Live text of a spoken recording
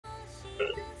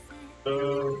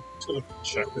Just gonna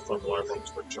check if I'm live on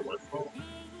Twitch on my phone.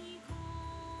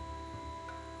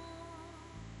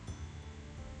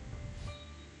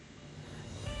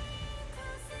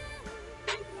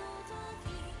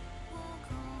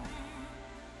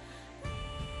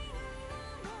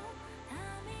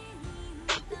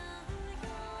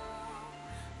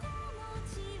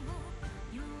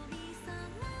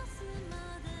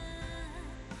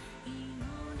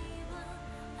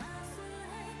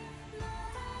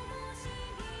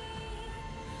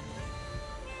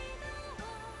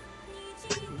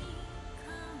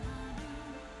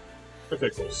 Okay,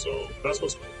 cool. So that's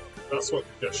what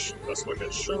gets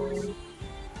shown.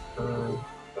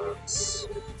 That's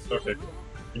okay. Cool.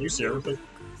 Can you see everything?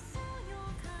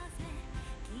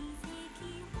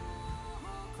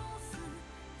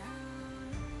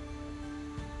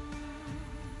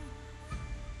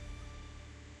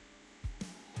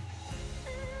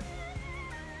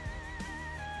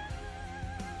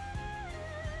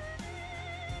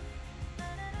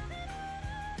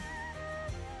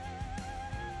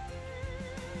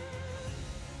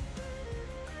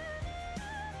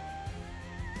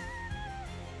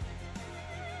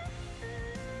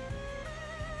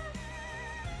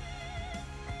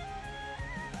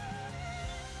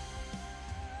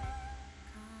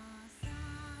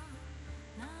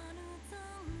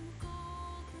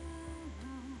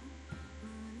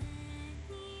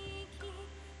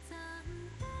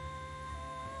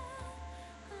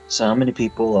 So how many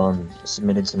people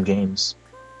submitted some games?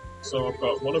 So I've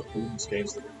got one of Boom's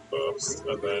games to do first,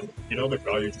 and then you know the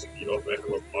guy you just beat up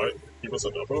Echo of Light? He was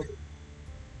another.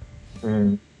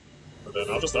 Mm. And then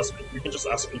I'll just ask we can just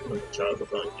ask people in the chat if they're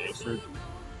playing games through.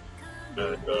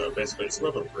 And basically it's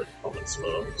whoever written comments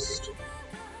first.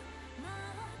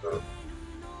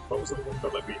 What was the one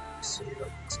that let me see that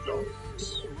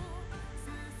Jones?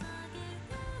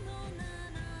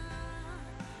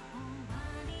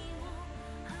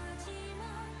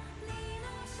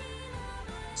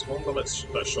 It's one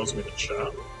that shows me the chat,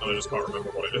 and I just can't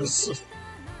remember what it is.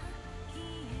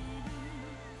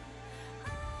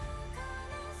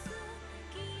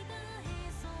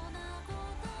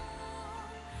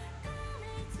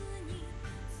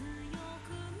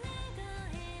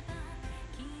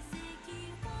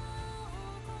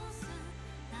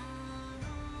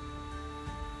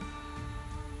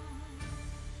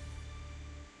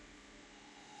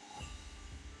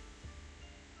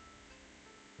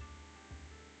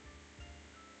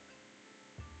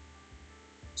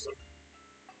 So,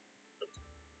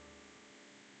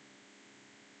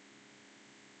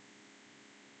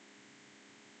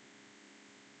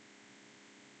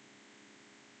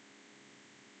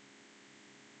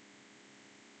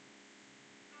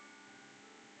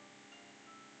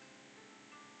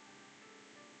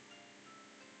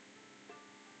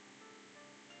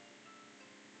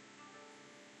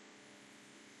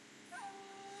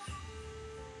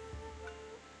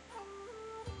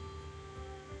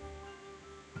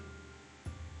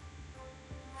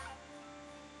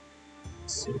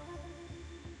 see.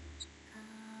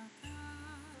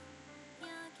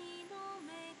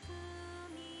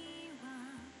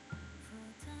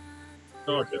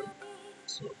 Okay.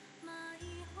 So,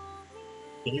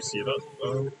 can you see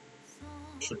that?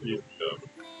 Should be in the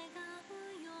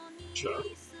chat.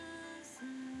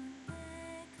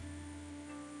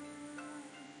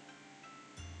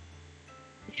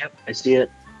 Yep, I see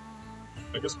it.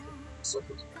 I guess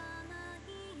something.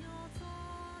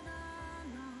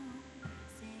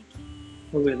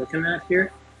 What are we looking at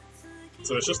here?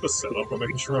 So it's just the setup. I'm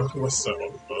making sure we're set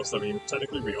up first. I mean,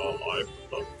 technically we are live,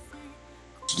 but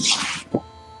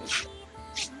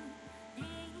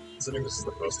I think this is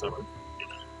the first time I'm doing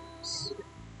this.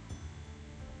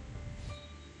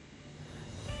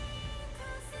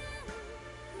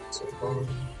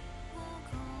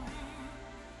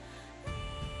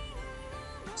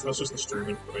 So that's just the stream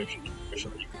information that you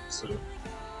can see.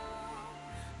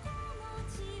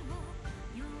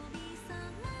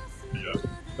 Yeah,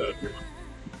 there we go.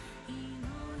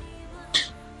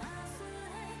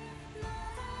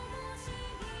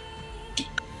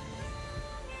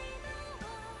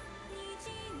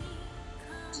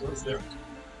 So that's there.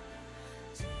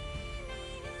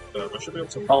 I should be able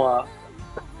to. I'll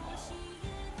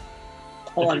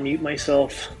unmute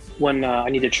myself when I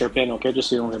need to chirp in, okay? Just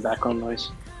so you don't hear background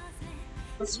noise.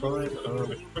 That's fine.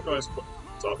 If the guys put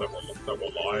stuff that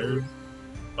were live,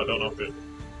 I don't know if it.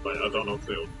 Like, I don't know if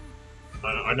they'll.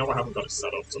 I know I haven't got it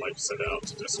set up to like send it out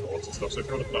to Discord and stuff, so if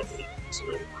you want to put up feeds,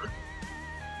 feel free.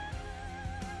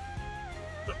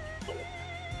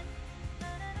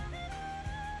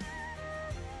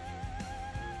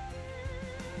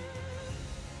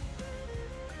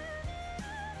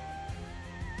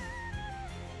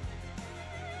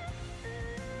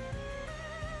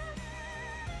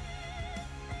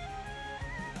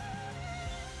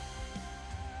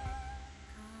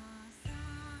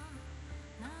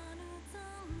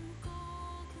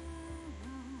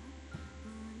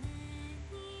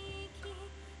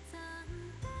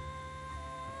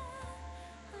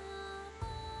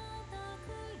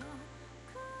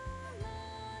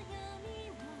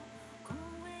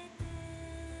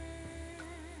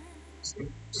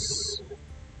 Oops.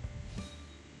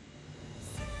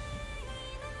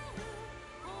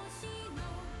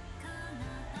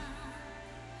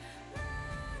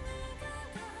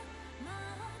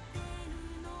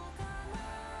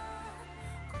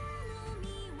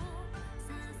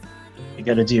 You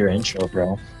gotta do your intro,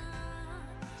 bro.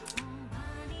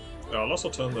 I'll also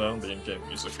turn down the in-game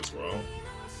music as well.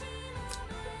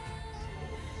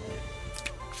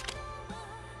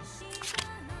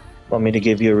 Want me to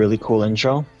give you a really cool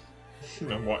intro?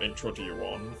 And what intro do you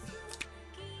want?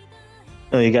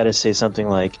 Oh, you gotta say something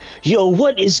like, "Yo,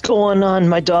 what is going on,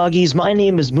 my doggies? My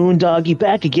name is Moondoggy,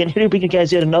 back again here to bring you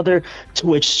guys yet another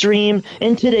Twitch stream.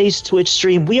 In today's Twitch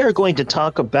stream, we are going to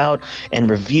talk about and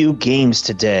review games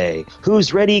today.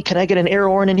 Who's ready? Can I get an air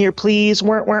horn in here, please?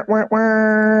 Wah, wah, wah,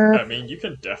 wah. I mean, you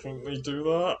can definitely do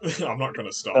that. I'm not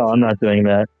gonna stop No, I'm you. not doing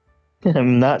that.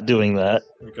 I'm not doing that.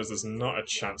 Because there's not a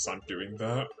chance I'm doing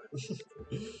that.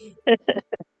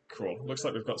 Cool. Looks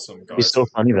like we've got some It'd be guys. so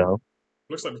funny, though.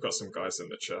 Looks like we've got some guys in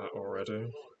the chat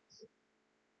already.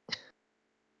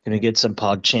 Gonna get some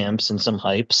pog champs and some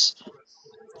hypes.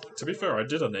 To be fair, I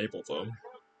did enable them.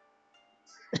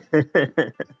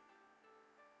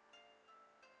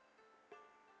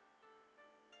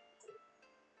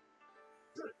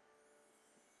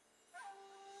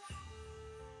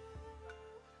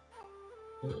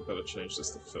 I better change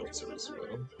this to filter as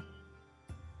well.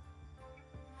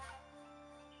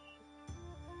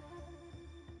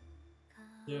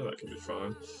 Yeah, that can be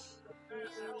fine.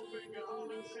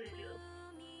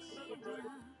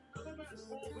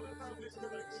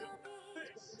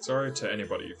 Sorry to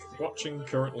anybody watching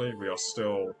currently, we are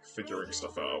still figuring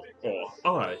stuff out. Or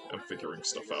I am figuring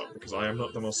stuff out, because I am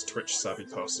not the most Twitch-savvy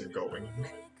person going.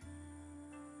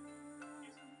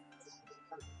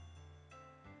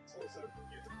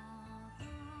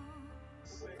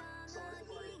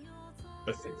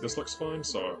 I think this looks fine,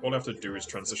 so all I have to do is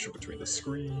transition between the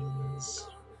screens.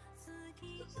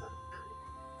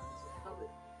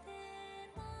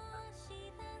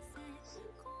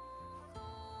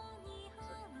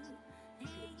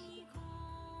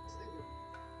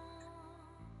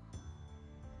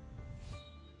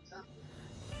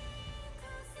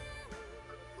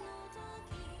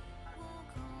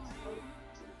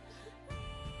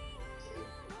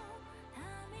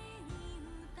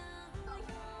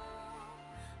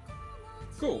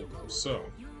 Cool, so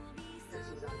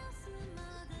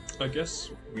I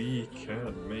guess we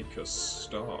can make a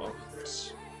start.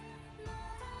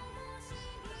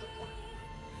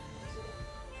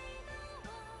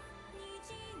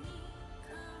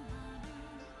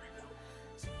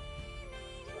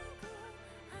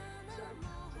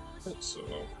 So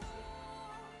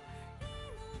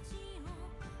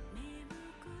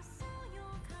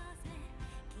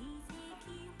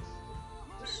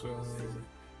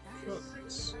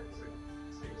cut,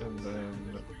 and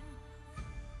then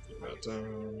put that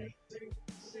down.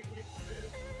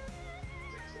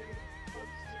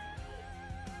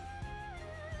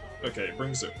 Okay, it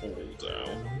brings it all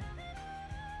down.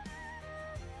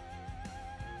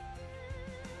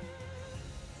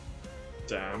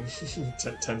 Damn.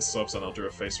 10 subs and I'll do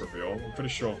a face reveal. I'm pretty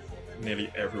sure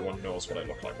nearly everyone knows what I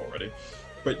look like already.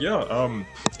 But yeah,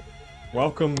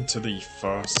 welcome to the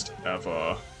first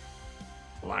ever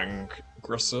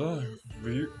Langrisser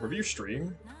review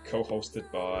stream, co-hosted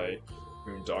by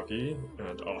Moondoggy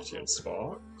and Arteon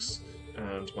Sparks,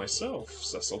 and myself,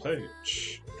 Cecil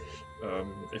H.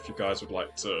 If you guys would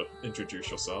like to introduce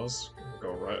yourselves,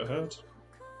 go right ahead.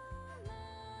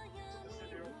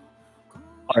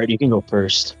 Alright, you can go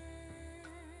first.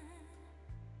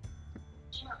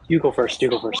 You go first. You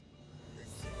go first.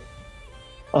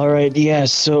 Alright, yeah,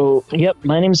 so, yep,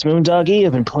 my name's Moondoggy.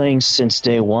 I've been playing since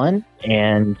day one,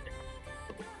 and...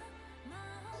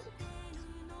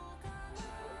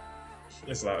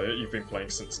 Is that it? You've been playing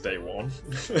since day one?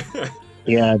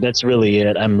 yeah, that's really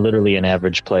it. I'm literally an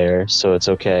average player, so it's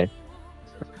okay.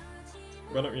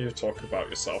 Why don't you talk about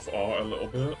yourself a little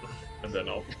bit, and then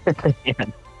I'll... yeah.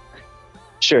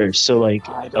 Sure, so, like,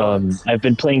 I've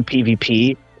been playing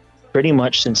PvP pretty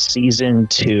much since Season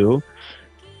 2.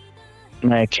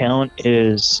 My account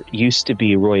used to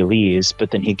be Roy Lee's,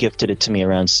 but then he gifted it to me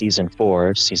around Season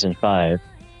 4, Season 5.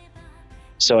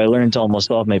 So I learned almost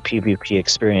all of my PvP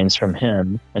experience from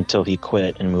him until he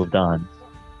quit and moved on.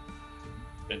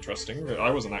 Interesting. I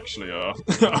wasn't actually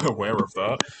aware of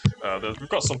that. We've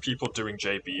got some people doing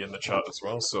JB in the chat as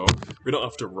well, so we don't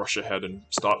have to rush ahead and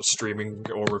start streaming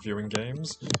or reviewing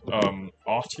games.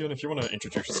 Arteon, if you want to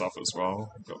introduce yourself as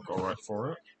well, go right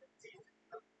for it.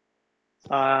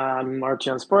 I'm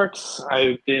Arteon Sparks.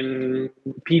 I've been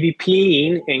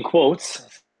PvPing in quotes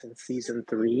in season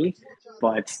 3,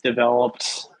 but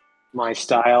developed my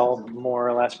style more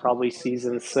or less probably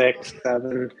season 6,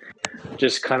 7.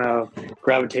 Just kind of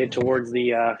gravitated towards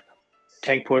the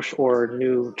tank push or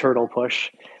new turtle push.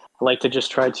 I like to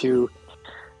just try to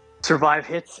survive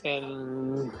hits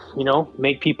and,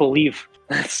 make people leave.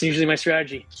 That's usually my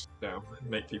strategy. Yeah,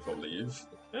 make people leave.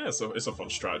 Yeah, so it's a fun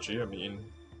strategy. I mean,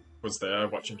 was there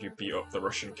watching you beat up the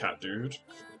Russian cat dude.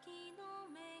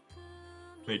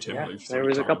 Made him leave. There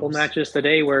was a couple times. matches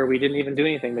today where we didn't even do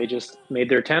anything. They just made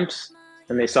their attempts,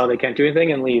 and they saw they can't do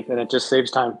anything and leave, and it just saves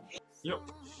time. Yep.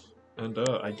 And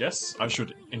I guess I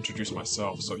should introduce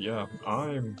myself. So yeah,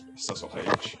 I'm Cecil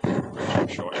H, which I'm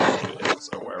sure everybody is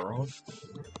aware of.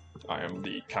 I am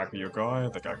the Kaguya guy,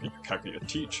 the Kaguya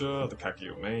teacher, the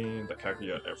Kaguya main, the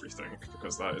Kaguya everything,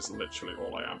 because that is literally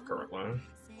all I am currently.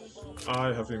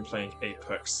 I have been playing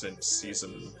Apex since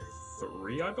season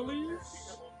 3, I believe?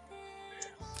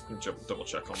 Double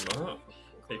check on that.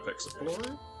 Apex of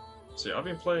Glory. So yeah, I've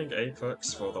been playing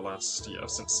Apex for the last,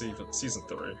 since season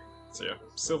 3. So yeah,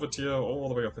 silver tier all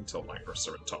the way up until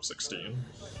Langrisser in top 16.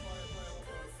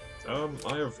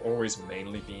 I have always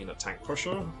mainly been a tank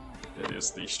pusher. It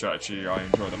is the strategy I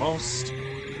enjoy the most.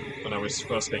 When I was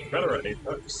first getting better at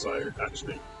Apex, I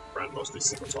actually ran mostly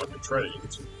single target trade.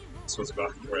 This was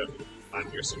back when I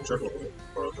knew some juggle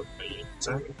for the main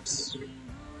tanks.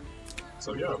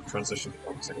 So yeah, I've transitioned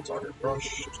from single target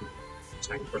rush to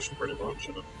tank push pretty much,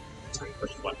 and I've tank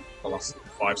push for like the last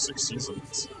 5-6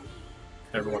 seasons.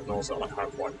 Everyone knows that I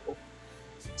have white ball.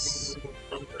 It's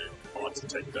not very hard to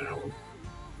take down.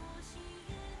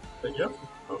 But yeah,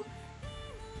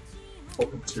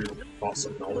 hoping to impart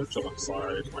some knowledge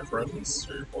alongside my friends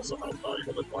who also have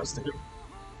valuable advice to give.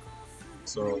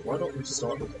 So why don't we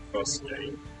start with the first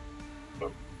game?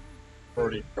 I've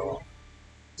already got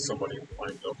somebody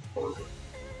lined up for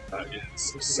that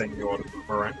is Senor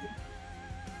Boomerang.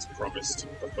 It's promised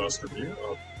the first review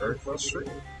of the very first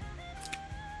stream.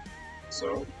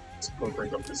 So let's go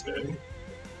bring up this game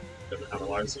and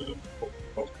analyze it and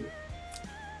talk to it.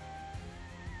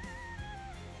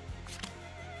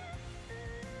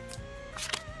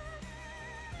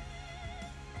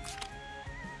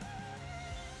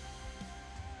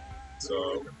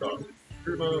 So we've got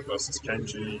Kuma versus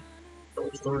Kenji,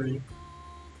 Gold 3.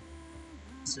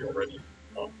 See already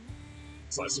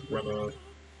decisive winner.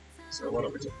 So what are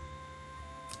we doing?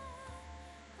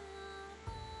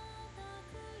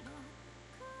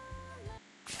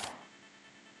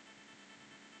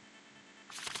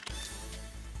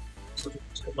 So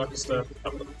just go back a step,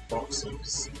 have a look at the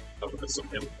boxes, have a look at some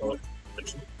input,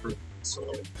 mention improvements,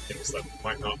 so things that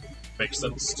might not make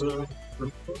sense to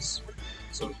group us.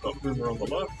 So we've got Boomer on the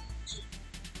left,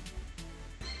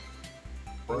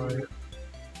 right.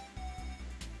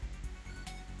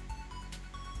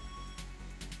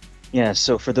 Yeah,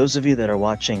 so for those of you that are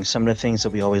watching, some of the things that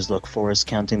we always look for is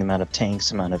counting the amount of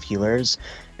tanks, amount of healers,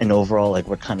 and overall like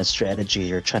what kind of strategy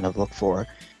you're trying to look for.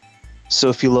 So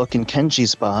if you look in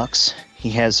Kenji's box, he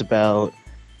has about,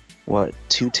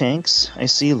 2 tanks, I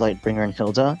see, Lightbringer and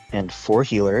Hilda, and 4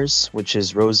 healers, which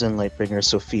is Rosen, Lightbringer,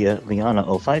 Sophia,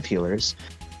 Liana, 5 healers.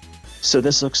 So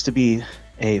this looks to be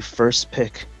a first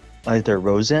pick either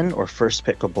Rosen or first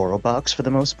pick Oboro box for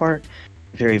the most part.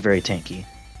 Very, very tanky.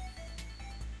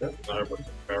 Yep, I would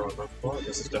compare on that part.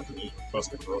 This is definitely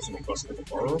first pick Rosen or first pick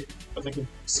Oboro. I think in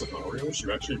scenarios,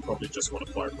 you actually probably just want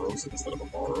to fly Rosen instead of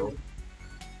Oboro.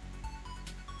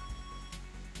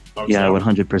 Yeah, I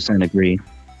 100% agree.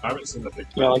 I haven't seen the big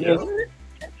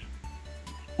yet.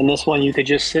 In this one, you could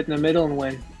just sit in the middle and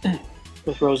win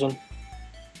with Rosen.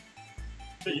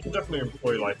 Yeah, you can definitely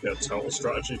employ like a turtle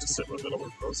strategy to sit in the middle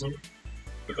with Rosen.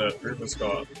 But then Ruben's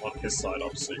got on his side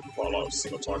obviously quite a lot of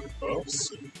single target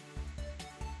bursts.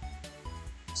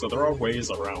 So there are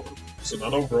ways around. So I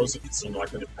know Rosen can seem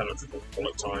like an impenetrable pull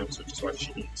at times, which is why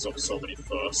she eats up so many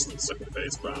first and second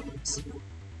phase bans.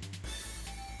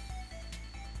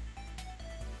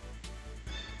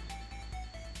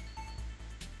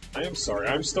 I am sorry,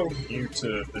 I'm still new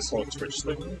to this whole Twitch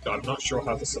thing. I'm not sure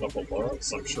how to set up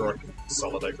alerts. I'm sure I can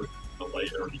consolidate with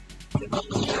later.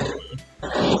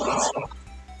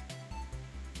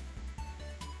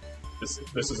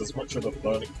 This is as much of a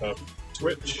learning curve for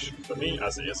Twitch for me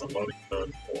as it is a learning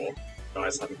curve for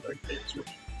guys having their games with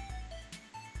me.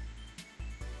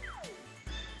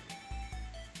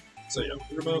 So yeah,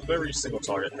 Ruma, very single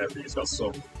target heavy. He's got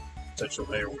some potential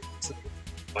AoEs,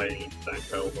 lane, tank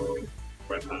elbow,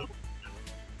 web hand.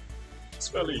 It's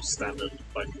fairly standard,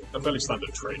 like a fairly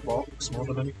standard trade box more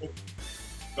than anything.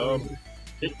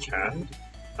 It can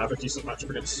have a decent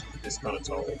matchup against this kind of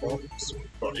turtle box,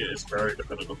 but it is very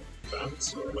dependent on the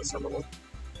defense, so let's have a look.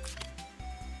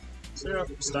 So yeah,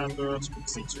 standard,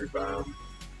 C2 ban,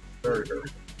 very, very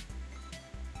good.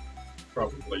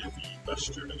 Probably the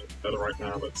best unit in the meta right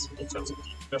now, that's in terms of the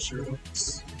best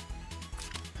units.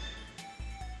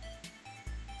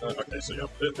 Okay, so yeah,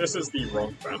 this is the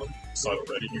wrong ban side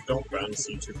already. You don't ban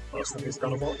C2 first in these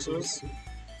kind of boxes.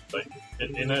 Like,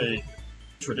 in a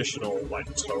traditional, like,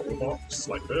 total box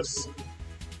like this,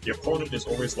 the opponent is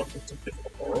always looking to pick a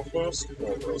Borrow first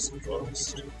or Rosen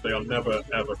first. They are never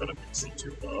ever going to pick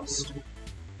C2 first.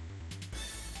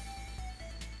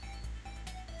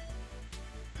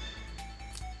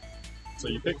 So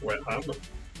you pick Wet Hand,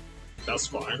 that's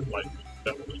fine, like,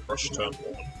 definitely rush turn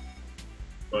 1.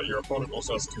 But your opponent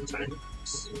also has 2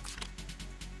 tanks.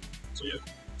 So yeah,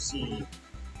 see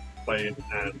Plane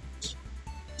and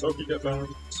Toki get banned,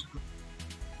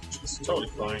 which is totally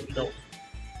fine.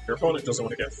 Your opponent doesn't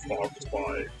want to get fogged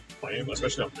by Plane,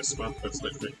 especially on this map, that's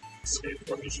literally escape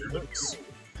for these units.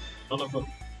 None of them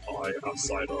buy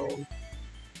outside of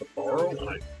the Borrow, and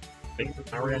I think the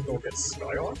parry angle gets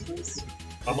Sky Archers.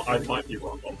 I might be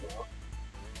wrong on that.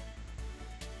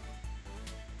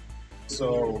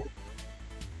 So,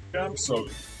 yeah, so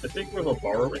the thing with a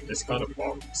Borrow in this kind of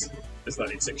box is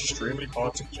that it's extremely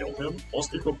hard to kill him.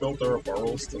 Most people build their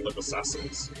Borrows to live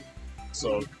assassins.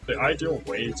 So the ideal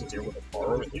way to deal with a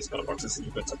Borrow in these kind of boxes is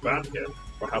either to ban him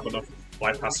or have enough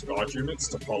bypass guard units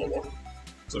to follow up.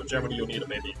 So generally you'll need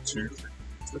maybe 2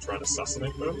 to try and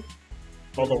assassinate them.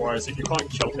 Otherwise, if you can't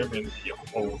kill him in the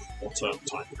whole 4-turn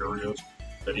time period,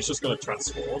 then he's just going to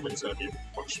transform and he's going to be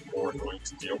much more annoying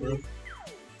to deal with.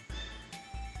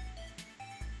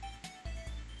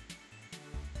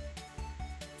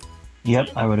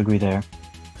 Yep, I would agree there.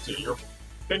 So your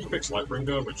Benji picks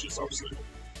Lightbringer, which is obviously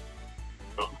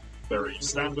not very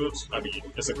standard. I mean,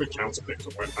 it's a good counter pick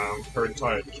to Wet Hand. Her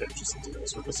entire kit just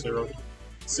deals with this hero.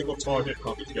 Single target,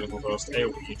 can't be getting reversed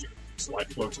AoE, use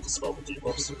Light Flow to dispel the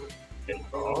debuffs in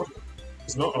guard.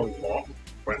 There's not a lot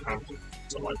Wet Hand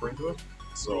to Lightbringer,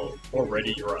 so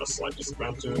already you're at a slight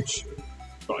disadvantage.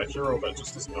 But a hero that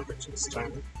just does nothing to this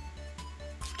tank.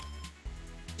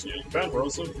 So yeah, you ban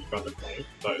Rosen, you ban the Plane,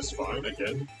 that is fine,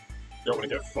 again. You don't want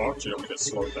to get fucked, you don't want to get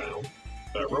slowed down.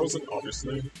 Rosen,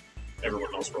 obviously,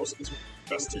 everyone knows Rosen is the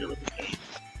best hero in the game.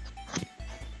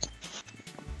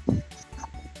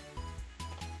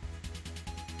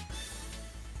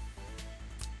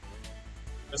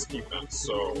 SP Mat,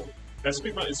 so SP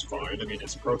Mat is fine, I mean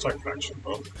it's pro-tech faction,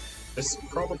 but this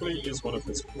probably is one of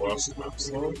his worst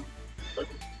maps though. Like,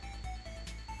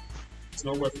 there's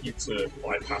nowhere for you to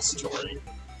bypass terrain.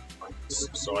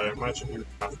 So I imagine you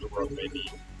have to run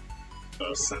maybe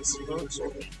Sensi modes or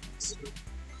things.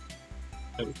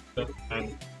 And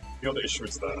the other issue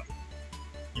is that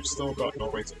you've still got no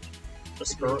way to the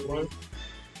Spirit Line.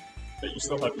 You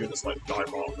still have units like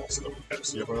Daimar, Monster, and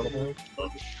Pepsi available,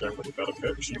 but generally better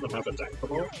picks. You even have a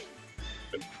Dankamo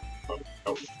that can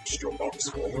help push your box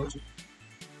forward.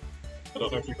 I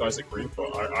don't know if you guys agree,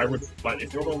 but I would, like,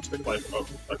 if you're going to pick like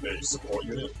a support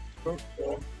unit or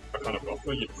a kind of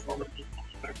buffer, you'd probably be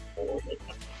back more of it.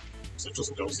 So it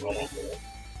just does a lot more.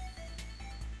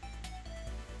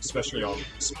 Especially on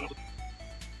this map.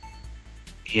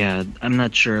 Yeah, I'm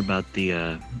not sure about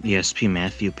the SP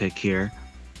Matthew pick here.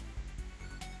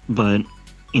 But,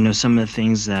 you know, some of the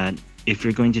things that, if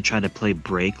you're going to try to play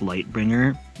Break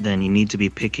Lightbringer, then you need to be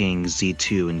picking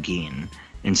Z2 and Geen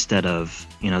instead of,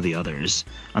 you know, the others.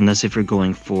 Unless if you're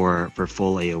going for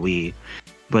full AoE.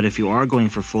 But if you are going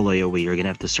for full AoE, you're going to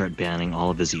have to start banning all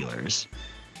of his healers.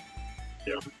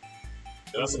 Yeah.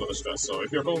 That's another stress. So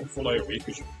if you're going full AoE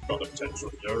because you've got the potential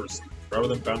of healers, rather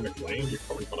than ban McLean, you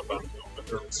probably want to ban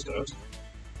Filmmaker instead.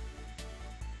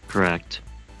 Correct.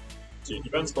 So he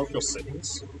bans both your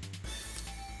Sings.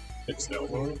 Picks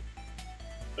Elmo.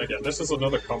 Again, this is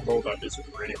another combo that is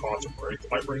really hard to break.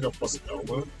 Lightbringer plus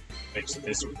Elmo makes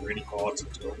this really hard to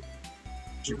do.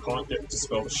 You can't get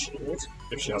Dispel the Shield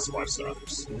if she has 5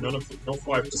 stars. No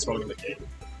 5 Dispelling in the game.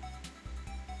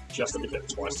 She has to be hit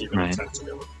twice, even right. 10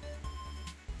 together.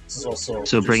 This is also...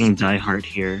 So bringing Diehard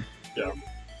here. Yeah.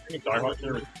 Bringing Diehard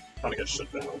here, it kind of gets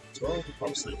shut down as well.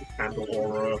 Obviously, Candle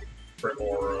Aura, Crit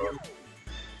Aura.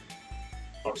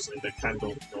 Obviously, the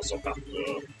Candle also have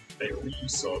the AoE,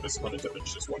 so this kind of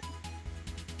diminishes one.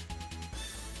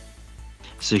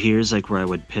 So here's like where I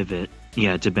would pivot,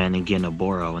 yeah, to banning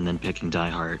Genoboro and then picking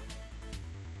Diehard.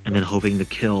 And then hoping to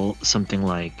kill something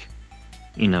like,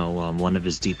 you know, one of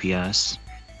his DPS.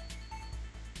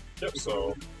 Yep,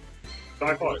 so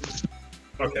Diehard.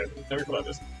 Okay, let me put it like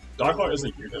this. Diehard is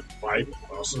a unit I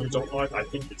personally don't like. I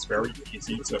think it's very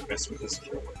easy to mess with his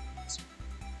kill rates.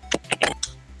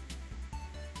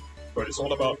 But it's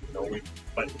all about knowing,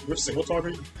 like, with single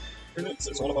target, units,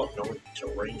 it's all about knowing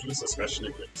kill ranges,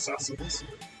 especially with assassins.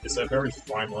 It's a very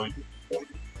fine line between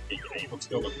being able to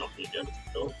kill and not being able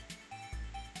to kill.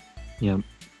 Yep.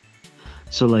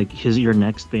 So like your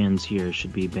next bans here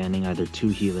should be banning either 2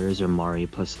 healers or Mari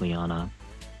plus Liana.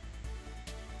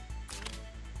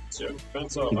 So yeah,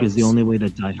 bans are Because the only way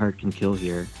that Diehard can kill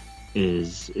here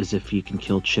is if he can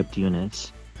kill chipped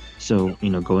units. So, you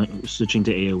know, switching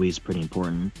to AoE is pretty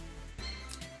important.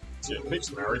 So yeah, it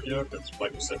makes Mary here, but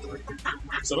like you said,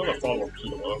 it's another follow-up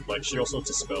healer. Like, she also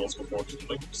dispels before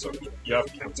killing, so you have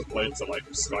counterplay to like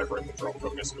skybreak the drop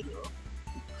from this healer.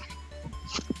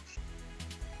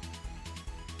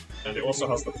 And it also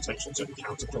has the potential to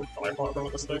counter-kill Diehard, if I'm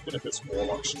not mistaken, if it's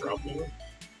Warlock Strap healer.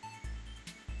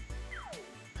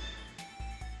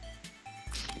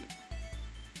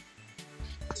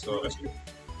 So, that's good.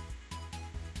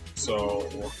 So,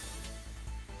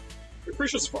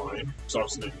 Lucretia's fine. So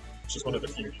obviously, she's one of the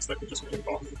few units that can just pick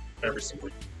off every single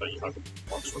unit that you have in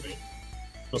the box for me.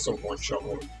 Also one-shot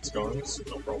all of these guys,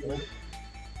 no problem.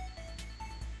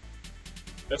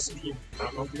 SP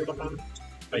Pat, on the other hand,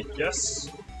 I guess,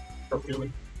 I feel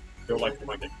like you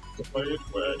might get played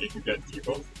where if you get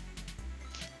debuff,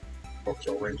 or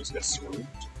kill ranges get screwed.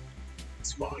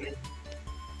 It's fine.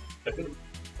 I think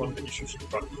one of the issues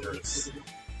you've got here is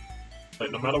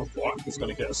like, no matter what, he's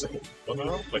gonna get a second healer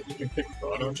now. Like, you can pick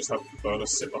Burner, just have Burner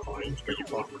sit behind, but you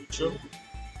can't reach him.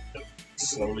 And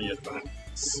slowly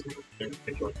advance. You can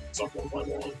pick your units up one by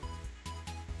one.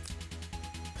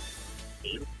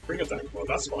 You bring a Dankor,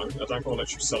 that's fine. A Dankor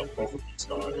lets you set up both of these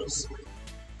guys.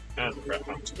 And the Red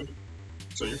Hand too.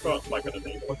 So you've got, like, an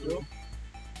enabler here.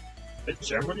 I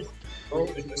generally, though,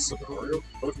 in this scenario, it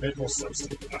would have made more sense to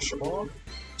get Ashamar,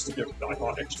 just to give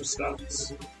Diehard extra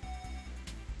stats.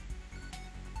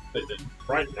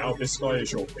 Right now, this guy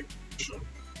is your big option.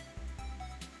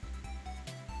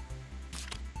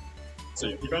 So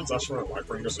he bans Asher and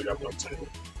Lightbringer, so you have no tank.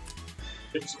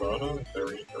 Picks Burner,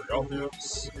 very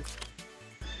obvious.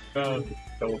 And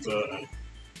Elder and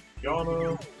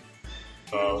Yana.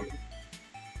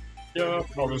 Yeah,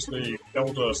 obviously,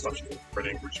 Elder starts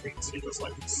critting, which means he does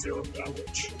like 0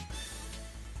 damage.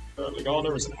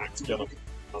 Liana is an act again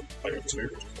on player 2,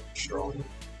 which is very strong.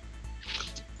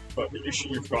 But the issue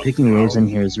you've got Picking now, Rosen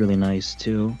here is really nice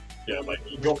too. Yeah,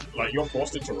 you're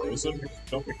forced into Rosen. If you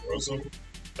don't pick Rosen,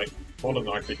 like more than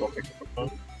likely go pick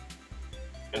Pokemon,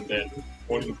 and then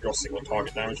all of your single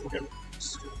target damage will get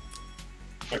reduced.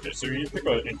 Okay, so you pick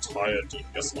an entire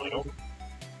DPS lineup,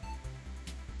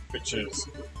 which is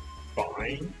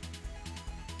fine,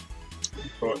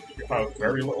 but you have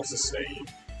very little sustain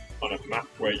on a map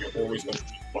where you're always going to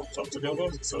be locked up together.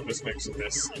 So this makes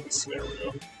this even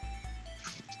scarier.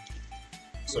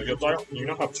 So you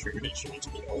now have 2 that you need to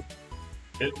kill.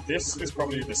 This is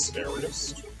probably the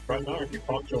scariest right now. If you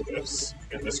can't kill this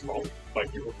in this comp,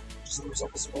 like, you will just lose on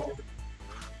the spot.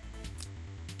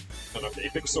 And okay,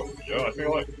 pick Sophia. I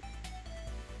feel like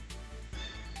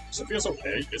Sophia's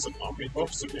okay. It's an army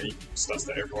buff, so yeah, stats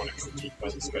to everyone extra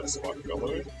defense, better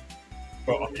survivability.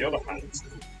 But on the other hand,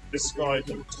 this guy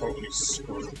can totally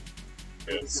screw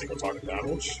with single target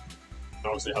damage. And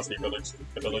obviously has the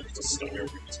ability to stun your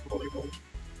units fully built.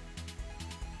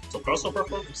 So personal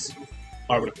preference,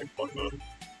 I would have picked Bugman.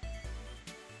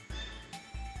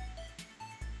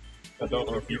 I don't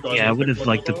know if you guys. Yeah, I would have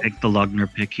liked to pick the Lugner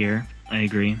pick here. I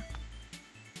agree.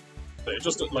 It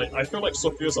just like I feel like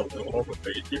Sophia's a little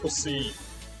overpaid. People see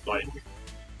like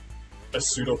a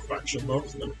pseudo faction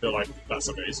buff and feel like that's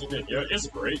amazing. And yeah, it's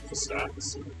great for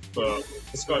stats, but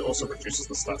this guy also reduces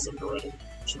the stats of Heredity,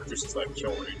 which reduces their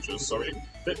kill ranges. So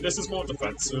this is more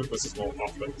defensive, this is more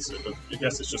offensive, and I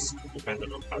guess it's just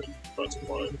dependent on how you prefer to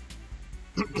play.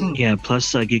 Yeah,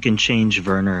 plus you can change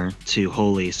Werner to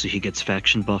Holy, so he gets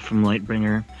faction buff from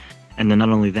Lightbringer, and then not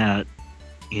only that,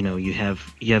 you know, you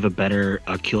have a better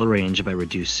kill range by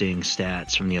reducing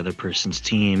stats from the other person's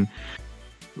team.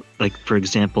 Like, for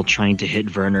example, trying to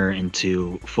hit Werner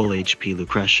into full HP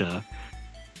Lucretia,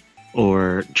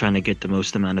 or trying to get the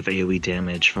most amount of AoE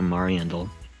damage from Mariandel.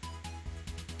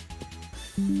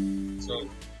 So,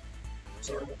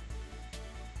 sorry.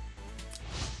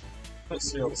 Let's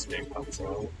see how this game comes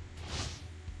out.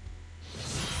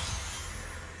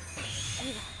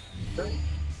 Okay.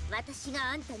 So,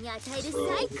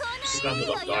 standard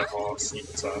up Diehard, sneak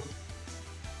attack.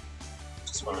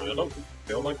 It's fine, I don't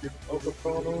feel like you've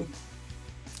overpowered.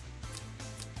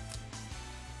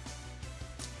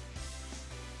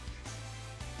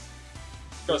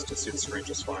 You guys can see this range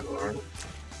is fine, right?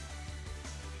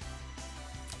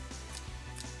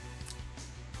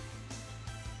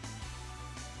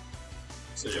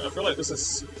 So yeah, I feel like this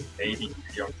is maybe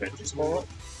Young Benji's spot.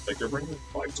 Like, you're bringing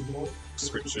fighting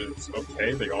monks, which is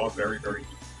okay, they are very, very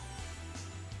good.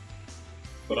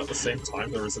 But at the same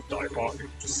time, there is a diehard who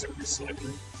just simply snipe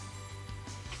you.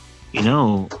 You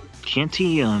know, can't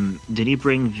he,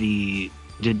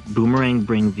 did Boomerang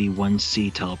bring the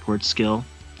 1C teleport skill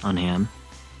on Ham?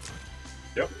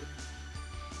 Yep.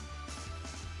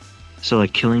 So,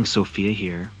 like, killing Sophia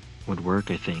here would work,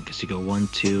 I think, because you go 1,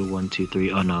 2, 1, 2,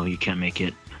 3. Oh no, you can't make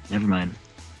it. Never mind.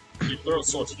 You throw a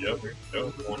sword here, we go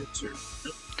 1, 2.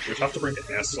 We'd have to bring an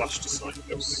air slash to snipe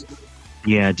this.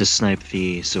 Yeah, just snipe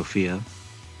the Sophia.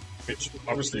 Which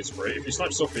obviously is great. If you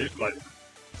snipe Sophia, like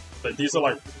these are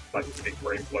like big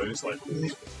brain plays. Like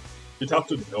you'd have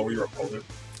to know your opponent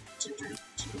to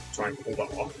try and pull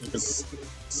that off. Because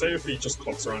say if he just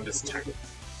clocks around his tank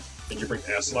and you bring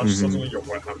air slash, suddenly your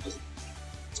wet hand just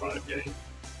entire game.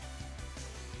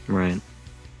 Right.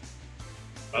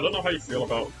 I don't know how you feel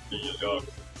about the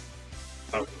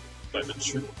how like the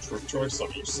troop choice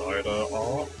on each side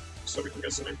are, so we can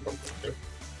get some info from you.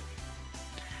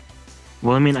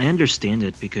 Well, I mean, I understand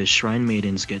it because Shrine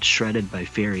Maidens get shredded by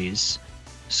fairies,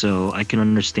 so I can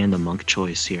understand the monk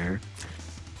choice here.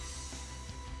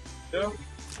 Yeah,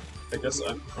 I guess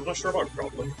I'm not sure about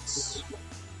goblins.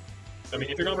 I mean,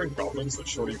 if you're gonna bring goblins, then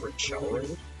surely bring Shadow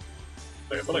Raid.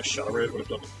 Like, I feel like Shadow Raid would have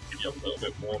done maybe a little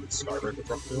bit more than Skybreaker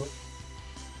drop to it.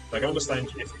 Like, I understand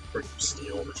if you bring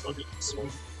Steel, which might be useful.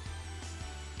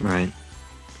 Right.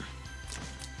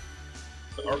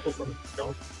 The Oracle from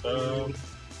God.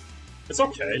 It's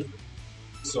okay.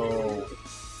 So,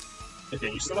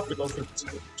 again, you still have to go through the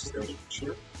tank, which is the only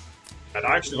issue. And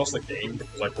I actually lost the game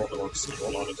because I brought the wrong Steel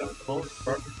on a down mode.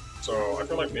 So, I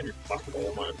feel like maybe Black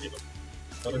Ball might have been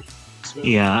a better.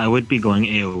 Yeah, I would be going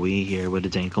AoE here with a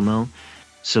Dankle Mill.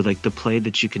 So, like, the play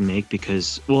that you can make,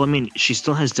 because, well, I mean, she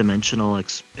still has Dimensional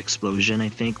Explosion, I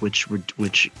think, which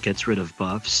gets rid of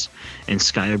buffs, and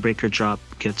Skybreaker Drop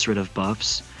gets rid of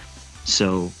buffs.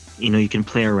 So, you know, you can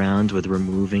play around with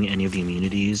removing any of the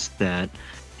immunities that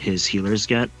his healers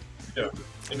get. Yeah,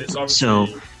 and it's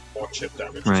obviously more chip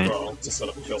damage as well to set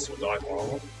up kills with die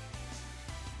hard.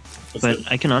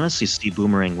 But I can honestly see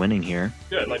Boomerang winning here.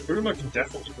 Yeah, like, Boomer can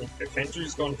definitely win.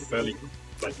 Kenji's gone fairly,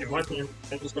 like, in my opinion,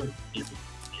 Kenji's gone deep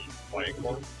playing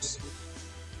monks.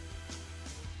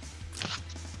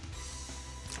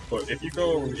 But if you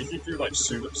do like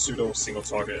pseudo single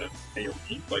target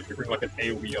AoE, like you bring like an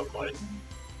AoE on like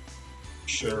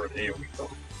sure an AoE on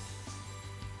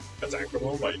as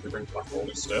anchorable, like you bring Black Hole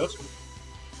instead.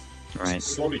 Right.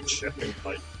 Slowly chip and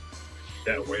like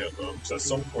get away at them. So at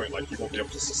some point like you won't be able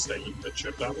to sustain the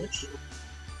chip damage.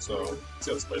 So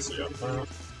see that's basically on that.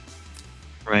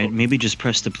 Right, maybe just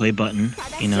press the play button,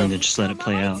 you know, and then just let it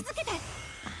play out.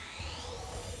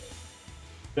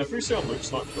 Yeah, 3C on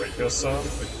Luke's not great here, Sam,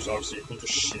 because obviously you can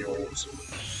just shield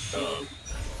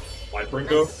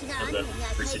Lightbringer, and then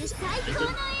 3C just hit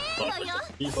him, not like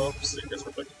a debuff, so it gets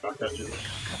reflected back at you.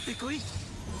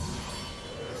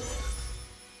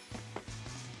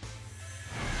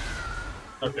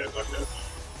 Okay.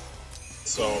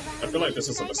 So, I feel like this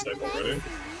is a mistake already.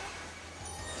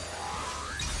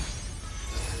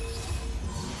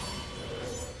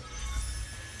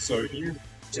 So you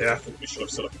definitely should have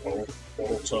set up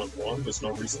portal turn 1, there's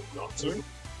no reason not to.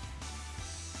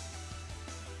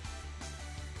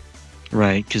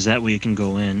 Right, because that way you can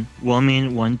go in. Well, I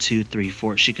mean, 1, 2, 3,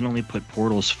 4. She can only put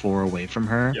portals 4 away from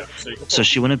her, Yeah, so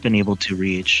she wouldn't have been able to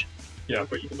reach. Yeah,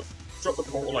 but you can drop the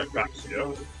portal like back here,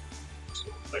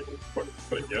 like put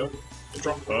it here, you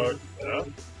drop her there,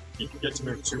 you can get to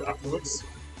move 2 afterwards,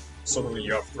 suddenly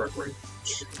you have direct range.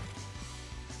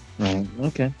 Right,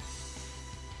 okay.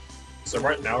 So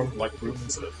right now, like,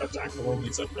 Ruben's attackable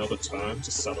needs another turn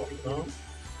to set off now.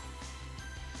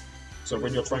 So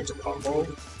when you're trying to combo,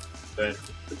 then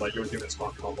like your units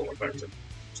can't combo effective.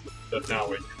 But now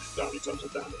when you're down in terms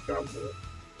of damage output.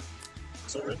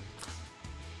 Sorry.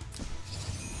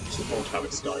 So don't have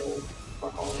it style by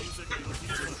heart.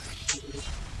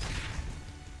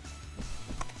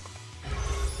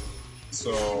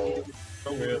 So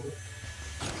go in.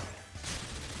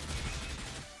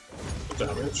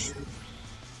 Damage.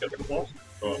 Get the clock.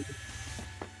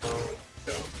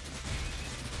 Yeah.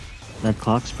 That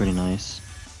clock's pretty nice.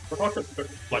 Clock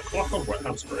on Wet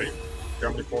Hand's great.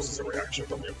 Gravity forces a reaction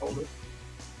from the opponent.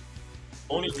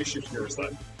 Only issue here is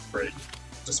that, great,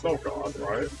 Dispel Guard,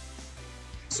 right?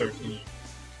 So he,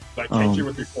 like, Kenji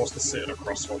would be forced to sit in a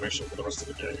cross formation for the rest of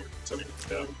the game until he can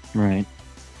get him. Right.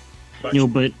 But No,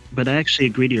 but I actually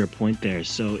agree to your point there.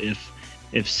 So if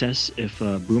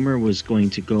Boomer was going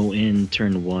to go in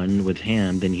turn 1 with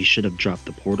Ham, then he should have dropped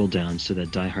the portal down so that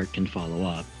Diehard can follow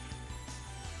up.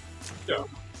 yeah.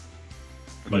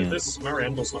 Like Yeah. this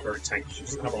Mariandel's not very tanky, she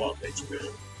doesn't have a lot of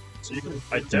HP. So you can,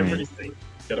 I definitely think,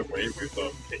 get away with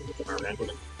hitting with the Mariandel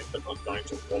and not dying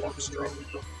to Warlock's drop, you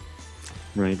know?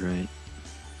 Right, right.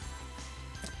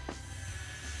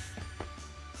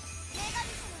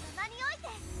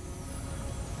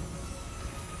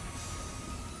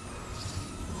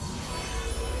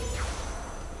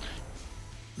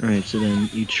 Alright, so then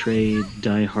you trade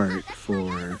Die Heart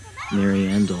for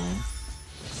Mariandel,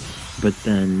 but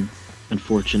then,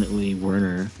 unfortunately,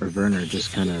 Werner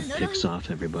just kind of picks off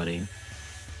everybody.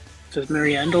 Does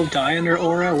Mariandel die under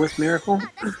Aura with Miracle?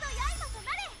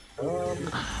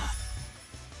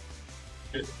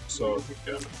 So,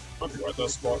 yeah, I'll be right there,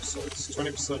 Sparks, so it's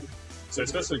 20%. So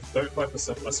it's basically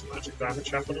 35% less magic damage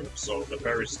happening, so the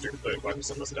berries do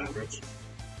 35% less damage.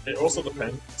 It's also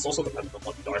dependent on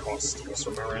what Die Heart steals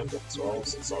from Miranda as well,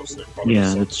 since obviously probably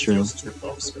that's true. steals 2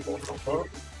 buffs before combo.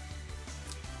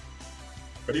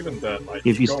 But even then, like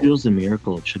If he steals the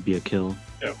Miracle, it should be a kill.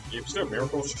 Yeah, if you steal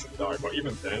Miracle, she should die, but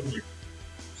even then, you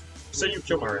say you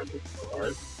kill Miranda,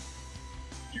 alright?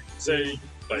 You say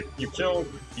like you kill,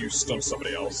 you stun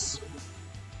somebody else.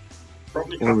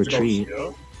 Probably Or have retreat. to go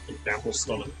here, you gamble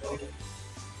stun and burn.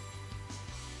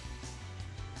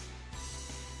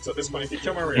 So at this point, if you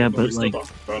kill Marianne, you still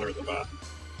got Burner in the back.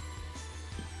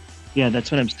 Yeah,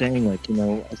 that's what I'm saying. Like, you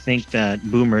know, I think that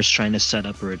Boomer's trying to set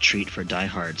up a retreat for Die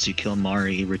Hard. So you kill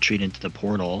Mari, retreat into the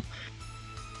portal.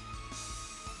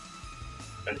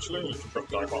 Eventually, you can drop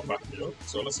Die Hard back here.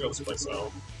 So let's see how this plays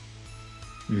out.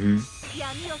 Mm-hmm.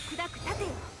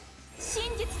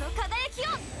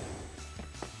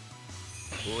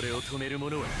 俺を止める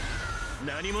者は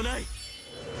何もない。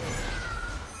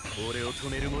俺を止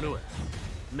める者は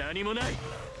何もない。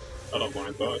 I don't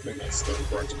mind that, I think that's the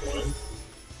correct play.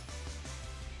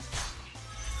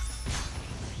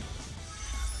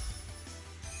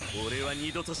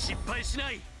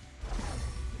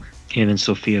 Okay, then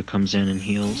Sophia comes in and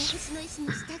heals.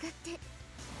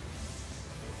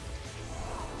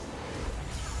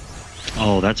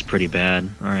 Oh, that's pretty bad.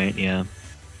 Alright, yeah.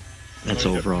 That's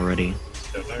over already.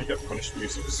 Yeah, now you get punished for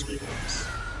using speakers.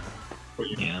 But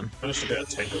you managed to get a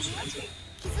Tango's magic.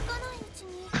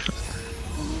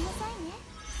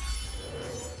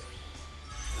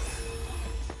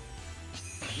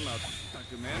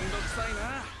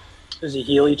 Does he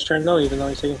heal each turn though, even though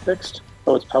he's taking fixed?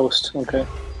 Oh, it's post. Okay.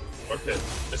 Okay,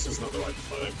 this is not the right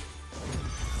play.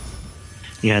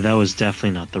 Yeah, that was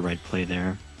definitely not the right play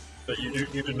there. But you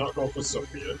did not go for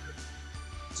Sophia.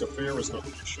 Sophia was not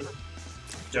the issue.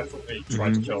 Definitely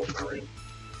tried to kill Marion.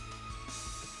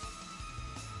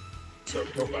 So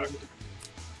go back.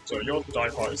 So your Die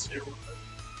Hard is here.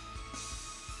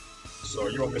 So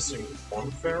you're missing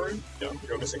 1 fairy? Yeah,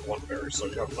 you're missing 1 fairy. So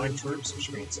you have 9 troops, which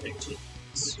means 18.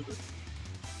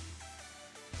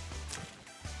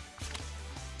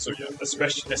 So yeah,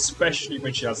 especially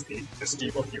when she has this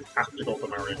debuff, you have to go for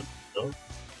Marion. You know?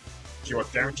 You are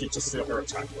guaranteed to steal her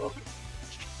attack buff.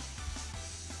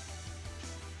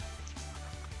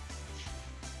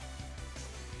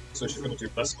 So she's going to do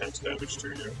less counter damage to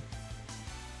you.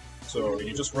 So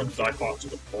you just run Die Hard to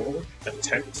the portal,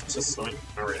 attempt to snipe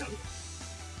Marianne,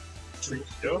 retreat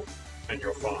here, and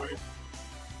you're fine.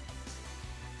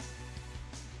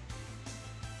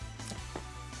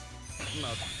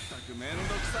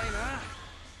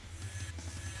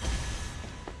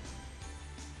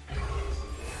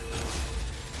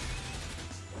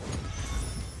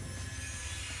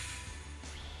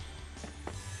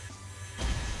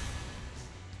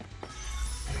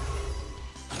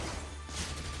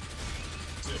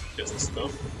 Gets this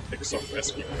done, picks off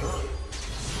SP card,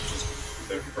 which is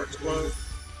their correct play.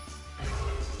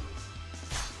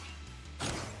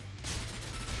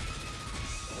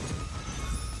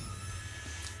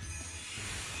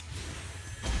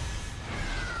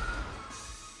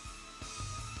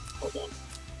 Hold on.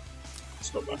 Let's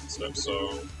go back a step. So,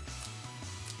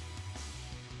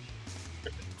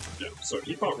 okay. Yeah, so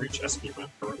he can't reach SP man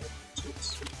currently, which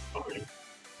is fine.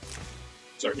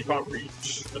 So he can't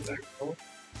reach attack roll.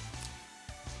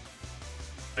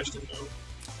 Actually, no.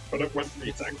 If I don't went for the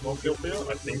attack roll field here,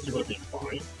 I think he would have been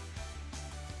fine.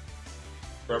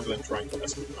 Rather than trying to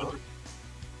SP man.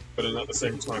 But then at the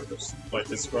same time, like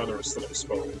his runner is still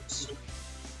exposed.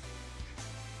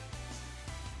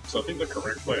 So I think the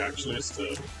correct play actually is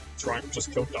to try and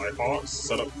just kill Die Hard,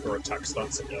 set up for attack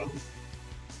stunts again.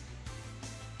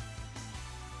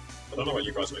 I don't know what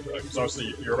you guys make of that, because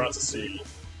obviously you're about to see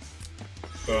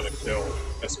Burner kill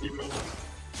SP Man.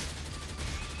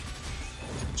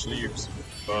 Which leaves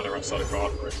Burner outside of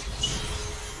guard range.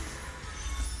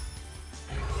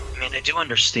 I mean, I do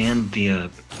understand the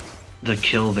the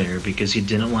kill there because he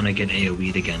didn't want to get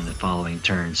AoE'd again the following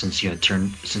turn since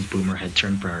since Boomer had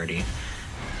turn priority.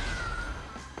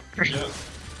 Yeah,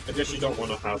 I guess you don't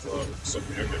want to have some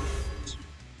mega.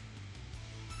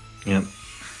 Yep.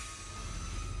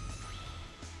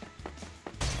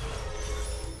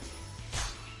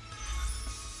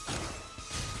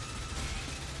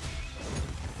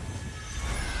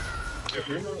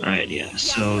 Alright, yeah,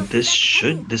 so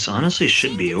this honestly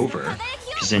should be over,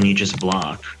 because then you just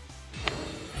block.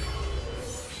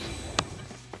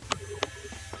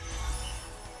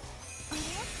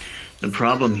 The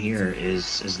problem here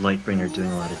is Lightbringer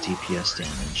doing a lot of DPS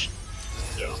damage.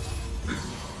 Yeah.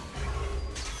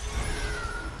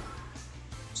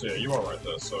 So yeah, you are right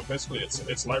there. So basically it's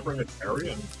Lightbringer carry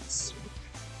and it's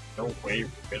no way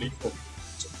really for me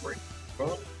to break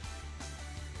that.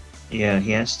 Yeah,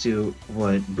 he has to.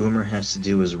 What Boomer has to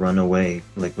do is run away,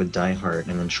 like with Die Hard,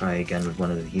 and then try again with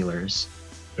one of the healers.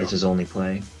 That's his only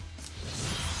play.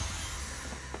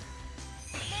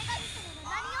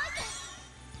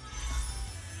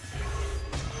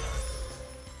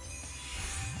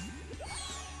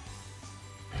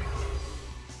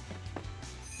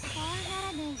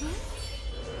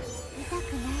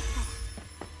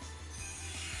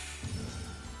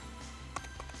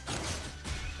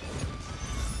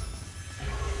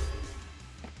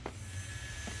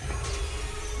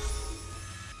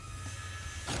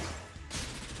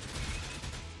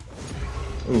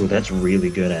 Ooh, that's really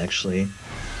good, actually.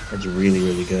 That's really,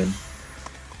 really good.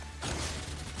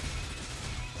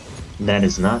 That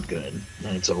is not good.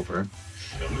 Then it's over.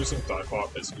 Yeah, losing Die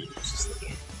Hard basically loses the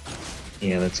game.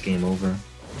 Yeah, that's game over.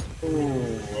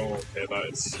 Ooh, okay, that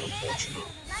is unfortunate.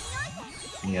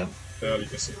 Yep. Barely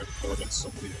missing the kill against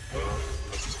somebody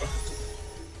which is bad.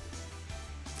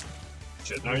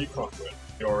 Shit, now you can't win.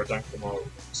 You're a Dankamo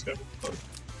skip over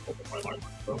my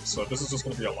Lightbringer. So this is just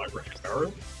going to be a Lightbringer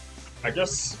error. I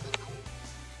guess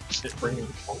it bringing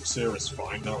Ponks here is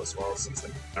fine now as well, since they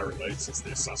can carry late, since the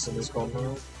assassin is gone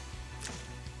now.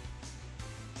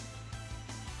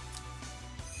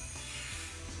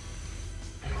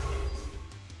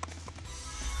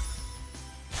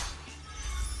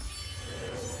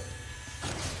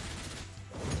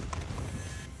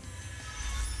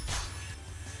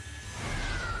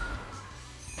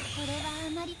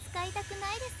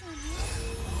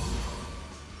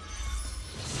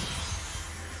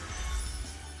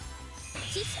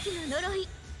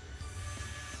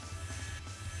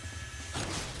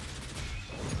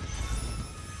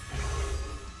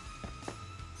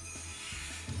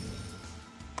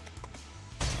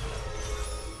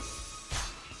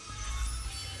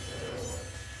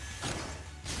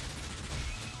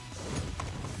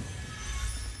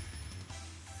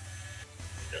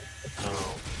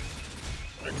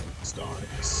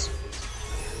 Dies.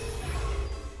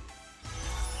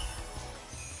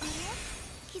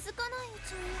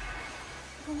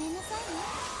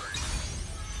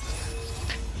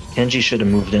 Kenji should have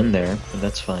moved in there, but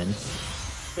that's fine.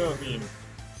 Yeah, I mean,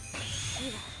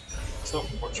 it's not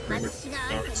much bigger now,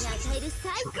 it's against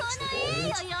the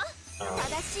walls.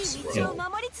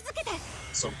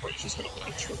 At some point she's gonna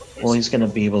punch. Well, he's gonna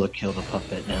be able to kill the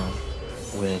puppet now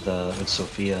with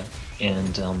Sophia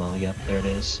and Elmo. Yep, there it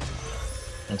is.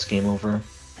 That's game over.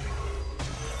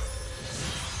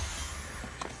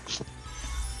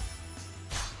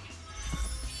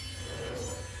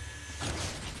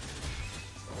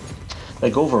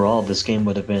 Like overall, this game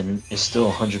is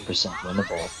still 100%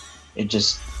 winnable. It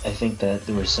just, I think that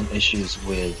there were some issues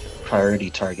with priority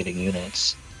targeting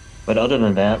units. But other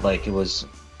than that, like, it was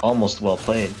almost well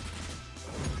played.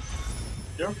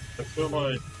 Yeah, I feel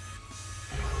like...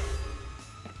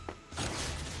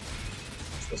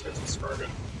 Let's get to describe it.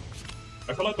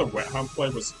 I feel like the wet hand play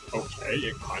was okay,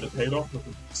 it kind of paid off with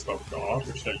the stuff guard,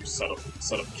 which let you set up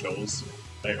kills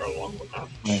later along the match.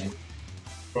 Right.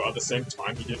 But at the same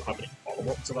time, he didn't have any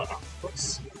follow-up to that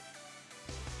afterwards.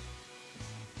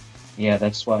 Yeah,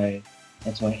 that's why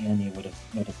Annie would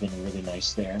have been really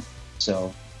nice there.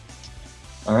 So,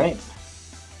 all right,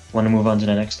 want to move on to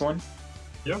the next one?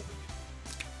 Yeah.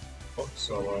 Oh,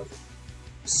 so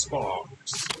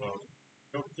Sparks.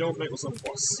 Your mate was on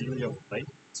what? Cecil H?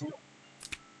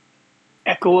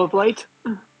 Echo of Light?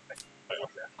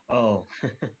 Oh.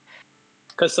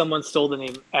 Because someone stole the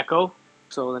name Echo,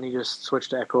 so then he just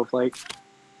switched to Echo of Light.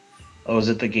 Oh, is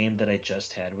it the game that I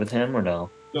just had with him, or no?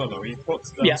 No, he put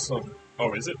down some...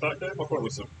 Oh, is it that game? I thought it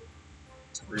was a...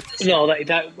 No,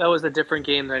 that was a different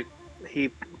game that he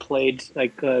played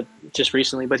just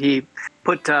recently, but he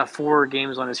put 4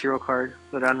 games on his hero card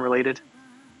that are unrelated.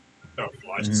 No,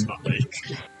 Light, it's not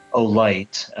Lake. Oh,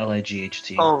 Light.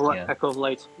 L-I-G-H-T. Oh, yeah. Echo of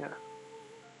Light, yeah.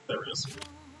 There it is.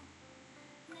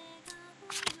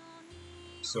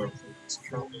 So it's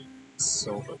currently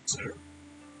silver 2.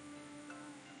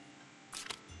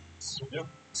 So yeah,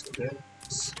 it's okay.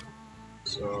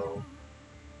 So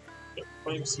yeah,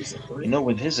 playing season 3. You know,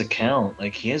 with his account,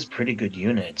 like he has pretty good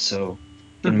units, so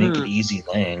can make it easy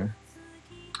laying.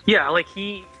 Yeah, like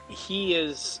he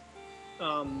is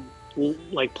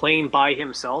like playing by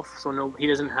himself, so no, he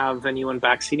doesn't have anyone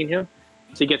backseating him.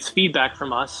 So he gets feedback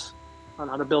from us on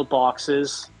how to build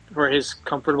boxes for his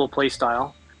comfortable play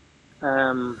style,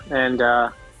 and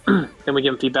then we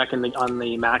give him feedback on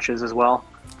the matches as well.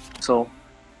 So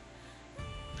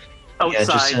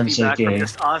outside feedback from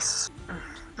just us,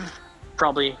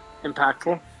 probably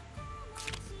impactful.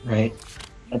 Right.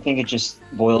 I think it just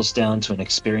boils down to an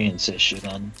experience issue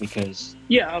then, because...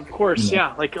 Yeah, of course,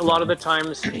 yeah. Like, a lot of the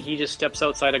times, he just steps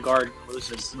outside a guard and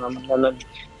loses. And then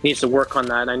he needs to work on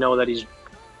that. And I know that he's,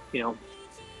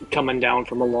 coming down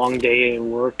from a long day at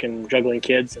work and juggling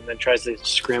kids, and then tries to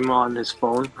scrim on his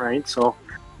phone, right? So...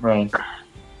 Right.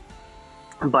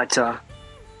 But,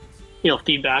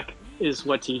 feedback is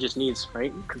what he just needs,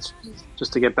 right?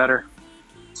 Just to get better.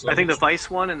 So I think the Vice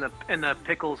one and the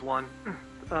Pickles one...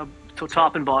 so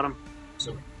top and bottom.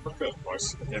 So look at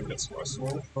Vice against Vice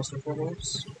Lord first and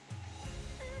foremost.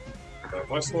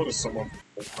 Vice Lord is someone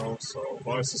so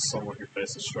Vice is someone who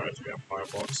plays a strategy empire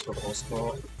box for the most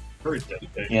part. Very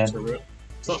dedicated to it.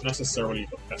 It's not necessarily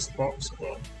the best box,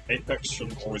 but Apex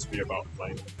shouldn't always be about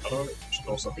playing better, it should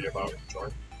also be about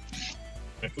enjoying.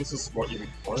 If this is what you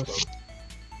enjoy, then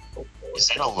go for it. Is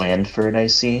that a land for it, I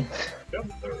see? Yeah,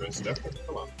 there is definitely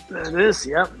a land. There it is,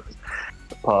 yep.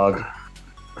 Pog.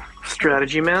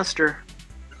 Strategy Master.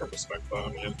 I respect that.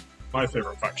 I mean, my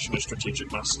favorite faction is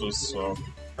Strategic Masters, so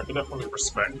I can definitely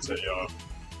respect a,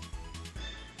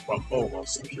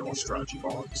 almost a pure strategy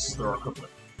box. There are a couple of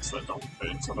things that don't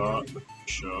fit into that,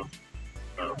 which,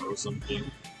 Rosen being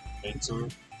into.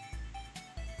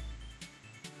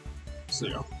 So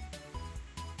yeah.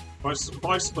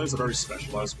 Vice plays a very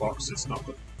specialized box. It's not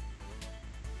that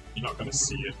you're not going to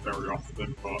see it very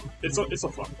often, but it's a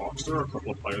fun box. There are a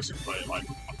couple of players who play like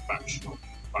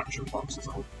faction boxes.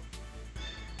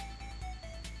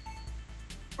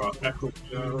 But Echo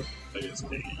is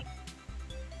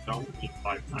don't need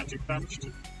like magic damage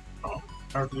to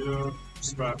Arteon,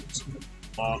 Respect,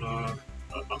 Mana,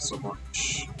 not so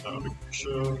much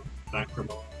Langrisser,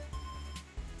 Necromon,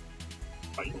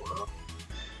 Ayora.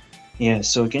 Yeah,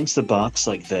 so against the box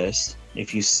like this,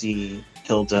 if you see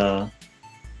Hilda,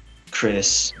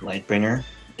 Chris, Lightbringer.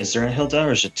 Is there a Hilda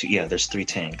or is it two? Yeah, there's 3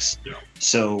 tanks. Yeah.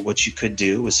 So what you could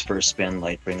do was first ban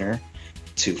Lightbringer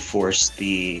to force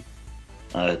the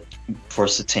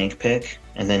tank pick,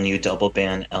 and then you double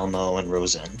ban Elmo and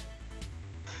Rosen.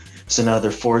 So now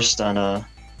they're forced on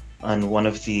one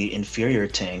of the inferior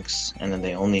tanks, and then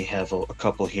they only have a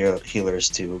couple healers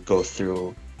to go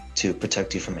through to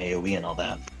protect you from AoE and all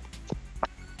that.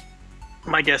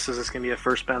 My guess is it's going to be a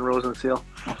first ban Rosen seal.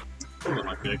 It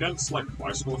might be against like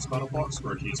Vice Lord's battle box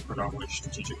where he's predominantly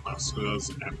Strategic Masters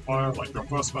and Empire, like your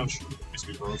first ban should always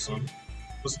be Rosen.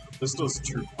 This does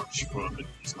too much for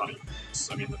these kind of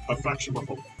units. I mean, a faction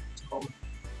before is probably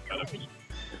better for you.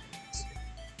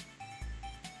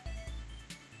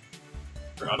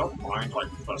 I don't mind like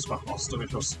the first ban roster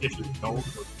because if you know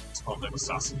it's not them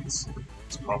assassins,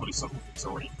 it's probably something that's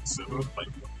already considered. Like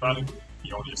banning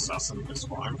the only assassin is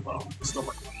fine, but it's still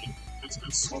like it's a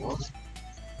bit slower.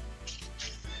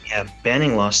 Yeah,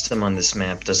 banning Lostum on this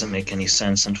map doesn't make any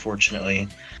sense, unfortunately.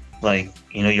 Like,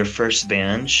 your first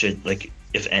ban should, like,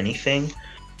 if anything,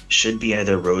 should be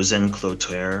either Rosen,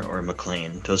 Clotaire, or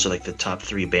McLean. Those are, like, the top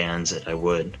 3 bans that I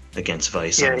would against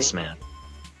Vice on this map.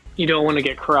 You don't want to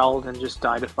get corralled and just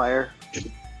die to fire.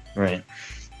 Right.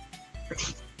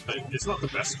 It's not the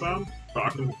best ban, but I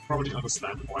can probably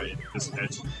understand why his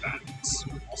Edge bans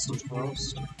Lostum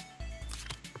first.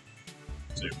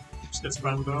 So, just gets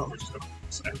banned out, which is going to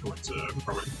echo into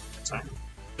probably attack.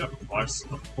 Yeah, Vice,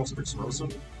 of course, against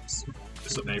Rosen.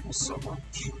 This enables so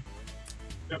much.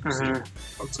 Yeah,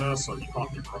 so you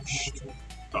can't be rushed.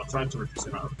 But trying to reduce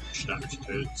the amount of rush damage you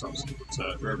do, so obviously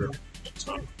very, very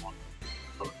turn one.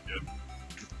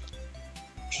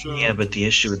 Sure. Yeah, but the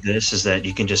issue with this is that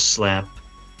you can just slap,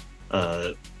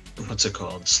 what's it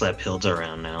called? Slap Hilda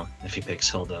around now, if he picks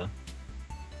Hilda.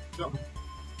 Yeah.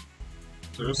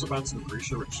 So he also bans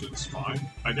Langrisser, which is fine.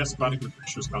 I guess banning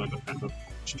Langrisser is kind of dependent on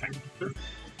which tank you pick.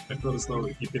 I feel as though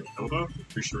if you pick Hilda,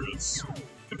 Langrisser is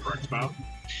the correct ban.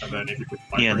 And then if you pick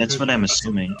Lightbringer, yeah, that's what I'm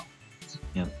assuming.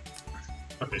 Yeah.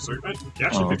 Okay, so he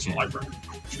actually picks Lightbringer,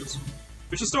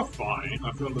 which is still fine.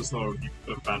 I feel as though you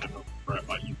could have banned him for it.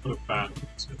 Like, you could have banned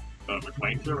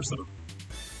McLean here instead of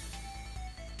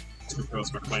It's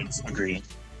because McLean Agreed.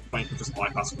 can just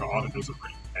bypass guard and doesn't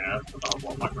really care about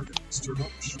what Lightbringer does too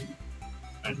much.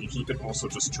 And he can also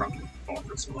just trap your block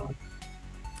as well.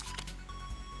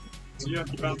 So yeah,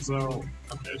 he bans out.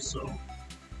 Okay, so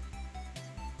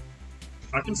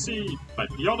I can see, like,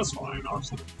 Beyond is fine,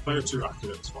 obviously. Player 2 active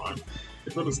is fine. I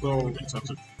feel as though, in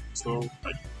terms of,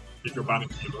 like, if you're banning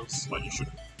healers, like, you should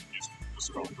use the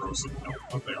Skull Gross and Help,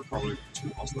 but they are probably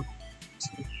two most of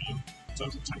the game in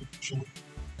terms of tank action.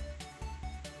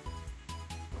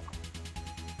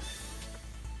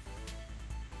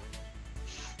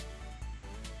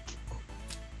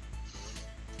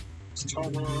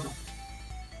 Toma.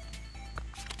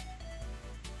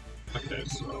 Okay,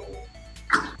 so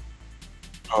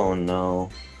Oh no.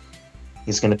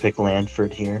 He's gonna pick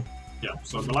Lanford here. yeah,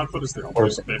 so Melanford is the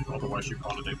obvious pick, otherwise you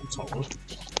can't enable Toma.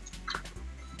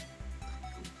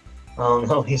 Oh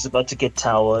no, he's about to get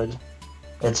Towed.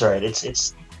 That's alright,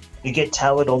 it's you get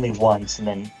Towed only once and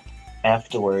then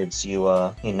afterwards you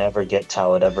never get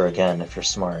Towed ever again if you're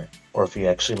smart. Or if you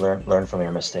actually learn from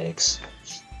your mistakes.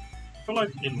 I feel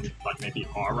like in maybe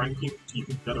R ranking, you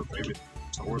can get away with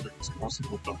Toa because most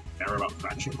people don't care about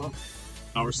matching up.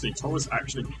 Obviously, Toa's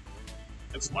actually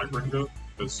it's Lightbringer,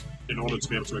 because in order to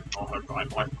be able to ignore her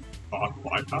guard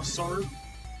bypass, sorry,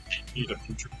 you need a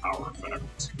future power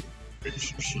effect,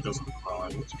 which she doesn't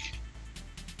provide.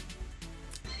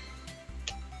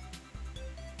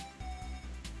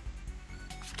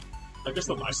 I guess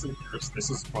the nice thing here is this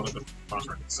is one of the times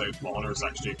where I can say Lana is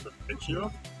actually a good pick here.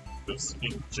 Because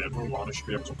in general, Lana should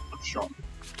be able to one-shot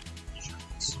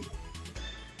agents.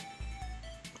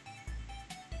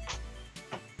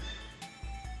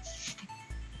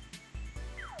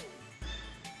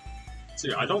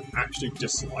 See, I don't actually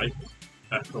dislike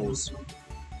Echo's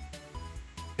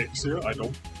picks here. I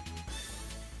don't.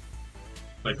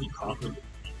 Like, he can't really.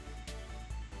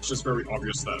 It's just very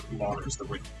obvious that Lana is the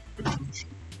way.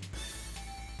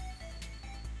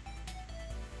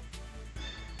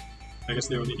 I guess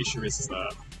the only issue is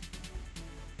that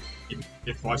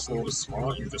if Vice Lord is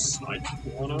smart, you just snipe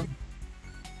Lana.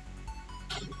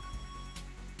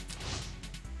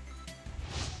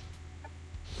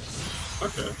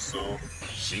 Okay, so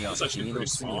that's actually pretty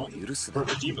smart for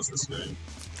Redeemers this game.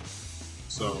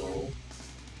 So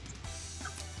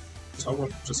Toa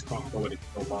just can't go any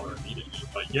Lana immediately.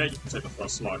 Like, yeah, you can take the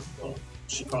first life, but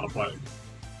she can't apply it.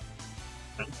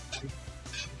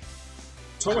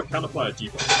 Toa can apply a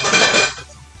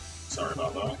debuff. Sorry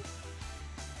about that.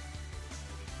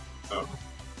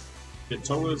 If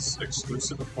Toa's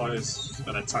exclusive applies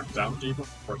an attack down debuff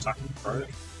for attacking, right?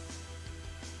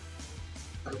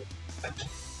 I'm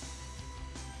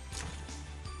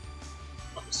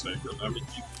mistaken. I mean,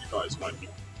 you guys might be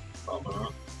about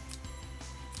that.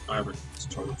 I haven't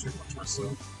used Toa too much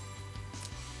myself.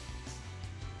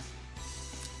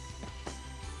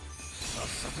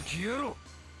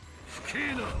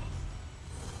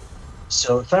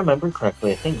 So if I remember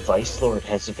correctly, I think Vice Lord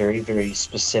has a very, very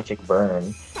specific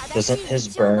burn. Doesn't his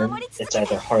burn, it's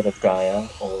either Heart of Gaia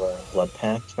or Blood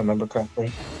Pact, if I remember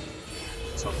correctly?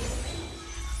 So,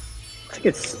 I think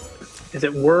it's... Is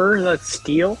it Whir that's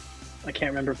Steel? I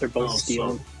can't remember if they're both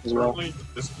Steel as well.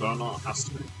 This burner has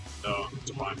to be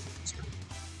Divine.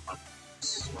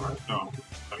 Right? No.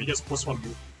 He gets +1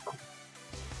 move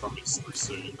from his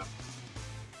 3C.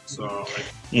 So, like,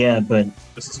 yeah, but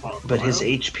his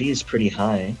HP is pretty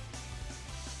high.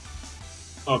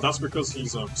 Oh, that's because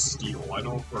he's Steel. I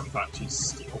know for a fact he's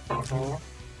Steel profile.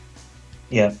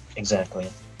 Yeah,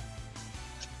 exactly.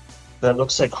 That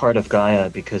looks like Heart of Gaia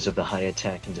because of the high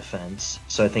attack and defense.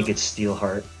 So I think it's Steel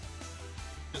Heart.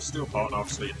 It's Steel Heart,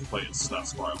 obviously inflated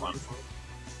stats by a landfall.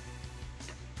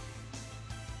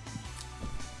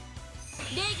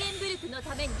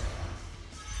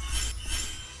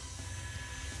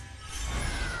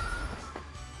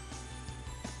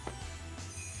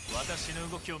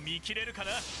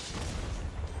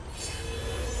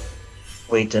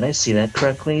 Wait, did I see that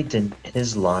correctly? Did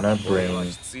his Lana bring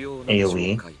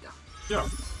AoE? Yeah.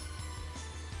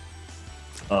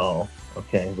 Oh,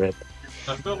 okay, rip.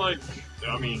 I feel like,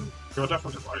 I mean, you're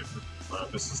definitely right.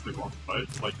 This is the one fight.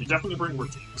 Like, you definitely bring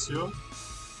Redeemers here,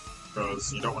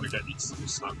 because you don't want to get easily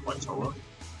sniped by Toa.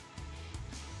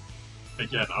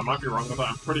 Again, I might be wrong with that.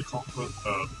 I'm pretty confident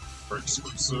for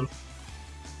exclusive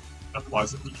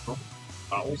applies a debuff.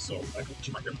 Also, I think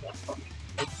you might get one from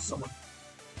someone.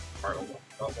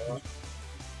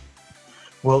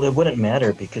 Well, it wouldn't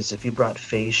matter because if you brought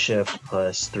Phase Shift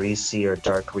plus 3C or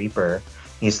Dark Reaper,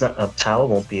 Tao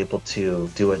won't be able to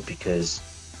do it because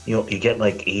you get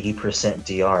like 80%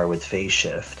 DR with Phase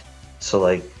Shift. So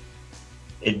like,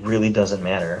 it really doesn't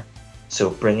matter. So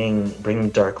bringing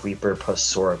Dark Reaper plus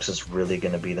Sorks is really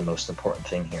going to be the most important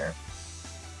thing here.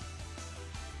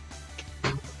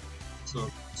 So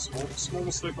small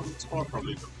mistake on the part,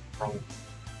 probably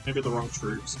maybe the wrong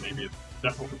troops, maybe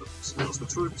definitely the skills. The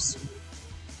troops.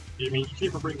 I mean, you can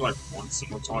even bring like one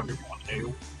single target, one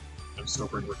hail, and still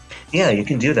bring. Yeah, you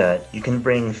can do that. You can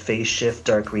bring Phase Shift,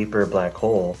 Dark Reaper, Black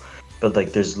Hole, but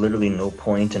like there's literally no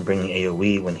point in bringing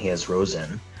AoE when he has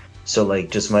Rosen. So like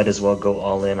just might as well go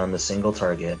all in on the single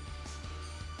target.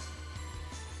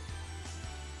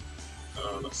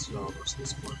 Let's see how much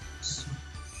this points.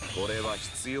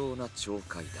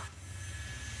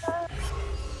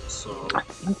 So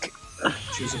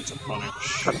choosing to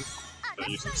punish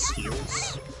using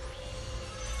skills.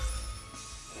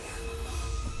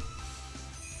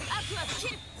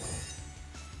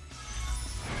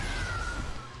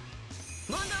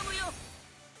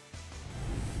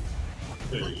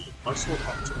 Okay, I swap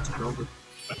up to build it.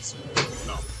 That's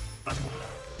no. Back on.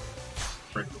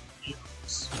 Break the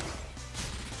wheels.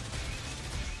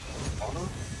 Honor?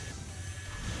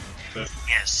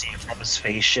 Yeah, see, if that was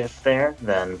Phase Shift there,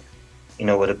 then you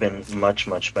know would have been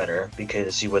much better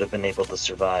because you would have been able to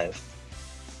survive.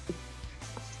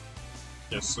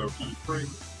 Yes, so he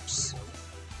brings.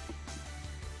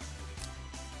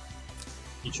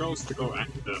 He chose to go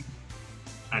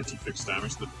anti-fixed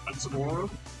damage, the defensive aura.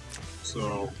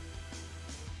 So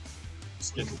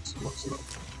skin looks up.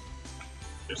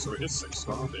 Okay, so it is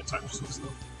 6-star, the attack is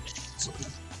 6-star. So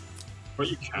what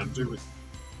you can do is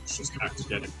just act to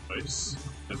get in place,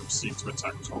 and proceed to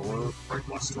attack Toro, break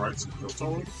last rights, and kill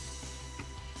Toro.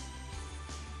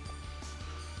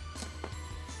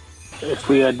 If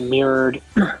we had mirrored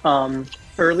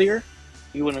earlier,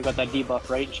 you wouldn't have got that debuff,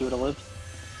 right? She would have lived.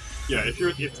 Yeah, if he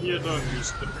had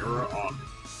used the mirror on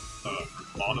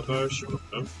Lana there, she would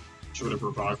have lived. She would have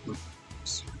revived with.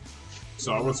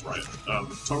 So I was right.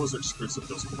 Toro's exclusive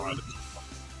does provide a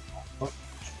debuff.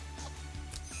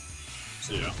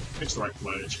 So yeah, makes the right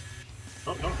play.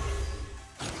 Oh no.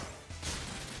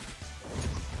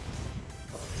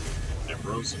 Yeah,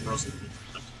 Rose.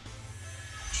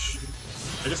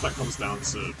 I guess that comes down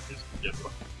to yeah.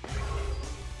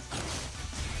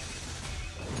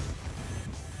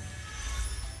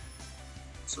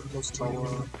 So it goes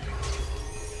Toa.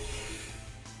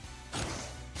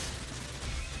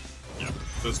 Yeah,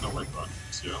 there's no way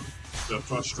buttons, yeah. The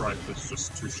first strike is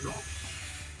just too strong.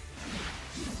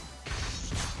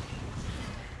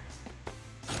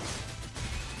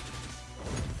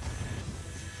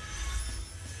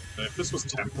 And if this was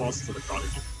Templars to the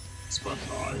Guardian, it's but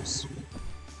dies.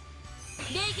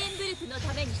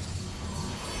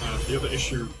 The other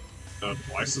issue that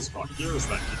Weiss has got here is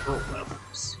that he broke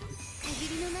levels.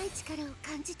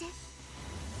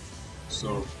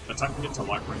 So attacking into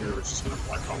Lightbringer is just going to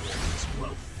black out as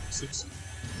well. 6.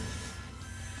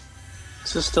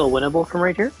 Is this still winnable from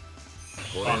right here?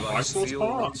 On Weissel's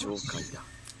part,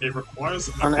 it requires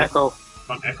on Echo.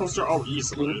 On Echo's oh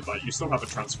easily, but you still have a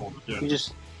transformer. Yeah.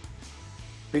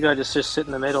 We gotta just sit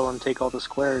in the middle and take all the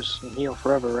squares and heal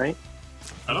forever, right?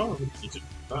 I don't think he did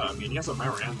that. I mean, he has a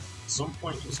Marianne. At some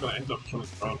point, he's gonna end up killing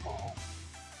Burnhall.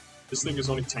 This thing is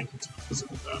only tanking to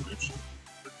physical damage.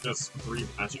 It does 3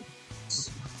 magic hits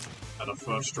at a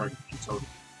first strike in total.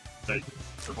 Like,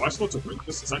 if I start to win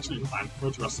this, it's actually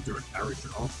Lanford who has to do a carry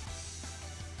job.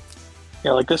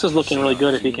 Yeah, like this is looking really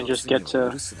good if he can just get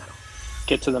to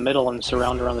the middle and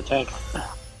surround around the tank.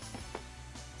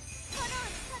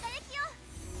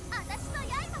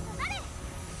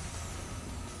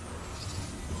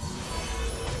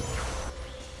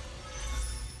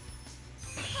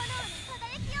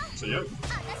 So yeah,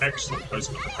 excellent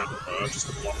placement of the Panther just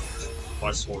to block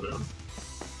by Sword down.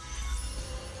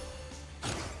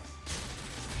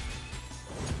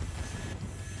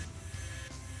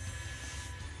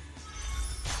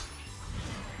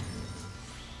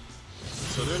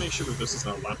 So the only issue with this is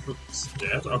that Lanford's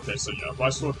dead. Okay, so yeah,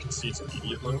 Viceroy concedes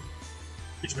immediately,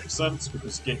 which makes sense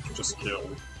because Gink can just kill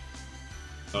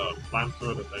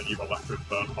Lanford and then you are left with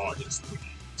Bernhardt instantly,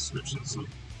 which is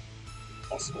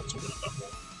impossible to win at that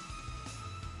point.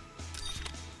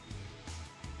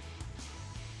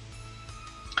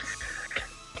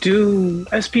 Do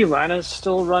SP Lanas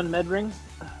still run Medring?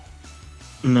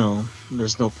 No,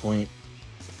 there's no point.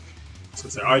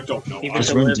 So I don't know.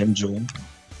 Just run Dim.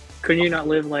 Couldn't you not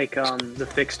live like the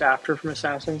fixed after from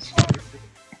Assassins?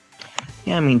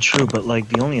 Yeah, I mean true, but like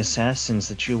the only assassins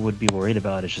that you would be worried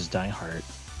about is just Die Hard.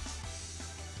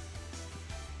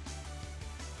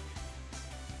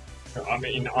 I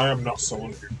mean, I am not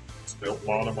someone who's built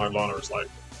Lana. My Lana is like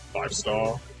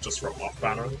 5-star, just from off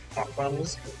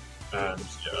banners. And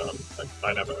yeah,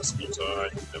 I never SP'd her, I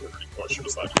never really thought she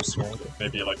was that useful.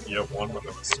 Maybe like year 1 when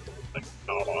there was like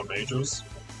not a lot of majors.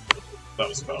 That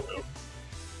was about it.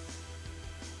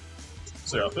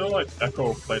 So yeah, I feel like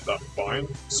Echo played that fine.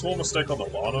 Small mistake on the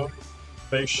Lana.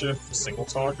 Phase shift, single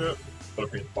target, would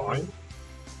have been fine.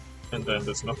 And then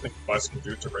there's nothing Vice can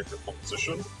do to break the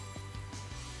composition.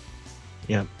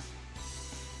 Yep.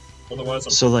 Otherwise,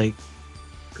 I'm So like,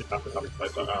 pretty happy having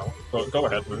played that out. But go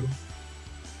ahead, Moon.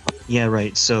 yeah,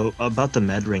 right. So about the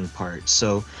med ring part.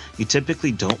 So you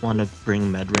typically don't want to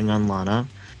bring med ring on Lana,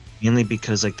 mainly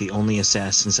because like the only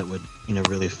assassins that would, you know,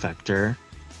 really affect her,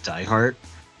 Diehard.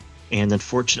 And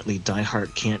unfortunately,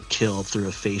 Diehard can't kill through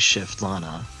a phase shift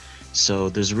Lana. So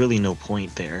there's really no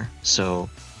point there. So,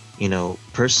 you know,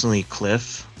 personally,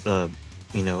 Cliff, the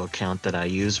account that I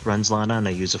use runs Lana, and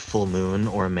I use a full moon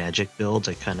or a magic build.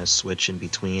 I kind of switch in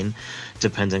between,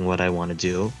 depending what I want to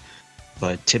do.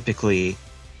 But typically,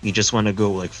 you just want to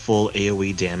go like full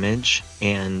AoE damage,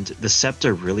 and the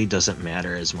scepter really doesn't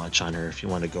matter as much on her if you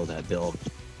want to go that build.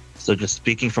 So just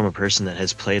speaking from a person that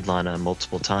has played Lana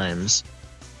multiple times,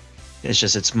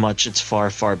 it's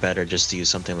far better just to use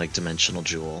something like Dimensional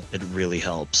Jewel. It really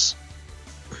helps.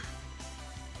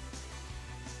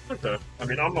 Okay. I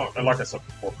mean, I'm not, like I said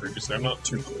before previously, I'm not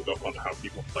too clued up on how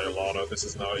people play Lana. This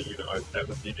is not a unit I've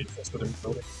ever been interested in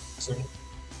building. So,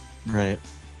 Right.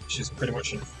 she's pretty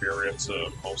much inferior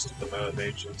to most of the meta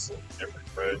mages in every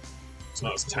way. It's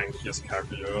not as tanky as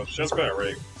Kaguya. She has better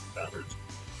rate damage.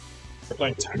 For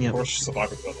playing tank Yep. push,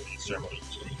 surviving ability is generally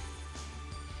key.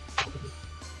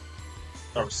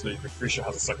 Obviously, Lucretia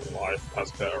has a second life,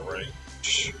 has better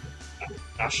range. And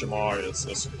Ashimar is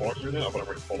a support unit, I wouldn't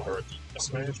really call her a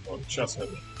DPS mage, but she has her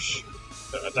niche.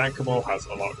 Dankamo has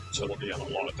a lot of utility and a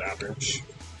lot of damage.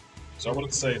 So I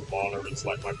wouldn't say Lana is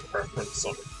like my preference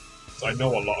on. I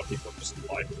know a lot of people just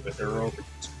like the hero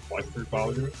because of life-through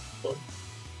value, but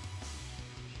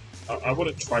I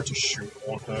wouldn't try to shoot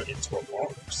on her into a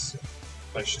box.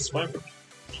 Like, she's fine for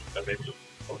PvP, and maybe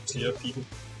tier PvP,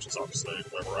 which is obviously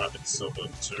where we're at in Silver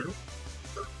 2.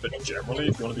 But generally,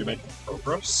 if you want to be making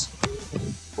progress,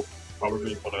 you'll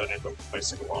probably want to end up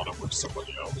replacing Lana with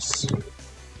somebody else.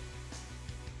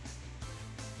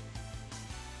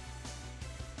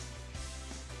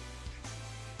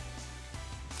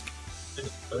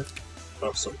 I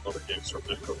have some other games from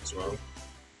Echo as well.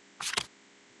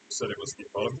 Said it was the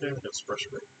bottom game against Fresh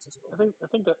Greens as well. I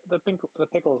think the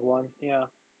pickles won. Yeah.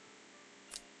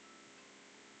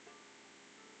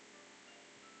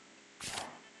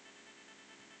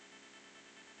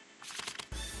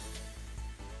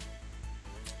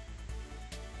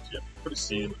 Yeah, pretty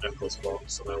seen Echo's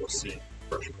box, and now we're seeing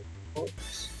Fresh Greens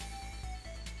box.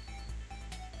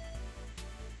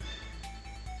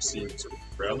 Seems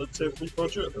relatively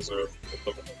budget. There's a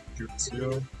couple of shoots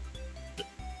here.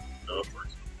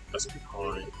 That's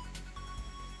behind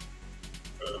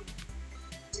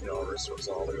Tiaris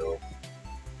Rosalio.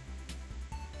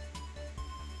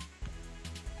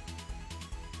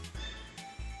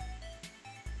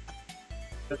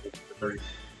 Very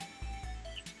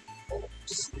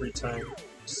 3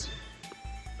 tanks.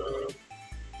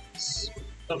 It's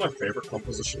not my favorite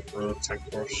composition for a tank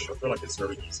rush. I feel like it's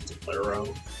very easy to play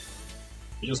around.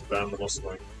 You just ban the most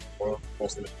annoying,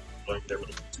 most like get rid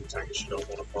of 2 tanks you don't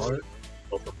want to fight.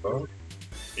 Or prefer.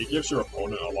 It gives your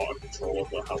opponent a lot of control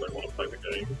over how they want to play the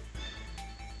game.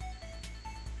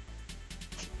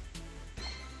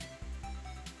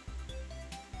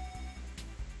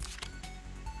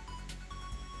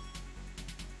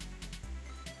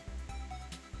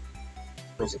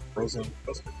 Frozen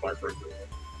doesn't apply for everyone.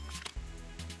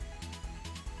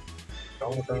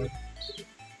 Donovan.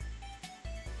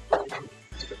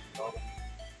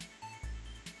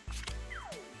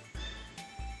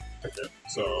 Okay,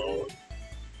 so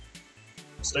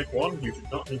mistake 1, you do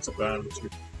not need to ban 2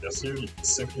 DPS here, you can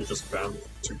simply just ban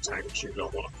 2 tanks you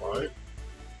don't want to fight.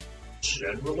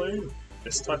 Generally,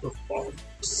 this type of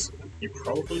box, you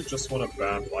probably just want to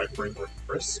ban Lightbringer and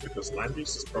Chris, because land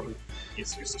use is probably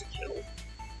easiest to kill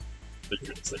the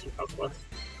units that you have left.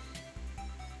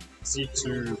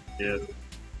 C2 in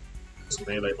just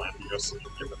melee land use and you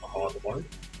give them a hard one.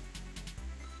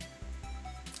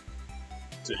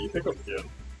 So you pick up Yin.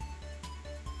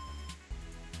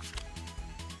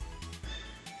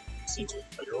 C2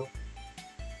 Pedro. Your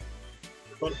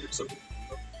opponent picks up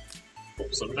Cool.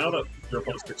 So now that your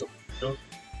opponent's picked up Pedro,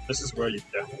 this is where you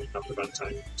definitely have to ban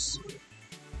tanks.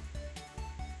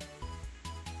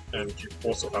 And you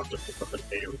also have to pick up an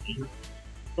AoE.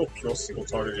 For pure single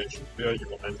target against Jupiter, you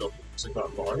will end up losing that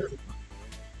fire.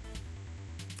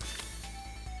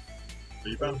 So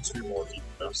you ban 2 more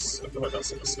DPS. I feel like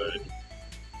that's a mistake.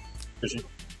 Because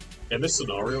in this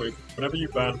scenario, whenever you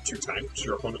ban 2 tanks,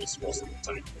 your opponent is forced to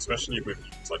tank, especially with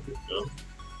units like Moondoggy.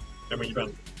 And when you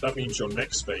ban, that means your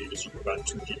next phase, you can ban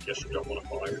 2 DPS you don't want to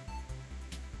buy.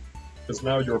 Because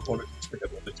now your opponent needs to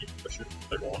get 1 DPS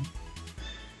they want.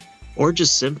 Or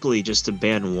just simply just to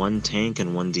ban 1 tank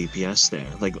and 1 DPS there.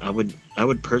 Like I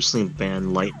would personally ban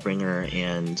Lightbringer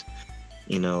and,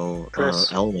 you know,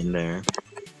 Elwyn there.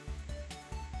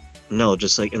 No,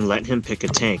 just like, and let him pick a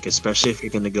tank, especially if you're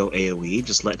gonna go AoE,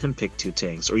 just let him pick 2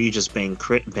 tanks. Or you just ban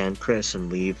Chris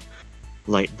and leave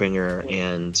Lightbringer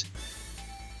and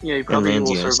Yeah, you probably will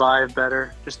Landios. survive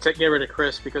better. Just get rid of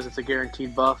Chris because it's a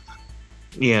guaranteed buff.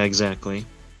 Yeah, exactly.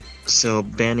 So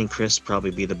banning Chris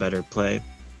probably be the better play.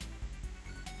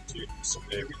 Do some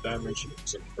AoE damage,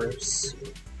 some Chris.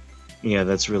 Yeah,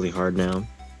 that's really hard now.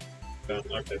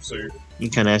 Okay, so You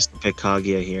kind of have to pick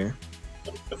Kaguya here.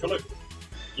 I feel like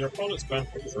your opponent's ban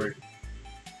for 3.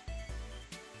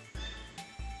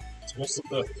 So most of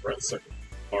the threats are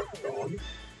gone.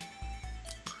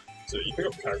 So you pick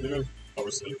up Kaguya,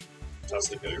 obviously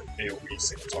fantastic AoE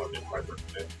single target hybrid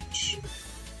damage.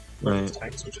 Right.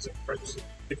 Tanks, which is incredible.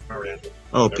 Pick Marianne.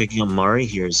 Oh, picking up Mari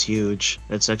here is huge.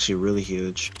 That's actually really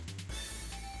huge.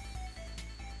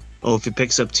 Oh, if he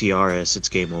picks up Tiaris, it's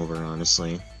game over,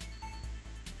 honestly.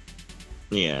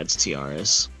 Yeah, it's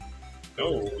Tiaris.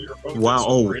 No, your opponent Wow,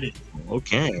 oh, really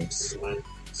okay.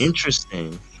 slants.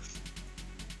 Interesting.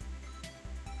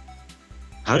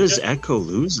 How does Echo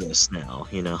lose this now,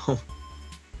 you know?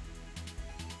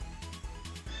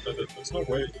 There's no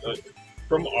way,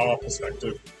 from our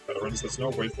perspective, veterans, there's no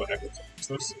way for Echo to lose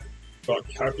this. But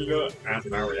Kaguya and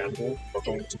Marianne are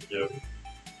going to give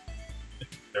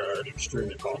an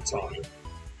extremely hard time.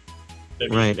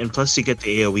 Right, and plus you get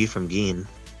the AoE from Geen.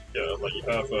 Yeah, like you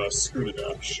have Scooter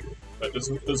Dash. Like,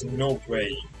 there's no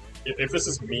way. If this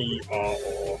is me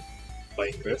or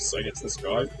playing this against this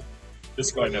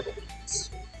guy never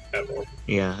wins. Ever.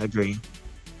 Yeah, I agree.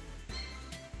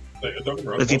 Like, don't get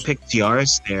me wrong, If you pick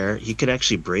Tiaris there, he could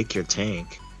actually break your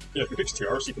tank. yeah, if you pick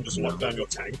Tiaris, you can just lock down your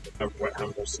tank and have Wet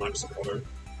Hand or Snipe supporter.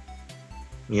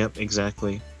 Yep,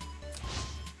 exactly.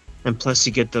 And plus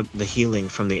you get the healing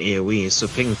from the AoE, so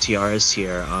picking Tiaris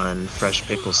here on Fresh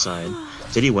Pickle's side.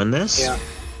 Did he win this? Yeah,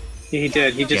 he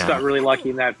did. He just got really lucky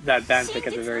in that ban pick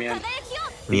at the very end.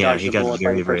 Yeah, he dodged the got bullet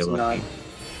very, by very pressing lucky. none.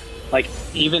 Like,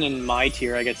 even in my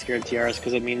tier, I get scared of Tiaris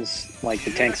because it means, like,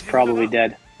 the tank's probably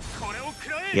dead.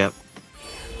 Yep.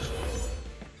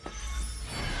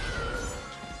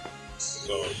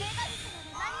 So,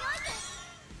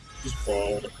 just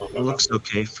ball the combat. It looks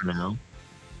okay for now.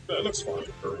 Yeah, it looks fine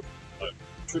for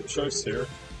troop choice here.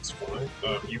 It's fine.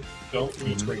 You don't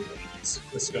need to bring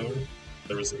this gun.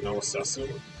 There is no assassin,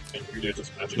 and you did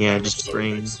just magic. Yeah, damage, just so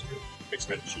bring. Makes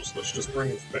magic useless. Just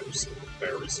bring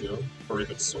berries here, or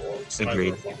even swords.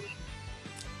 Agreed.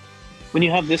 When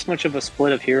you have this much of a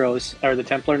split of heroes, are the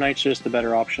Templar Knights just the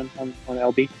better option on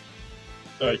LB?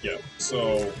 Yeah.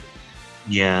 So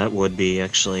Yeah, it would be,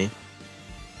 actually.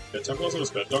 yeah, Templars are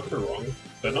just bad. Don't get me wrong.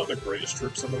 They're not the greatest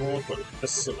troops in the world, but in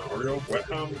this scenario, Wet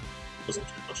Hand doesn't do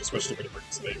much, especially when it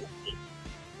brings an AoE.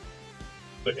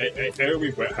 The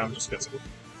AoE Wet Hand just gets it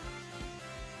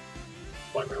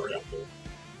by Marianne.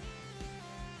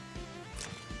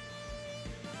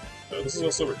 This is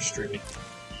also extremely.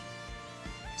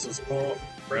 This is more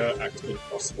rare, actively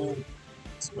possible.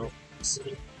 It's not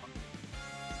easy.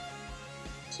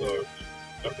 So,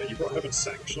 okay, you brought Heaven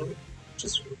Sanction, which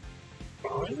is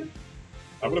fine.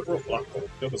 I would have brought Black Hole.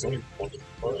 Yeah, there's only one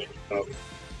hero, and you have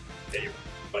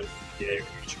like the AoE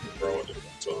which you can throw it in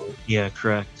one time. Yeah,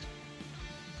 correct.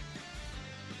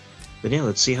 But yeah,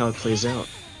 let's see how it plays out.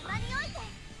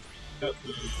 Yeah.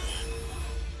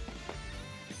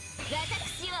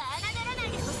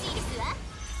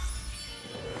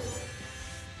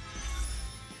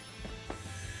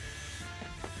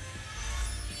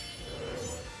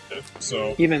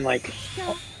 So Even, like,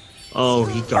 Oh,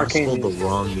 he gospeled the Arcane.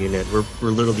 wrong unit. We're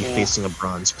literally Yeah. facing a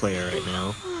bronze player right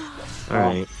now.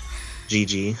 Alright.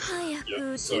 GG.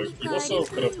 yeah, so you also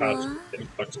could have had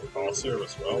inflexible cards here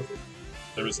as well.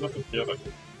 There is nothing here that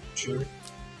can shoot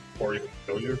or even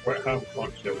kill you. Wet Hand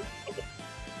can't kill other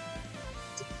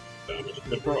damage. You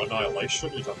could throw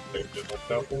Annihilation, you'd have to take it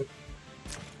knocked out for.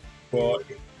 But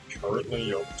currently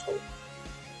you're total.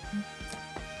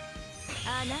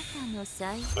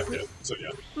 Okay, so yeah.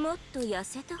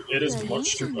 It is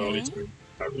much too early to move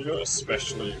Kaguya,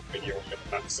 especially when you get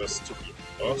access to the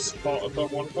first part of the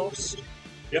one cost.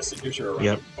 Yes, it gives you a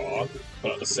random card,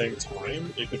 but at the same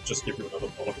time, it could just give you another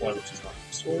butterfly, which is not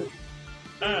useful.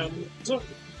 And it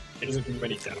doesn't do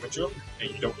any damage up, and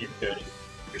you don't even get any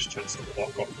his chance to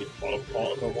block off the bottom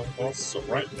part of the one boss. So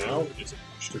right now, it's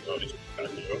much too early to back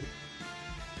here.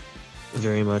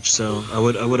 Very much so. I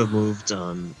would have moved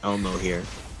Elmo here.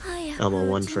 Elmo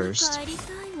 1 first.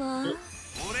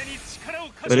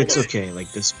 But it's okay,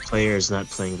 like this player is not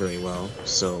playing very well,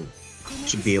 so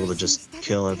should be able to just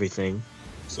kill everything.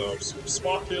 So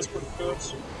Spark here is pretty good.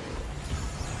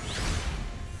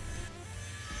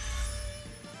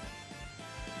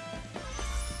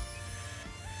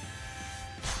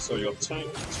 So your tank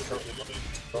is currently running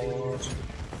forward.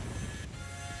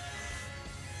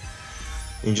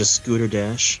 And just scooter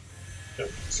dash. Yeah,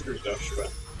 screw dash back.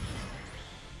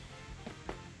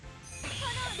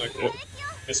 Okay,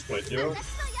 misplay here.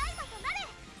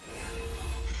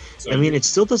 So I mean, it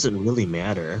still doesn't really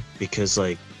matter, because,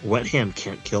 like, Wet Ham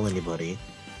can't kill anybody.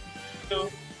 No.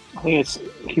 I think it's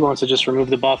he wants to just remove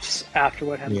the buffs after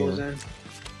what hand goes in.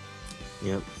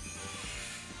 Yep.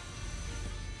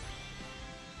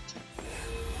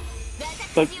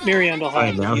 But Miriam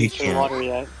hasn't now he used her can't. water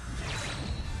yet.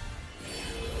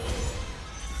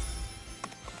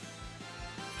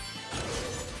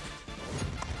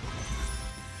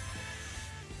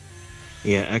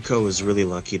 Yeah, Echo is really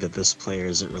lucky that this player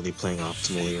isn't really playing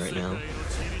optimally right now.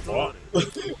 What?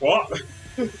 What?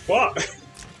 What?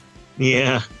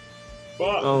 Yeah.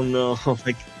 What? Oh no.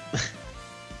 Like.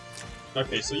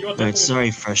 Okay, so you are Alright, definitely...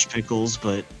 sorry, Fresh Pickles,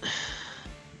 but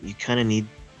you kind of need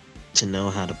to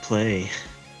know how to play.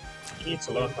 You need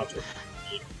to learn how to...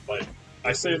 Like,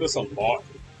 I say this a lot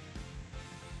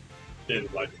in,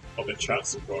 like, other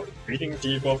chats, but reading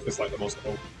debuff is, like, the most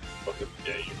open book of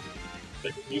the game.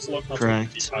 Like, you need to learn how to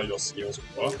read how your skills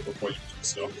work before you do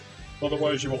stuff.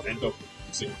 Otherwise, you will end up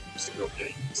losing your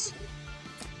games.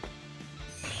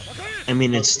 I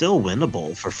mean, it's still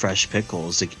winnable for Fresh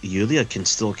Pickles. Like, Yulia can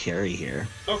still carry here.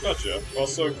 Oh, gotcha.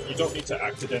 Also, you don't need to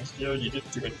accident here. You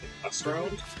didn't do anything last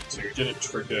round, so you didn't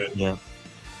trigger the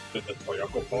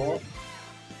Toyoko part.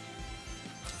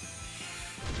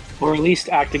 Or at least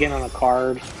act again on a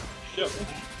card. Yep.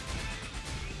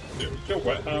 If you kill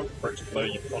Wet Ham, for each player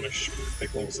you punish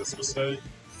Pickles' this mistake.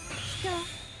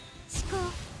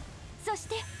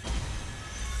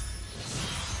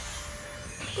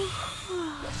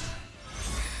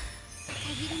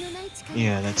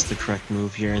 Yeah, that's the correct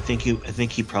move here. I think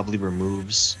he probably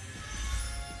removes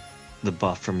the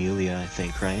buff from Yulia, I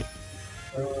think, right?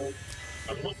 I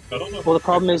don't know. Well, the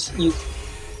problem is you.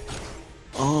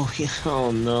 Oh, yeah,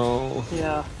 oh no.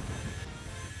 Yeah.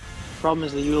 Problem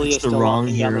is the Yulia is It's the still wrong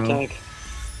locking down the hero. tank.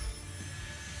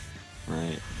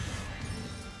 Right.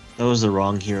 That was the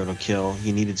wrong hero to kill.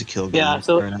 You needed to kill Yeah, Game,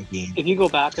 so or not Game. if you go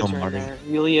back a Kill turn Marty. there,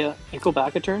 Yulia, you go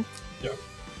back a turn? Yeah.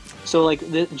 So, like,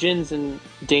 Jin's in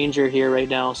danger here right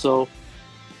now, so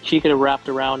she could have wrapped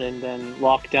around and then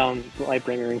locked down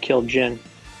Lightbringer and killed Jin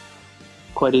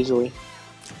quite easily.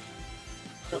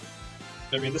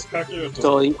 I mean, this pack here doesn't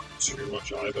So, do too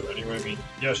much either anyway. I mean,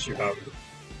 yes, you have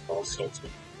Frost Ultimate.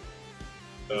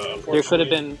 there could have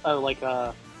been like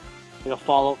a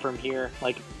fallout from here.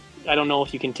 Like, I don't know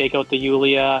if you can take out the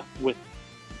Yulia with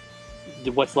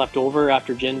what's left over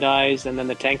after Jin dies, and then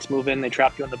the tanks move in, they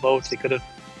trap you on the boats. They could have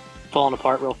fallen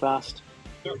apart real fast.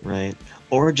 Right.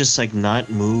 Or just, like, not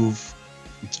move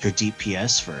your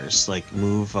DPS first. Like,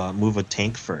 move a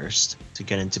tank first to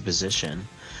get into position.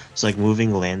 So, like,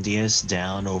 moving Landius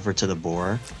down over to the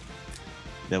boar,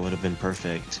 that would have been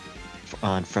perfect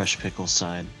on Fresh Pickle's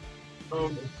side.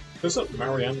 Doesn't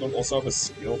Mariandel also have a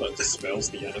skill that dispels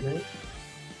the enemy?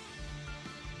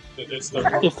 It's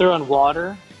the... If they're on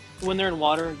water, when they're in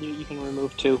water, you can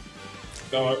remove 2.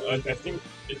 No, I think...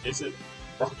 Is it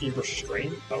Rocky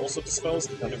Restraint that also dispels,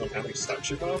 depending on how many stats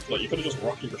you have? Like, you could have just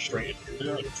Rocky Restraint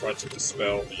here and tried to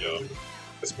dispel the,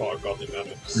 this part of Guardian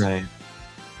Menace. Right.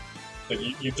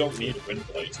 Like, you don't need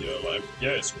Windblade here. Like,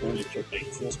 yeah, it's cool you kill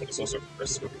Banefools, but it's also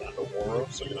crisp with Land Aurora,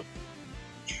 so, you know.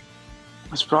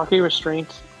 Is Rocky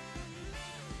Restraint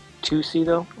 2C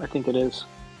though? I think it is.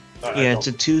 Yeah, it's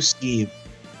a 2C.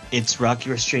 It's Rocky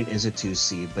Restraint is a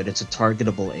 2C, but it's a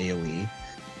targetable AoE.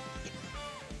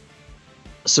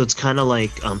 So it's kind of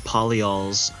like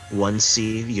Polyol's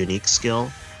 1C unique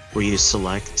skill, where you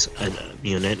select a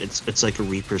unit. It's like a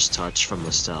Reaper's Touch from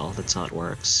Listel. That's how it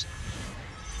works.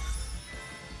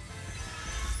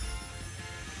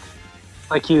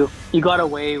 Like you got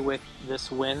away with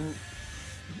this win,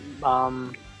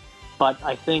 but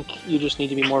I think you just need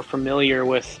to be more familiar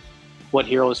with what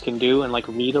heroes can do and like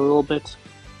read a little bit,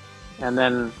 and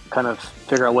then kind of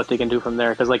figure out what they can do from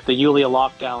there. Because like the Yulia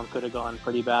lockdown could have gone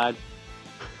pretty bad.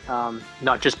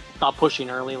 Not pushing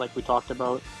early like we talked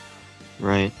about.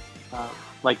 Right.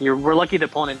 Like we're lucky the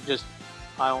opponent just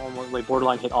I almost like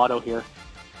borderline hit auto here.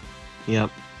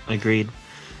 Yep. Agreed.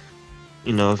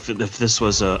 You know, if this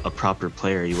was a proper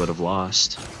player, you would have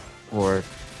lost. Or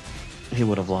he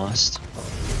would have lost.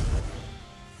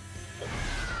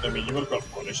 I mean, you would have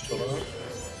got punished for that.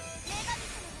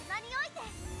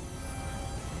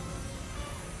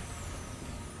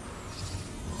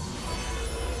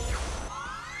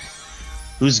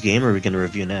 Whose game are we going to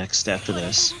review next after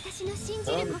this?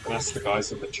 Ask the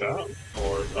guys in the chat,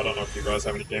 or I don't know if you guys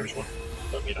have any games you want.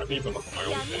 I mean, I can even look at my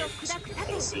own games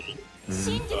and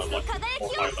see like more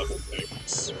high-level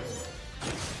things.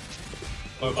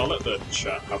 I'll let the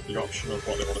chat have the option of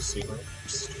what they want to see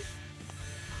next.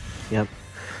 Yep.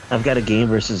 I've got a game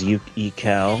versus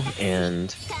Cal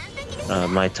and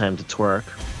My Time to Twerk.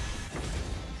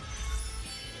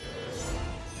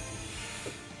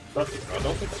 I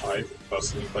don't think I've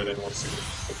personally played anyone single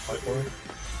fight for it.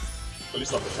 At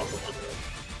least not the top of my head.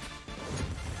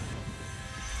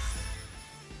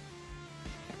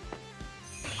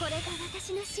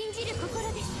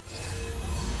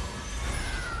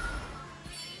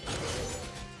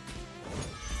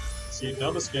 See,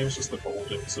 now this game's just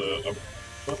evolved into a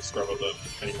quest rather than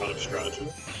any kind of strategy.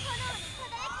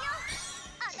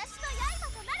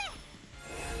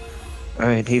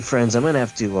 Alright, hey friends, I'm gonna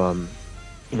have to,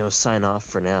 you know, sign off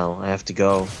for now. I have to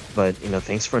go. But, you know,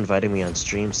 thanks for inviting me on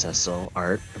stream, Cecil,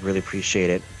 Art. I really appreciate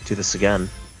it. Do this again.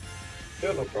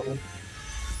 Yeah, no problem.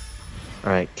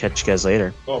 Alright, catch you guys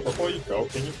later. Oh, before you go,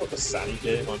 can you put the Sani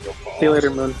game on your card? See you later,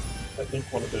 Moon. I think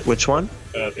one of the... Which one?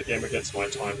 The game against My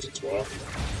Time to Twerk.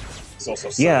 It's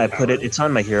also Yeah, I Sani put it. Harry. It's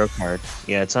on my hero card.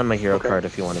 Yeah, it's on my hero card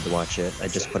if you wanted to watch it. I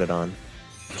just put it on.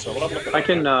 So what I'm looking I at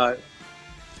can, now-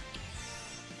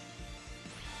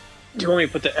 do you want me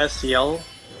to put the SCL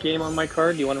game on my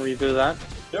card? Do you want to review that?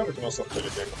 Yeah, we can also play the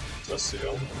game with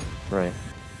SCL. Right.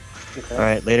 Okay.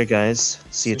 Alright, later guys.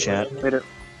 See you, chat. Later.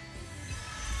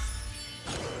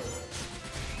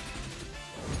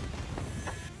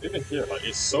 Even here, like,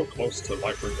 it's so close to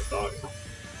Light Ring of Dying.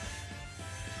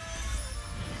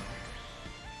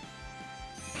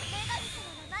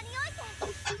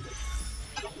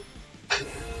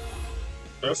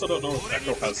 I also don't know if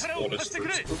Echo has all his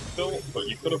troops built, but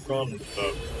you could have gone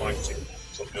fighting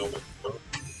some helmet, bro.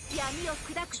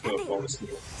 Just for a bonus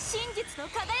heal.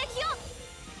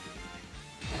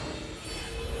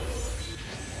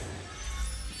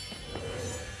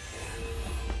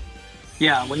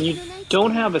 Yeah, when you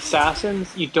don't have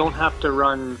assassins, you don't have to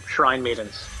run Shrine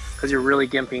Maidens, because you're really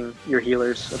gimping your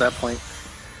healers at that point.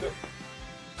 Yep.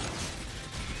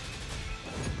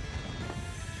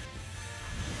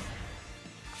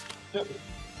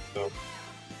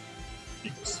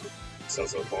 So,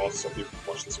 says a boss, so people can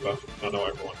watch this back. I know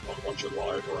everyone can't watch it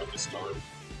live or at this time.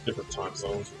 Different time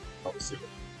zones, obviously.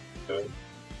 A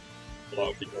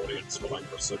lot of the audience for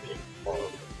Langrisser being far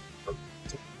from.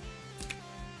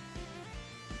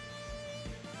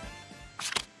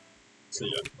 So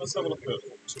yeah, let's have a look at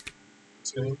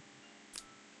this game.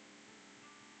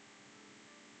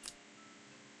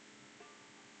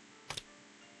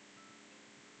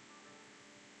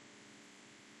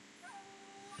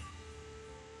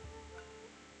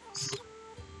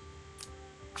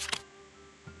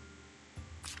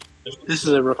 This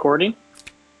is a recording?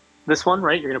 This one,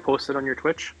 right? You're going to post it on your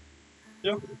Twitch?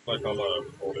 Yeah, like I'll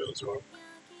record it as well.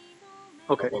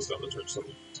 Okay. I'll post it on the Twitch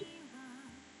something.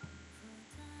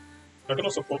 I can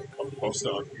also post it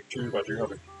on YouTube. I do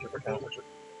have a YouTube account which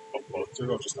I upload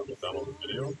to. I'll just have to download the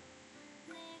video.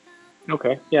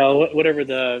 Okay. Yeah, whatever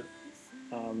the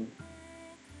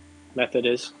method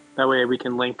is. That way we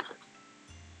can link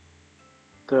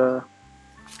the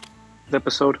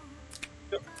episode.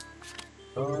 Yep.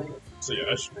 So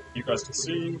yeah, as you guys can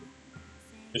see,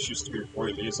 this used to be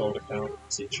Roy Lee's old account.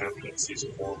 See Champion Season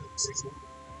 1, Season 2.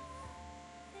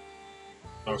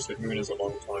 Obviously, Moon is a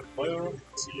long-time player,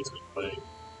 so he's been played,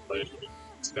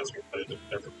 this guy's been played in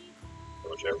pretty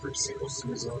much every single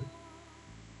season.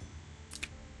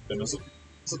 And he's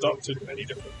adopted many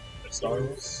different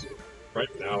styles. Right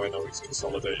now, I know he's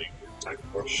consolidating Tank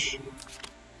Push.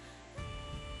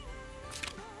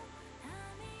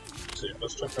 So yeah,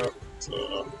 let's check out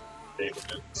the game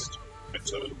against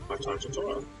My Time to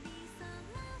Twerk.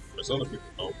 There's other people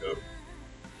who don't go.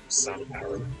 Sam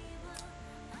Aaron.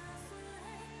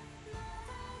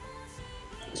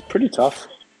 It's pretty tough.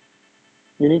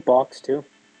 Unique box, too.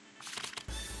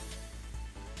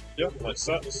 Yeah, like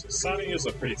Sani is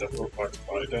a pretty difficult fight to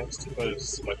fight against. He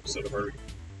plays, like you said, a very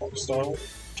long style.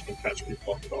 You can catch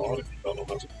people off guard if you don't know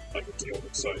how to like deal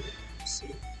with certain moves.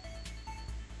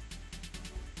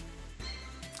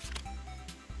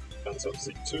 That's up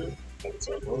C2, that's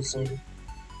up Wilson.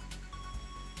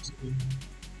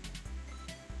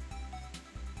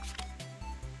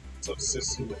 So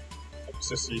Cecil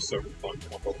so fun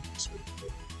combo.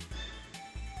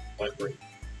 Light break.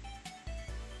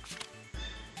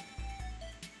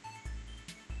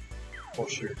 Or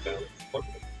shoot down.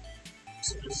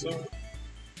 So.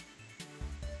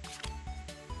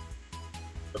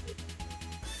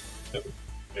 Yeah,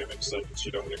 it makes sense.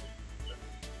 You don't need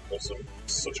also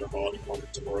such a hard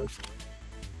opponent to break.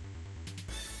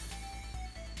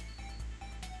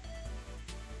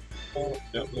 Oh,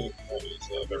 yeah, that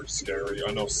is very scary.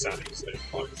 I know Sandy's name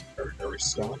is very, very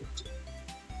scary.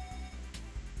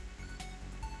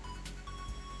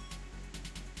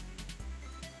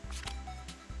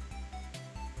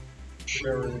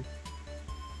 Sherry.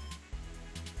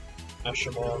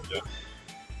 Ashimar, yeah.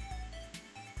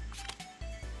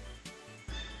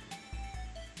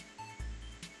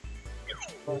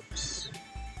 Oops.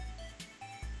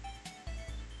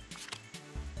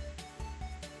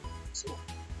 So.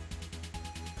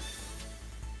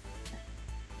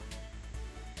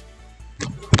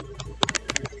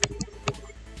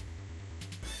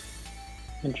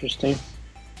 Interesting.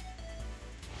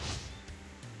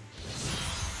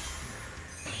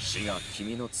 死が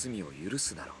君の罪を許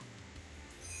すだろう。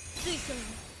水晶に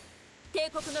帝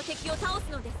国の敵を倒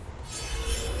すのです。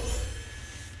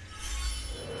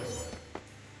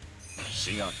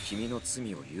死が君の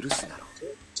罪を許すだろう。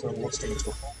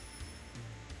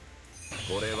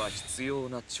これは必要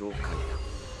な懲戒だ。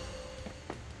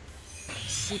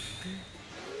疾風、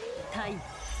大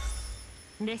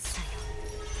烈者よ。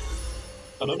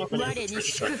 I don't know if我 anything に to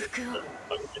祝 check 福を。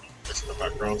 it's in the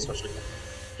background, especially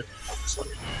if it's like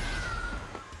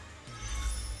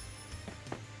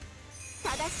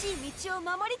正しい道を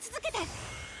守り続けて。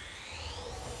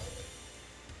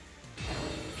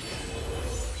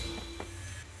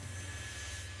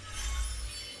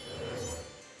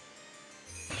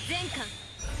全艦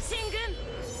進軍。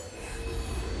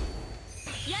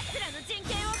奴らの陣形を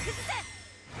崩せ。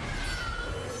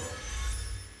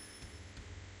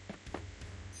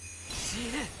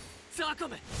死ね、ザコ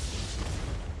メ。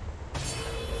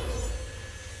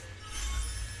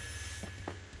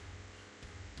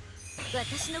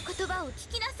私の言葉を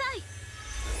聞きなさい。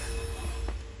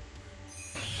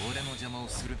俺の邪魔を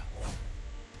するな。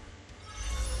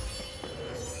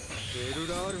エル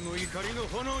ラールの怒りの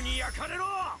炎に焼かれろ。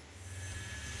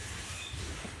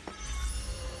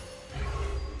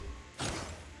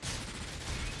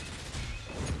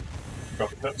 got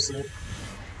Pepsi.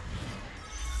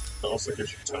 That also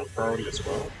gives you turn priority as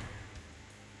well.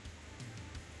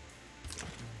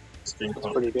 It's being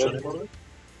pretty good.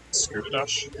 Scooter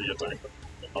dash, yeah, don't.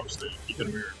 Obviously, you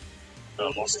can move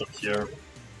Lost up here,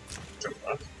 jump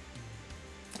back.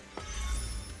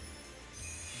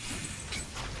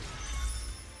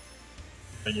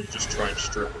 And you just try and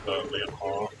strip Leon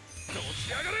Hart.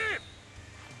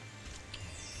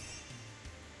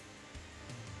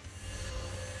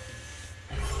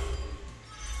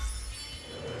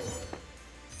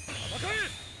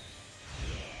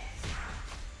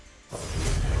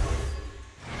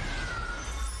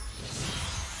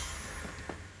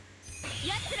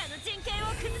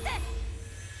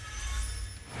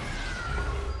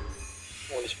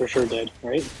 One is for sure dead,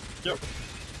 right? Yep.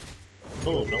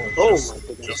 Oh no! Oh just, my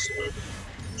goodness!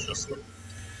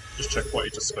 Just check what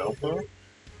you just spelled though.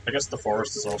 I guess the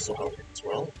forest is also helping as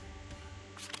well.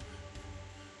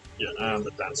 Yeah, and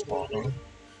the dance partner.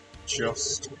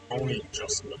 Only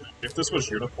just. If this was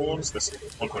unicorns, this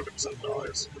 100%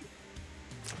 dies.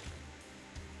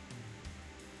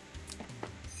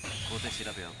 小手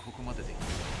調べはここまでできる。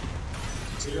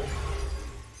 So yeah.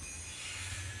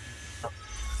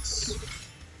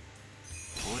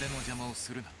 俺の邪魔を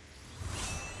するな。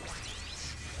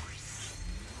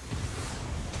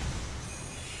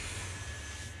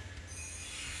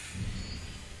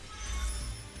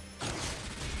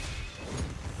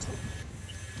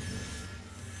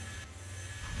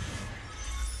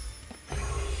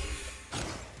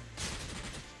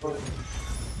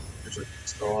 Usually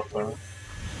just go up there.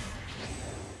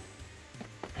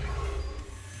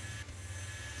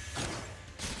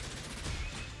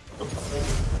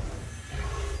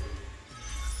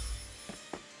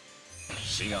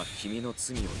死が君の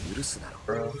罪を許すだ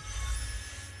ろう。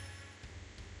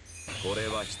これ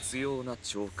は必要な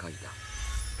懲戒だ。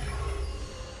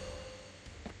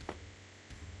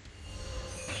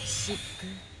疾風、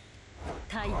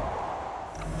大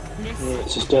烈 Yeah, 者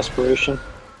it's just desperation.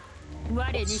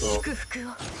 我に祝福を。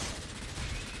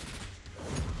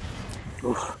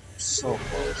 Oof. So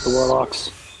close. The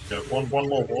warlocks. Yeah, one more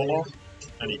warlock,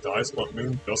 and he dies, but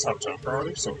Moon does have turn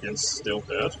priority, so Gin's still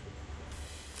dead.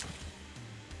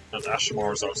 And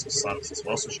Ashimar is also silenced as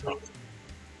well, so she can't.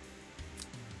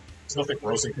 There's nothing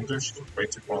Rosen can do, she's way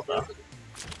too far back.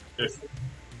 If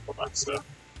well, that's there.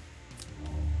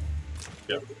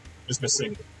 Yeah, just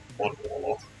missing one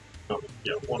Warlock. No,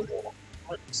 yeah, one Warlock.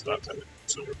 Might miss that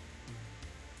two.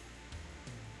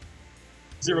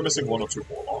 He's either missing one or two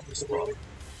Warlocks as well.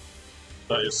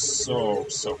 That is so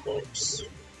close.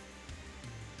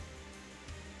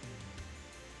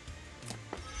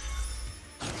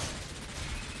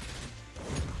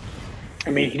 I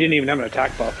mean, he didn't even have an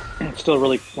attack buff. Still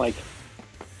really, like...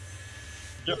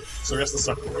 Yep, so he has to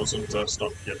suck Rosen to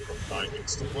stop getting from dying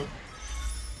instantly.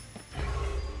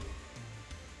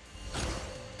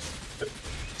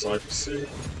 So I can see.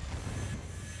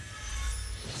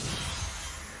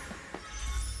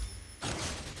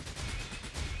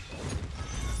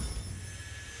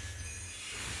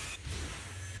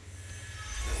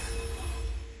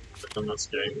 Then that's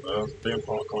game. The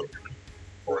Empire can't do it.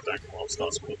 Or a Dank Mob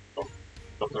starts with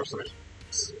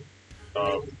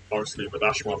obviously with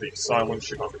Ashma being silent,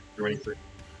 she can't do anything.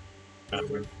 And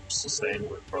we sustain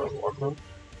with Warcraft.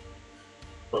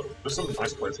 But there's some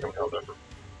nice plays coming out there.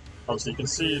 Obviously you can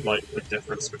see like the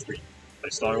difference between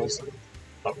playstyles and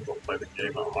how people play the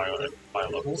game at higher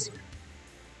levels.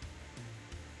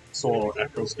 Saw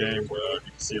Echo's game where you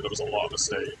can see there was a lot of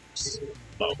mistakes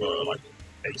that were like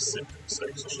basic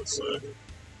mistakes, I should say.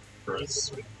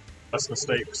 Whereas less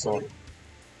mistakes on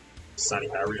Sunny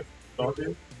Harriet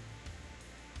Darby.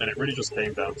 And it really just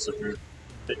came down to who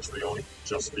Patreon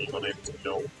just being unable to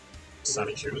kill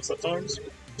Sunny shooters at times. He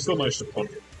still managed to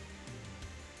punch him.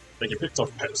 I think he picked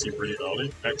off Pepsi really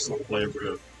early. Excellent play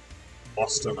with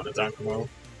Boston and a Dankomo.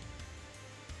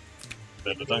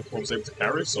 Then the Dankomo was able to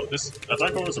carry, so this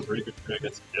Dankomo is a really good thing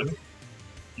against him.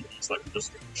 He's like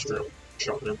just straight up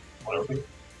shot him wildly.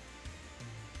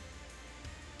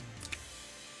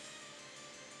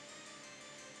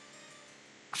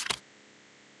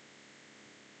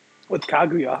 With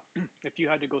Kaguya, if you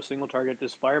had to go single target,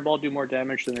 does Fireball do more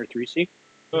damage than their 3C?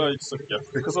 Yeah,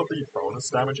 because of the bonus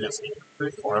damage against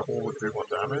infantry, Fireball would do more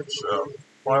damage.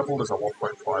 Fireball is a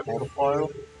 1.5 multiplier,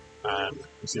 and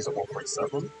PC is a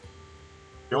 1.7.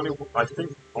 I think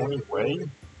the only way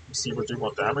PC would do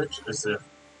more damage is if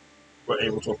we're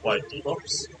able to apply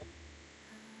debuffs.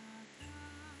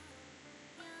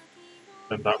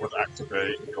 Then that would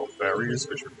activate your berries,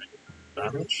 which would make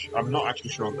damage. I'm not actually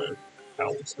sure on the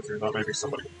helps between that. Maybe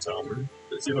somebody can tell me.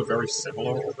 It's either very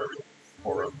similar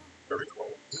or very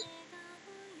close.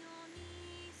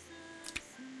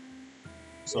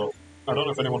 So I don't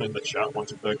know if anyone in the chat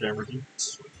wanted their game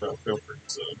reviews, but feel free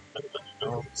to let me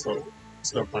know. So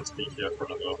still plan to be here for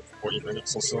another 40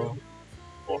 minutes or so,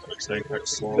 or the next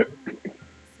Apex slot.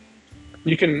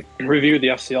 You can review the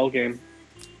FCL game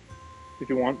if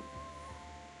you want.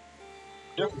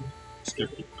 Yeah, just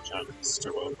give people a chance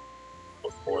to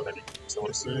before any games they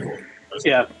want to see.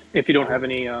 Yeah, if you don't have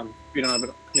any, if you don't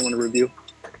have anyone to review.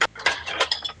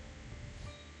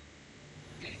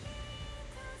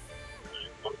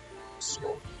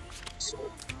 So.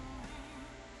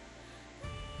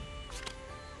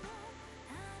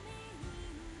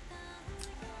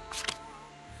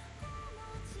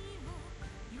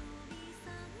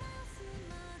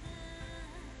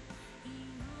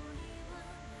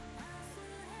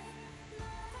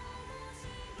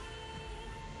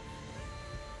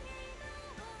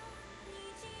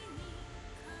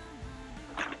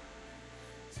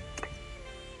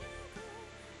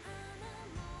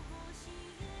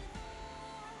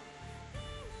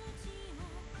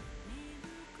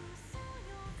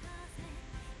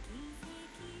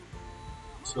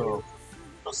 So,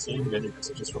 I'm seeing many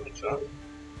messages from the chat.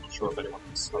 I'm not sure if anyone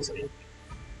has any.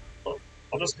 But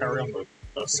I'll just carry on with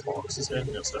Sparks' game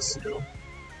against SCO.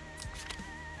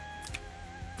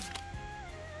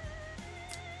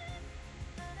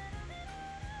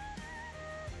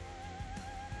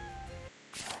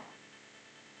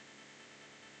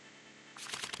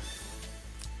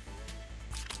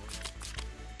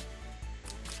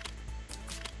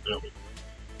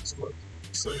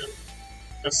 So yeah.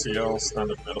 SCL,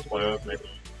 standard meta player, maybe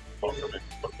apart from it,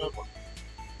 but I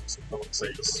wouldn't say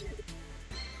it's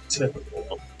typical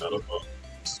of the meta, but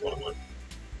this is one of my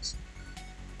favorites.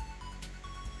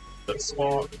 Then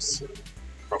Sparks,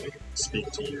 probably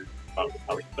speak to you about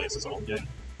how he plays his own game.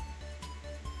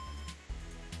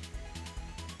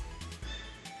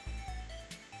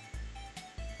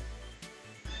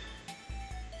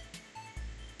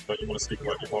 But you want to speak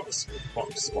about your hot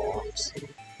Sparks.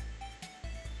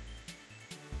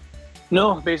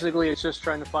 No, basically it's just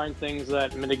trying to find things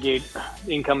that mitigate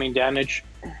incoming damage.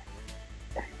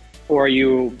 Or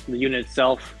the unit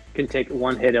itself can take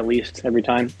one hit at least every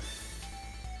time.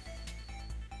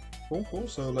 Cool.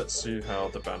 So let's see how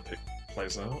the ban pick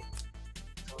plays out.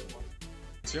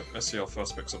 So yep, SCL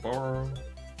first picks a Borrow.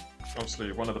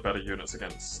 Obviously one of the better units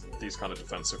against these kind of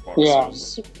defensive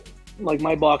boxes. Yeah, like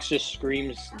my box just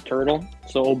screams turtle,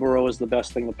 so Oboro is the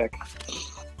best thing to pick.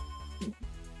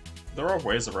 There are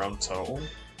ways around turtle.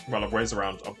 Well, ways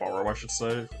around a Borrow, I should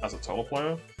say, as a turtle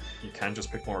player. You can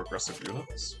just pick more aggressive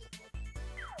units.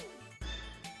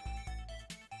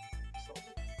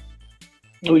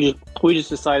 We just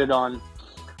decided on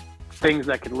things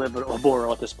that could live with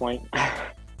Oboro at this point.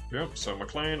 Yep, so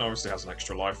McLean obviously has an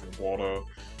extra life in water,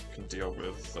 can deal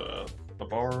with the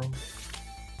Borrow.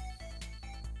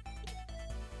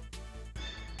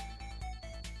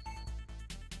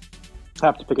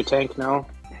 Have to pick a tank now.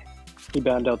 He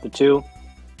banned out the 2.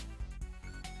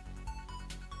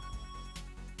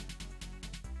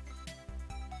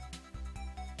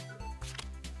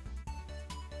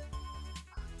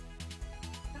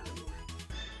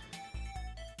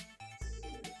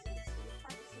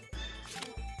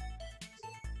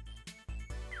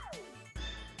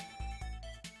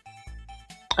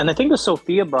 And I think the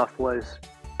Sophia buff was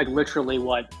like literally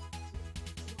what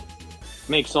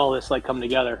makes all this like come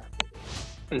together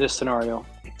in this scenario.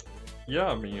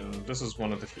 Yeah, I mean, this is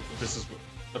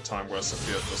a time where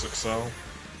Sophia does excel,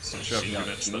 since you have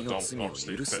units that don't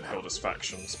obviously fit Hilda's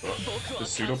factions, but the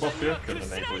pseudo buff here can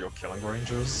enable your killing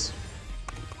ranges.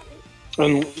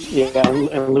 And yeah,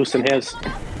 and loosen his.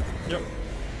 Yep.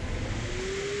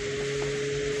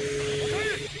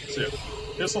 So yeah,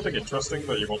 here's something interesting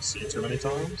that you won't see too many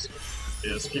times,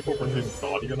 is people bringing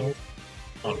Guardian on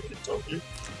Moondoggy.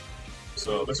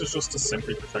 So this is just to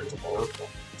simply protect the Aura from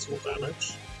physical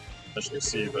damage. As you can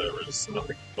see, there is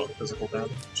nothing but physical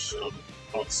damage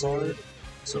outside,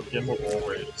 so Gim will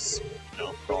always,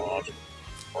 guard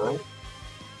Aura.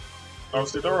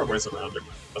 Obviously, there are ways around it.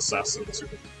 Assassins who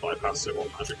can bypass it or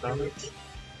magic damage.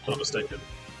 Not mistaken,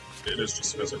 it is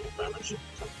just physical damage.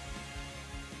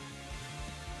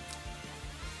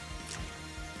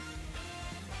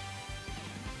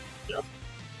 Yeah.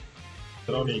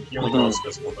 He only does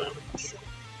physical damage.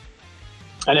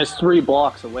 And it's 3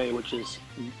 blocks away, which is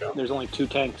Yeah. there's only 2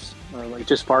 tanks, or like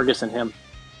just Vargas and him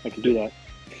that can do that.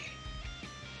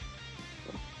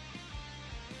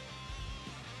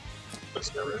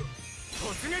 This area.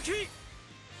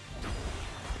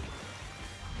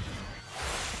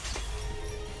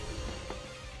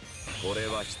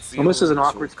 And this is an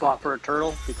awkward spot for a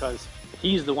turtle because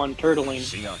he's the one turtling,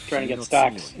 trying to get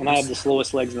stacks, and I have the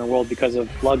slowest legs in the world because of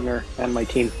Lugner and my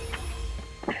team.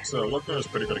 So Lugner is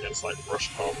pretty good against like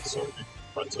rush cards, so we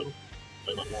try to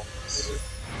play that more.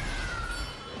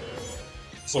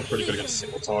 Also pretty good against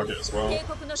single target as well.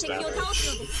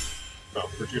 Damage.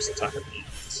 Reduce attack and heat.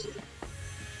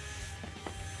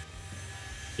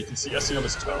 You can see SE on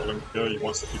his turtling here, he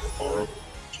wants to keep a Borrow,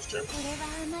 which is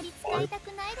generally fine.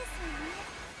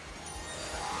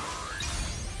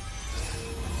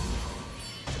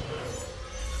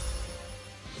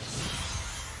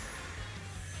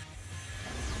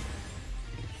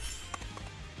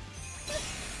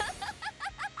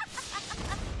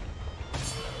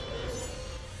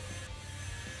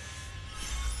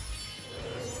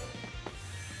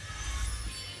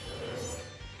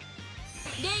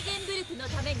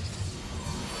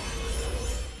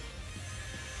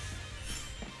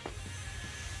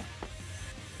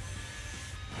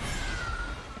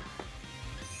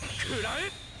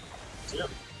 So yeah,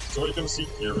 so what you're going to see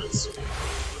here is the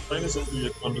plane is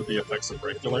under the effects of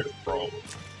Regulate from...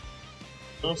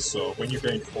 So when you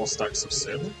gain 4 stacks of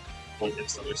Sin, you'll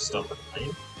instantly stun the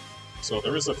plane. So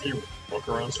there is a few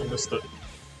workarounds from this that...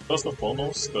 First and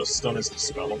foremost, the stun is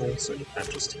dispellable, so you can't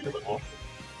just heal it off.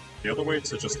 The other way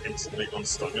to just instantly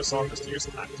unstun yourself is to use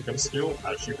an Actigan skill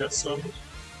as you get stunned,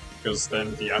 because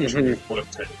then the action would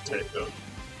have taken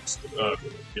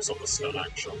use of the stun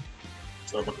action.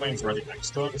 So McLean's ready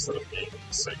next turn instead of being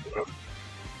safe.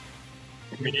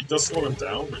 I mean, it does slow him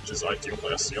down, which is ideal for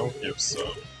SEO, gives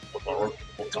a Borrow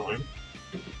more time.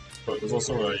 But there's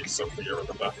also a Sophia in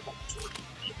the back to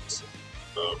repeat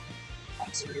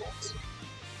answer he wants.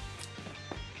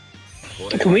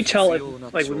 Can we tell if,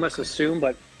 like, we must assume,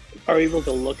 but are we able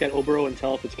to look at Oboro and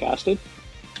tell if it's casted?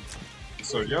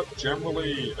 So yep,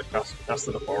 generally a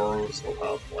casted Borrows will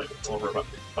have like over about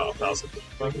 1,000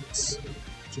 defense.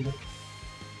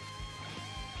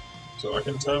 So I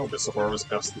can tell this Borrow is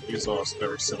casted. These are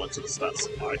very similar to the stats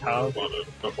I have on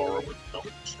a Borrow with no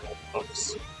additional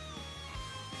buffs.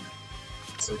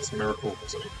 So it's Miracle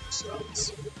was any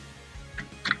stats.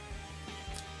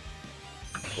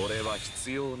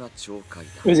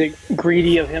 Is it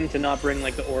greedy of him to not bring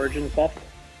like the Origins buff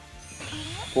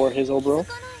for his Oboro?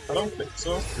 I don't think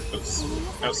so, because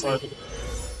outside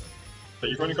that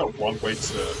you've only got one way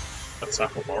to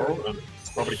attack a borrow, and it's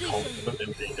probably confident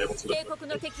in being able to 帝国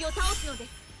の敵を倒すので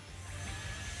す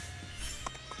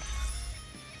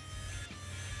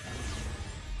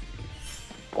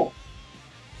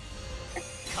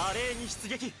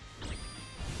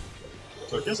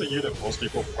So I guess a unit most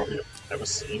people probably have never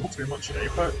seen too much in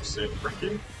Apex in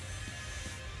Ricky.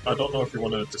 I don't know if you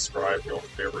want to describe your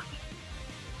favorite.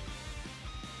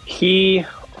 He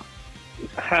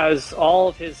has all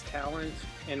of his talent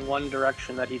in one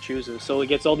direction that he chooses, so he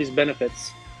gets all these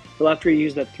benefits. So after you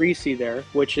use that 3C there,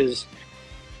 which is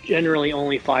generally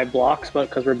only 5 blocks, but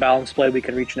because we're balanced play, we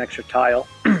can reach an extra tile.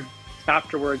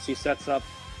 Afterwards, he sets up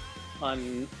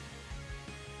an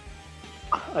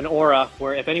aura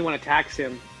where if anyone attacks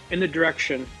him in the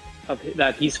direction of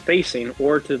that he's facing,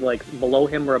 or to like below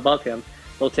him or above him,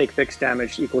 they'll take fixed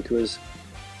damage equal to his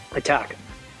attack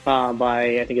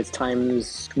by I think it's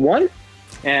 ×1.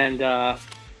 And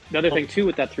the other thing too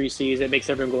with that 3C is it makes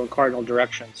everyone go in cardinal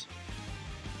directions.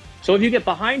 So if you get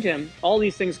behind him, all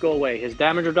these things go away. His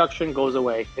damage reduction goes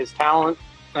away. His talent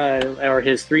or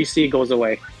his 3C goes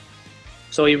away.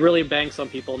 So he really banks on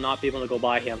people not being able to go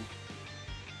by him.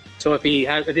 So if they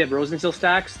have Rosensteel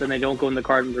stacks, then they don't go in the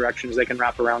cardinal directions. They can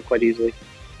wrap around quite easily.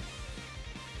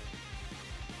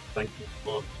 Thank you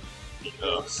for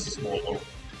the small.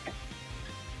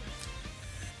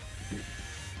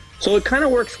 So it kind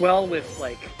of works well with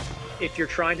like if you're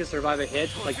trying to survive a hit,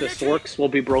 like the Storks will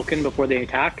be broken before they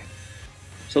attack.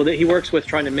 So that he works with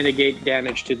trying to mitigate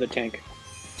damage to the tank.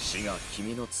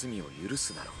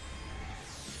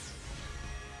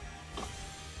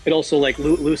 It also like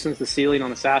loosens the ceiling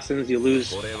on assassins. You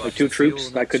lose like 2 troops.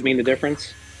 That could mean the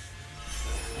difference.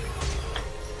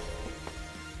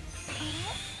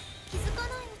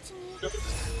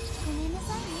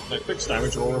 Like fixed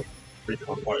damage or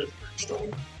recon fight is pretty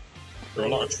strong. There are a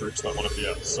lot of troops that want to be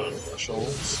at certain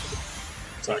thresholds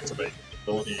to activate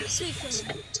abilities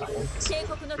and talent. 帝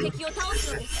国の敵を倒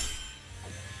すのです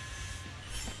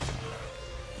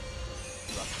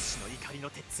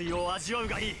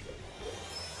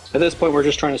At this point, we're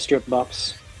just trying to strip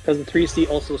buffs because the 3C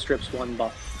also strips 1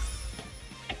 buff.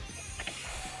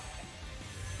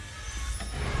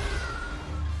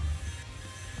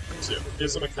 So yeah,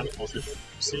 here's a mechanic most people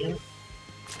see.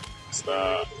 Is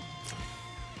that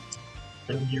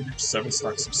when you reach 7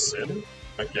 stacks of Sin,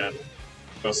 again,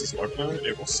 versus Logna,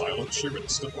 it will silence you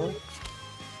instantly.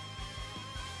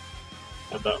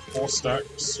 And at 4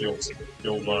 stacks, you'll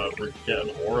get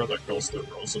an aura that goes to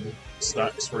Rosen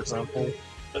stacks, for example,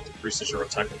 that decreases your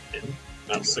attack in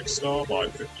at 6 star by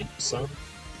 15%,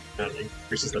 and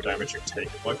increases the damage you take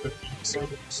by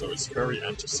 15%, so it's very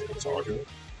anti-Sin target.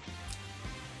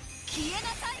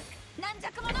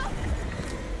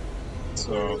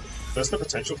 So there's the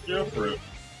potential here for it,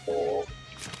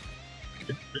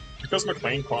 because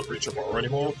McLean can't reach a bar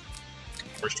anymore,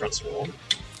 which transform,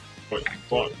 but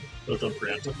they've done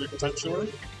preemptively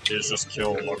potentially, is just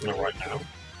kill Logna right now.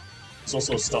 This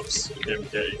also stops him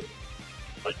getting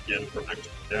like Yin from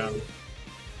active again.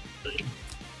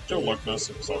 Kill Logna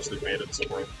since he's obviously made it to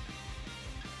work.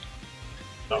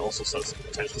 That also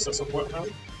potentially sets up Wet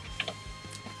Hand.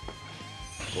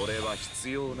 これは必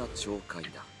要な懲戒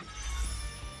だ。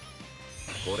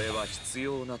これは必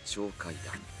要な懲戒だ。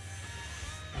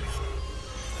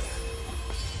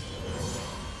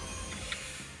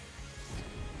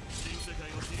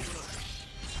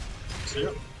So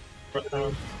yeah,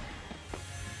 Wet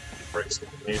breaks the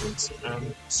cadence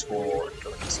and score a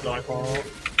killing sniper.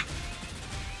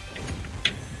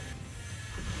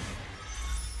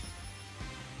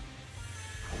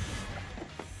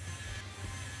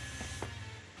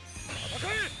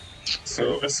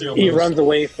 So SCL He runs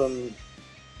away from.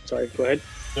 Sorry, go ahead.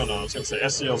 No, I was gonna say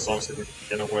SCL's obviously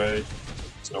in a way.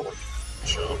 There's no one to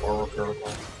show up or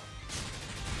currently.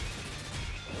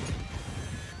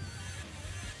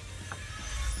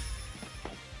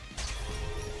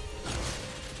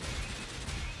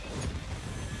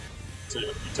 So yeah,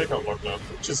 you take out Logna,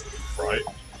 which is the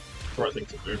right thing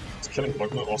to do. Killing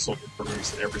Logna also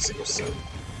removes every single sin.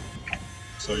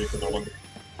 So you can no longer.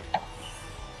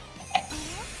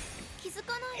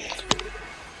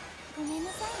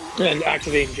 And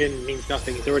activating Jin means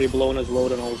nothing. He's already blown his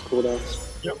load on all his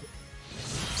cooldowns. Yep.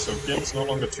 So Gin's no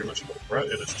longer too much of a threat,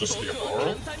 it is just the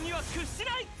Aurora.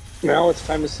 Now it's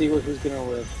time to see who's gonna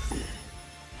live.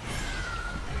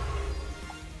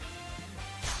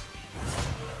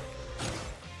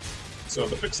 So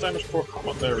the fixed damage for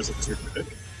combat there isn't too big.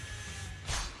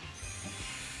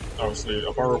 Obviously,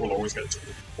 a Burrow will always get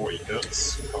 40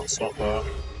 hits, you can't stop that,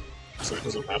 so it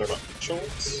doesn't matter about the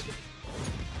shots.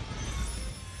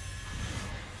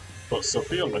 But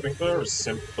Sophia living there is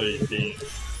simply being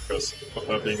because of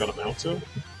her being on a mountain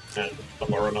and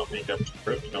Amara not being able to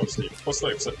crit, you know, plus the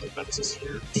except defense is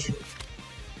huge.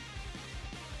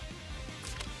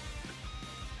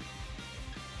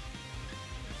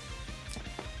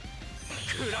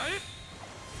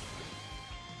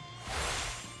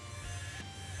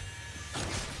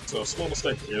 So a small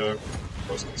mistake here,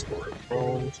 goes in score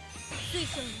gold.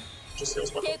 Just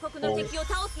heals back up gold.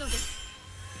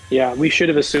 Yeah, we should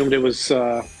have assumed it was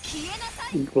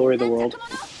Glory of the World.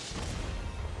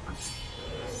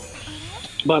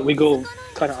 But we go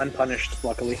kind of unpunished,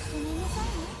 luckily.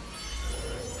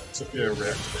 Sophia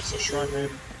reactivates the Shrine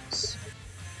Maidens.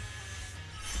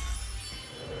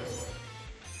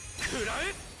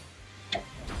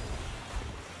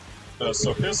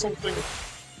 So here's something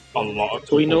a lot of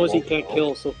So he knows he won't can't know.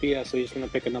 kill Sophia, so he's going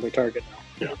to pick another target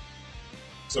now. Yeah.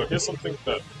 So here's something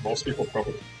that most people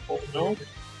probably won't know,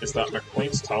 is that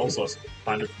McLean's tells us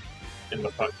kind of in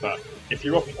the fact that if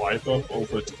you apply them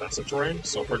over defensive terrain,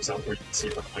 so for example you can see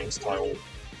McLean's tile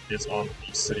is on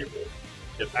the city wall,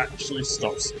 it actually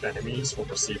stops enemies from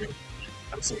receiving the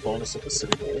defensive bonus of the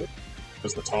city wall,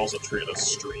 because the tiles are treated as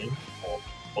stream or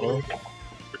auto,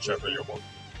 whichever you want.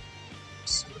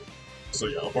 So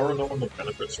yeah, Abara knowing the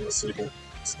benefits from the city wall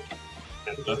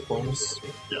and death bonus,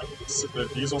 yeah,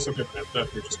 these also give net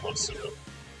death, we just want to see it.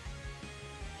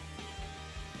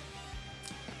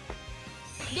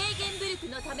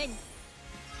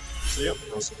 So yep,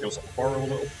 he also heals on Abara a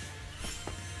little.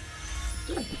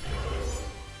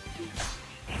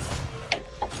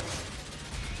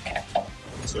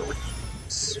 So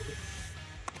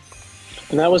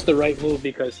And that was the right move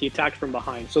because he attacked from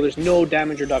behind. So there's no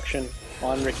damage reduction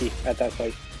on Ricky at that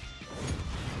fight.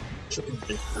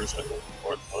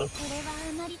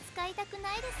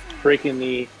 Breaking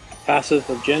the passive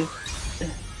of Jin.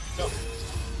 Yep.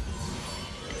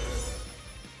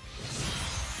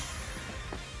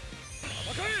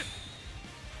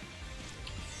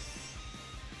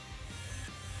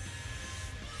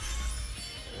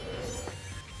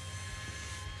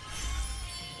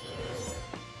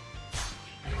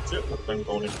 Yep, then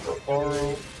going in for a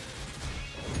borrow.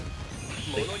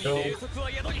 There you go.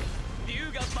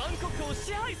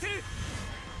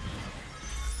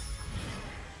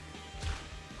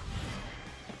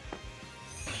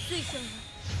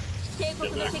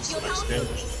 Yeah, next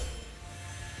damage.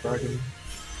 Dragon.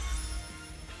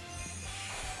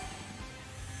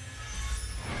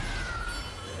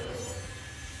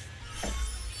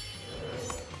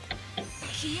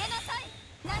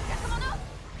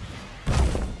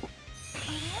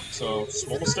 So,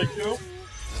 small mistake here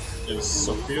is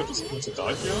Sophia doesn't need to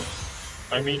die here.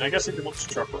 I mean, I guess if you want to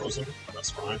trap Rosen, that's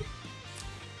fine.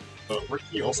 But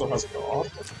Ricky also has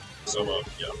guard, so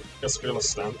yeah, I guess Fearless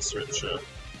Stance, which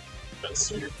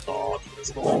lets you guard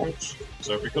physical damage.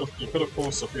 So you could have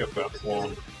forced Sophia back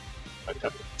one, and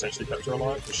potentially kept her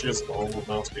alive, but she is vulnerable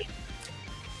now to be.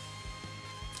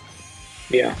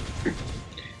 Yeah.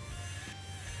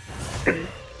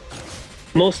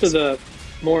 Most of the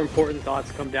more important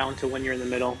thoughts come down to when you're in the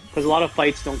middle, because a lot of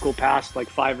fights don't go past like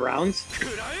 5 rounds.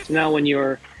 So now when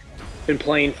you're been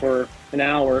playing for an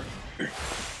hour,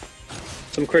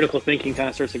 some critical thinking kind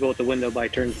of starts to go out the window by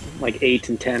turn like 8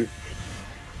 and 10.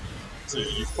 So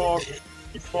you fog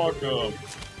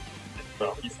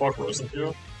Rosen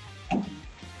here,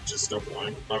 which is still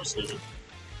fine. Obviously,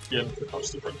 again,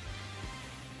 obviously, but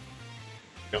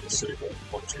got the city wall.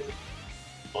 1, 2,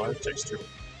 5 takes 2.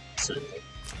 City wall.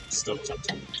 Still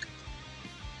tempting.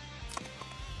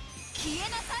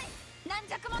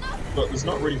 But there's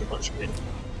not really much in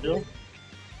here.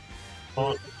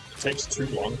 It takes too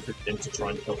long for him to try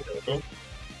and kill Yoga,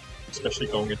 especially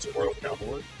going into Royal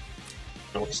Cavalry.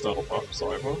 No external buffs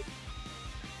either.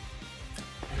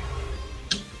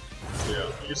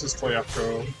 Yeah, he uses Clay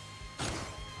Echo.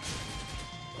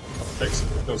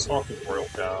 Goes off with Royal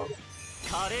Cav.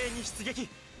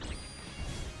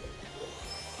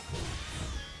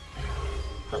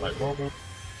 Highlight moment,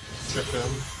 chip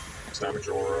him, damage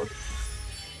aura.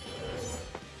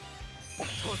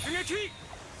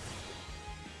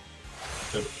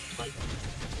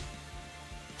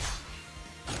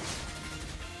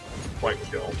 Quite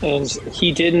kill. And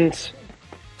he didn't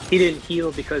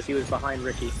heal because he was behind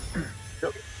Ricky.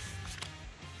 Yep.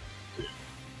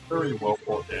 Very well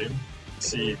fought game.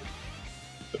 See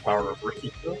the power of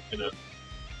Ricky here in it.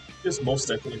 He is most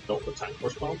definitely built for tank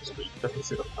push bombs, but you definitely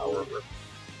see the power of Ricky.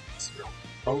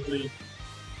 Probably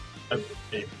a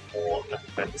more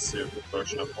offensive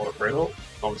version of Autocradle.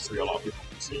 Obviously, a lot of people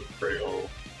see Cradle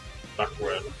back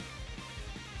when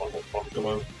one more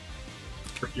popular.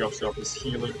 Ricky obviously offers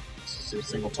healing,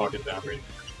 single target damage,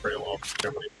 create a lot of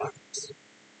Germany packs.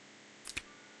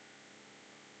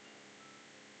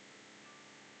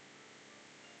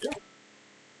 Yeah.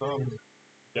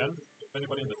 Again, if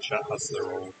anybody in the chat has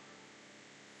their own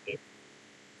game.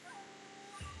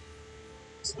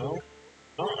 So,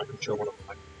 I can show one of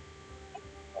my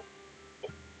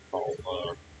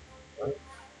right?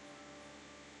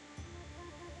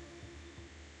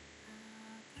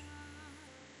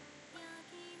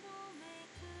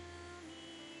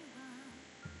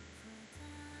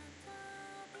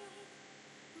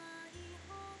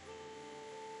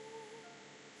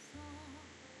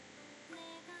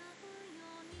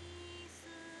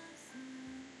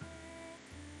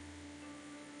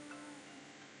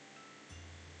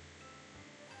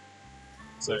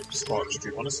 So, Sparks, do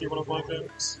you want to see one of my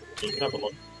games? You can have a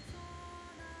look.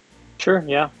 Sure,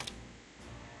 yeah.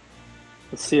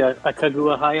 Let's see a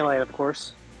Kagua highlight, of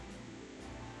course.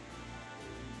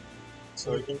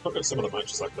 So you can look at some of the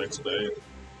matches I played today.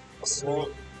 A slot,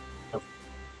 have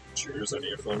choose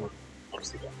any of them.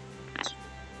 Honestly, that.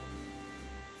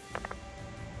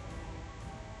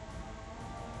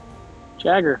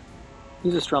 Jagger.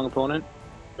 He's a strong opponent.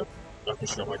 Yep, I can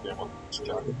show my game on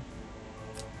Jagger.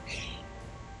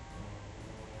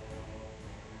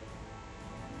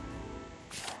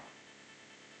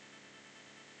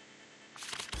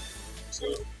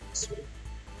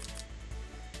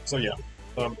 So yeah,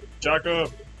 Jagger,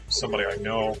 somebody I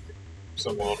know,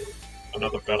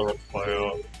 another veteran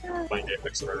player, playing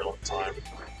Apex a very long time,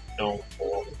 known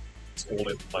for his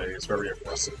all-in plays, very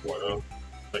aggressive player.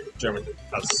 Like, generally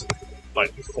has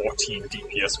like 14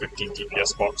 DPS, 15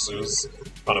 DPS boxes,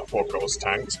 kind of 4 ghost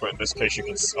tanks, but in this case you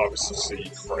can obviously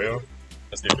see Freya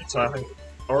as the only tank.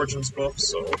 Origins buff,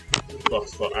 so buff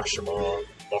for Ashimar,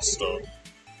 Loster,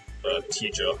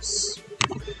 Tejas,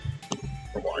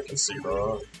 from what I can see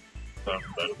there.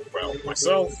 Then, well,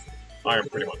 myself, I am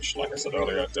pretty much, like I said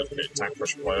earlier, definitely a tank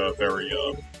push player, very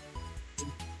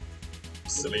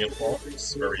resilient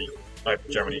box, I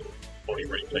generally only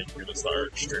really play units that are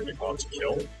extremely hard to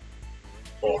kill,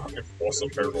 or enforce some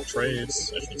favorable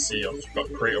trades. As you can see, I've got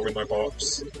Kratos in my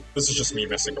box. This is just me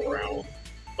messing around.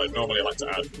 Like, normally I like to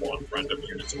add one random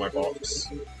unit to my box,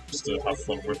 just to have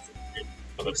fun with,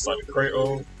 and I decided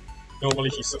Kratos. Normally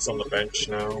he sits on the bench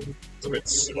now, it's a bit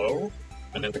slow,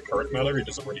 and in the current meta he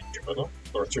doesn't really do enough.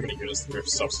 There are too many units with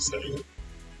self-sustaining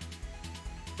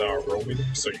that are roaming,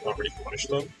 so you can't really punish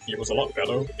them. He was a lot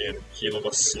better in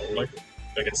healerless slow-leg,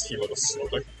 against healerless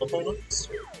slow-leg opponents,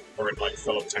 or in like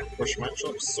fellow tank push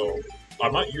matchups, so I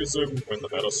might use him when the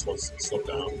meta slows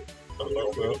down a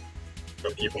little bit,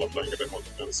 when people are playing a bit more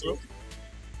defensive.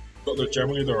 But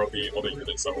generally there will be other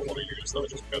units that I want to use that are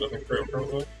just better than Kratos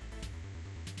currently.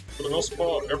 For the most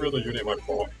part, every other unit in my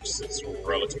box is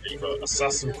relatively either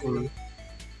assassin proof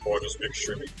or just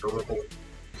extremely durable.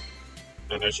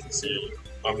 And as you can see,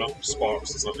 I'm not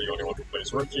Sparks is not the only one who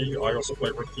plays Rookie. I also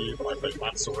play Rookie, but I play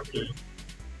Lancer Rookie.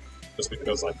 Just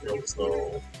because I feel as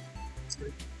though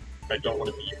I don't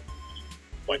want to be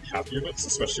like half units,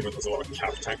 especially when there's a lot of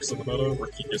cap tanks in the meta.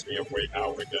 Rookie gives me a way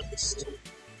out against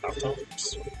half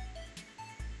tanks.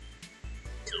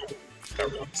 So,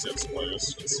 everyone sets players,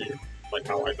 you can see like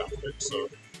how I downpick. So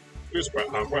use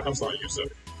Wetham. Wetham's not use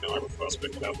it. I would first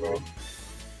pick it ever.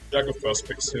 Jagger first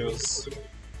picks his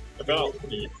about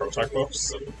the pro-tag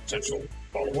buffs and potential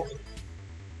follow-up.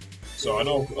 So I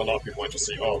know a lot of people might just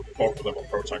see, oh, both of them are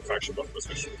pro-tag faction buffers,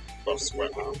 which buffs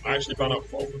Wetham. I actually found out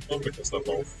both of them because they're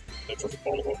both potential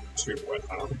follow-up to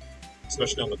Wetham,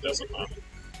 especially on the desert map.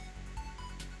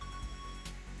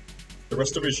 The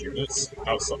rest of his units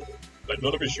outside, like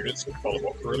none of his units can follow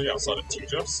up really outside of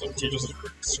Tejas, and Tejas is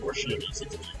pretty squishy and easy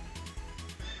to do.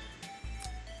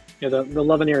 Yeah, the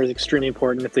Leveneer is extremely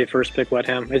important if they first pick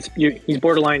Wetham. He's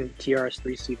borderline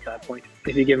TRS3C at that point,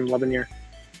 if you give him Leveneer.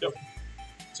 Yep.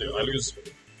 So I lose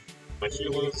my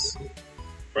healers,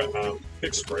 Wetham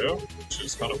picks Freya, which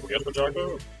is kind of weird for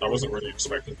Jagger. I wasn't really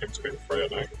expecting him to pick Freya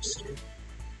next.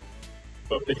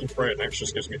 But picking Freya next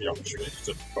just gives me the opportunity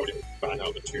to probably ban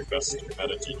out the 2 best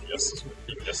meta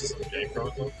DPSs in the game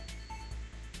currently.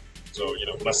 So, you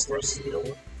know, less threats to deal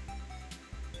with.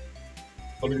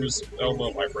 I'll use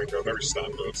Elma, Lightbringer, very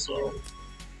standard, so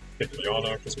pick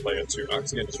Liana, because player 2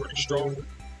 Actigan is really strong.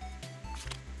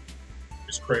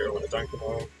 Use Kratos and a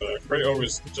Dankamo. Kratos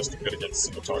is just good against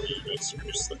single target units,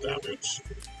 reduces the damage.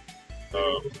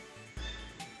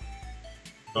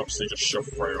 Obviously just shove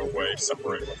Freya away,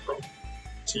 separate her from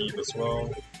team as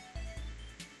well.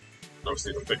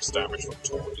 Obviously the fixed damage from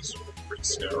Torn is pretty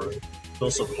scary. It's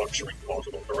also fluctuating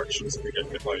multiple directions if we get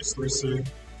hit by his 3C.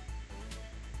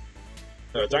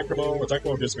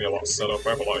 Dankomo gives me a lot of setup. I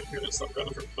have a lot of units that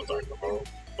benefit from the Dankomo,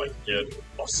 like Gid,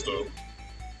 Buster,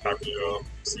 Kaguya,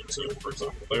 C2, for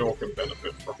example. They all can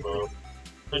benefit from her.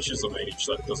 And she's a mage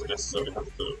that doesn't necessarily have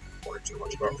to worry too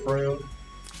much about Freya.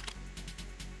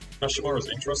 Nashimura is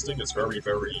interesting. It's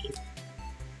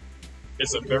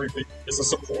it's a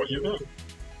support unit,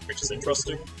 which is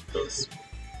interesting because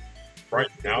right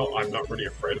now I'm not really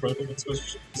afraid of anything in its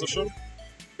position.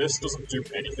 This doesn't do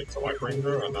anything to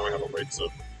Lightbringer, and now I have a way to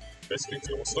basically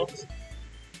deal with stuff.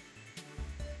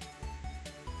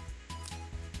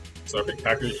 So I think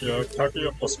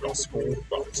Kaguya plus Gospel,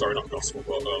 well, sorry, not Gospel,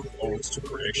 but Ode to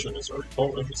Creation is very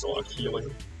potent. It's a lot of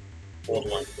healing,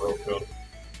 borderline broken.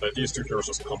 These two heroes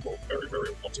just combo very,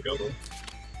 very well together.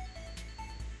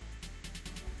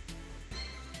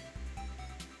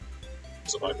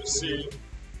 So if I can see,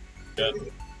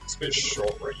 again, it's a bit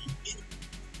short range.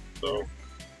 So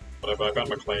whenever I ban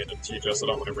McLean and TGS, I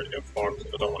don't want to really get fucked.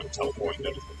 I don't want to teleport and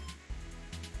anything.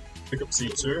 Pick up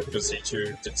C2, because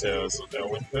C2 deters a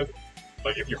no-win hit.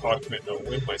 Like, if you hard commit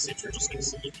no-win, my C2 just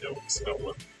instantly kills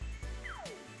no-win.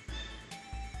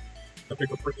 I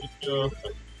pick up Ricky,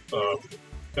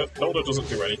 Hilda doesn't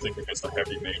do anything against the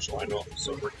heavy mage lineup,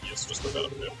 so Ricky is just a better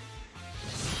pick.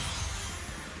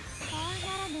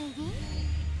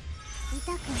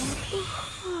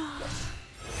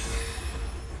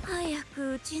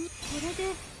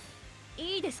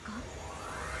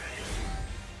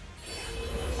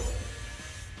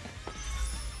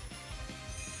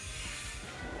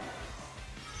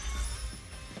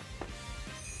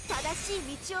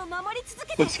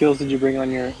 What skills did you bring on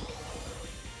your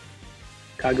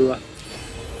Kaguya?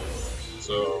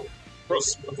 So,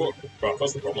 first and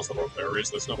foremost about fairies,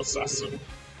 there's no assassin,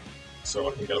 so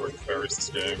I can get away with fairies this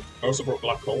game. I also brought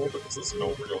Black Hole because there's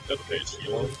no real dedicated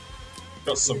healer.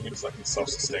 Got some things that can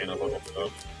self-sustain a little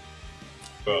bit,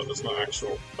 but there's no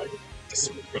actual, like,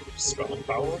 good spelling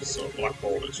power, so Black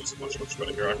Hole is just much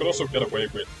better here. I could also get away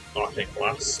with Arcane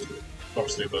Blast.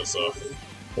 Obviously there's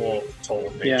 4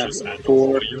 total mages and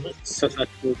 4 units.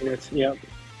 Susceptible units, yeah.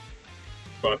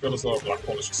 But I feel as though Black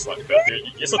Hole is just slightly better.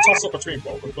 It's a toss-up between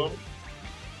both of them.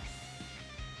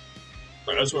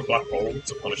 I just went Black Hole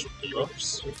to punish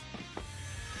debuffs.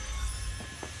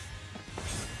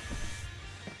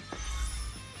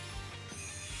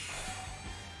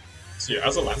 So yeah,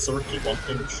 as a Lancer Rookie, one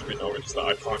thing should be noted is that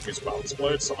I can't use Balance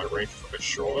Blade, so my range is a bit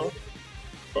shorter.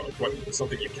 But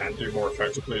something you can do more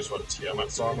effectively is run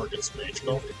Tiamat's armor against Mage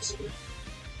Golems.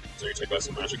 So you take less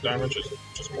magic damage,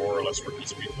 which is more or less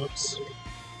Rookie's weakness.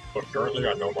 But currently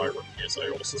I know my Rookie is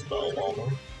Aeolus's Bell armor.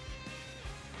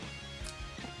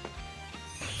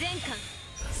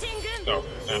 Oh,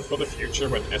 and for the future,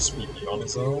 when SPB on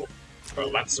is out,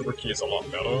 Lancer Rookie is a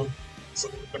lot better. It's a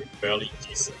fairly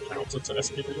decent counter to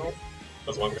SPB on,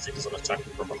 as long as he doesn't attack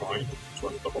him from behind. To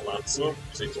run double Lancer,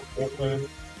 because he's a 4-player.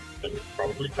 And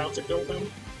probably counter kill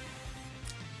him.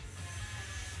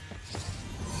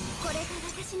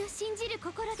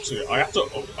 So yeah,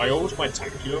 I owed my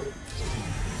tank here.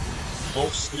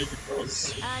 Mostly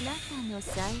because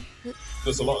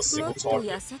there's a lot of single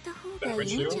target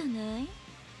damage here.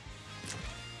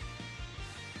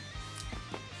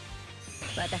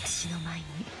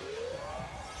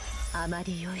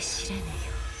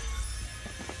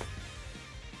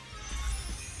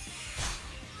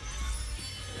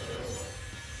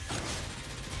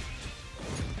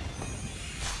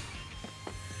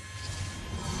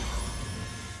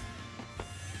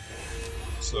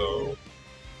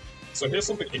 So here's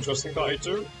something interesting that I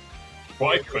do.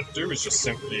 What I could do is just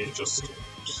simply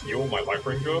heal my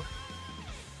Lightbringer,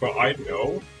 but I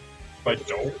know if I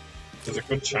don't, there's a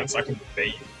good chance I can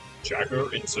bait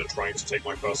Jagger into trying to take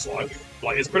my first life.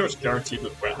 Like, it's pretty much guaranteed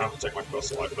that we're having to take my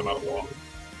first life no matter what.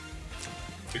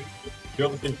 The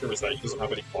other thing here is that he doesn't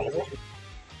have any follow-up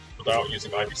without using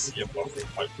IVC and buffing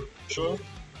my creature.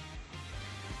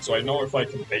 So I know if I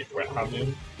can bait Wet Ham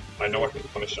in, I know I can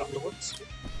punish afterwards.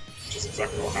 Which is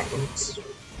exactly what happens.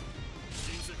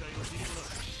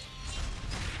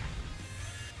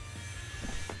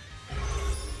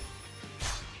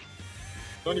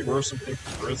 The only worrisome thing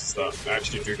here is that I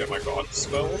actually do get my God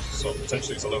spell, so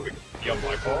potentially it's a little bit beyond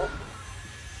my part.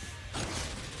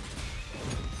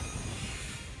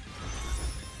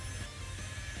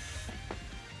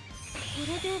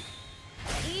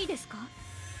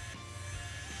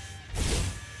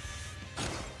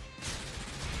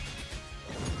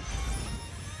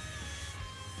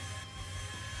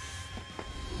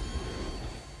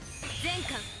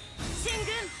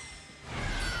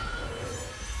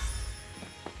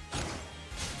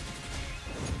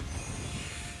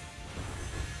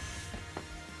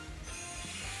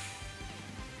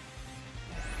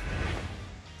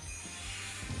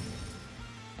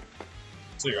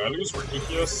 So yeah, I lose Ricky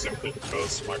here simply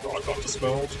because my god got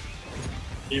dispelled.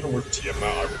 Even with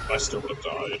Tiamat, I still would have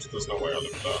died. There's no way I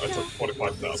lived that. I took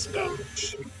 45,000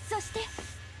 damage. そして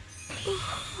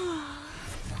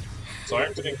So I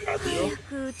acted in Kaguya,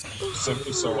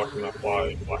 simply so I can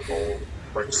apply Black Hole,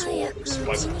 Break Sword,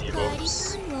 supply some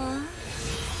debuffs.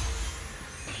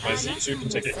 My Z2 can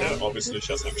take a hit, obviously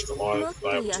she has an extra life,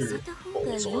 I have 2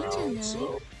 balls around,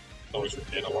 so always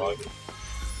regain a life.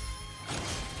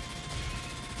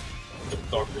 The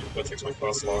Dark Reaper takes my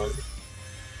first life.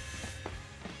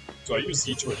 So I use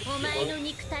Z2 with healer.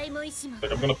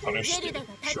 Like, I'm gonna punish the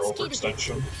Sure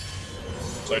overextension.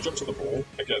 So I jump to the ball,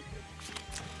 I get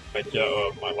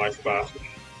my life back.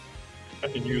 I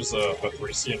can use her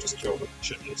 3C and just kill the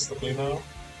shit instantly now,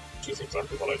 which is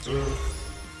exactly what I do.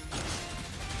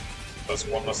 That's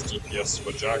 1 less DPS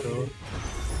for Jagger.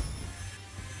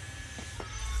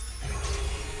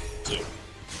 Yeah.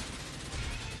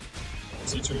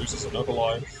 Z2 loses another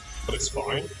life, but it's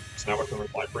fine, so now I can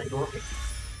Lightbringer up and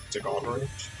take guard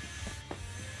range.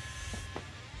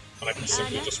 And I can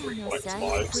simply just recollect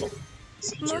lives on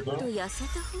Z2 now.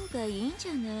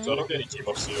 So I don't get any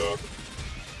debuffs here.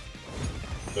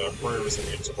 The Prayer is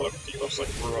immune to whatever debuffs I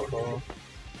threw at her.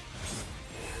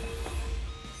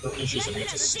 Currently she's immune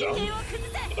to stun,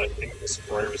 and I think this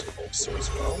Prayer is also as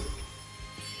well.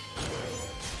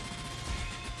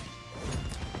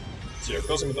 So yeah, it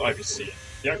goes in with the IVC.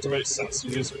 He activates Sense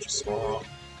Use, which is smart.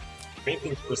 The main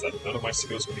thing here is that none of my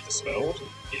skills can be dispelled.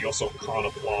 He also can't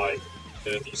apply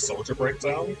the Soldier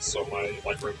Breakdown, so my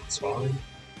Light Ring is fine.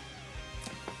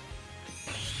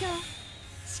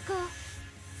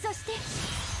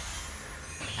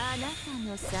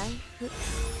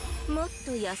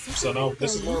 So now,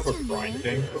 this is more of a grind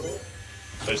game for me.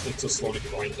 I just need to slowly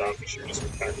grind down the shooters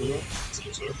with Kaguya.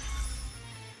 Z2.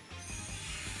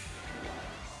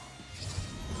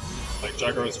 Like,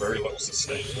 Jagger is very low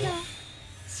sustain here.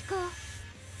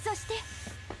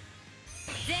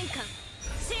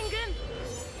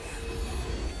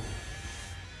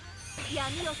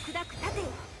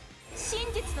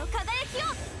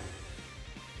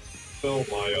 Fill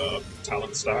my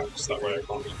talent stacks, that way I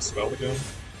can't be dispelled again.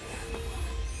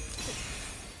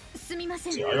 So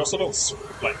yeah, I also don't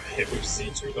like hit with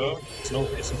Z2 though. There's no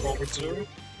reason for me to do.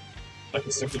 I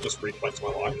can simply just reflect my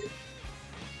life.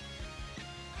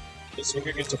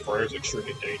 Swinging into Freya is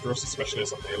extremely dangerous, especially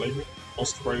as a melee.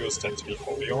 Most Freyas tend to be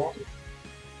holy arm.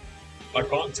 I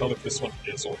can't tell if this one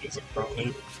is or isn't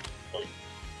currently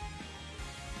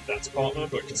Dance Partner,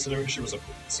 but considering she was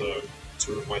to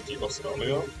 2 of my debuffs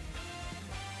earlier,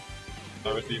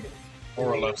 I would be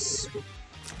more or less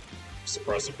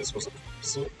surprised if this was a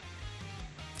person.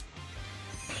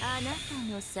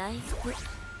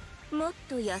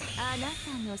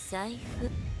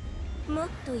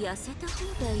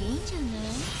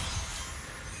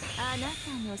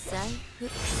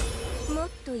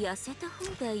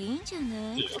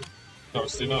 Yeah.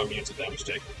 Obviously not immune to damage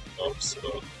taken buffs,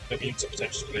 but immune to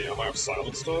potentially I might have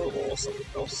silenced her or something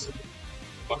else.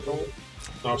 Black Hole.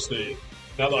 Obviously,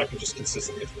 now that I can just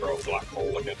consistently throw a Black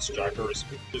Hole against Jagger is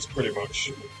pretty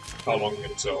much how long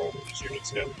until his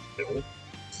units get killed.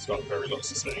 It's got very low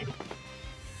sustain.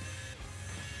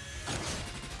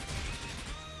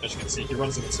 As you can see, he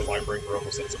runs into Lightbringer,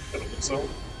 almost ends up killing himself.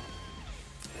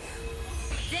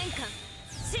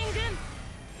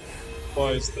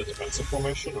 Applies the defensive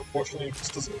formation. Unfortunately, this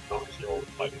doesn't not heal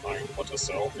Lightning but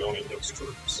herself, it only heals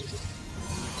troops.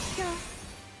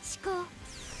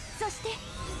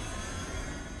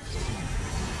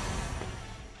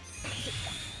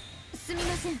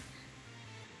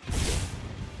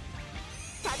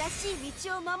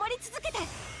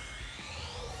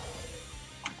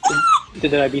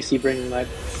 Did the IBC bring like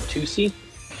 2C?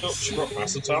 No, she brought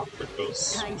Mass Attack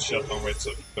because she had no way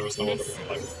to. There was no other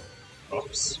like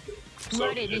buffs.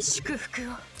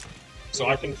 So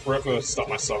I can forever start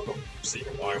myself on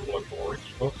receiving Iron Blood or a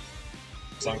debuff.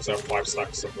 As long as I have 5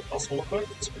 stacks of the possible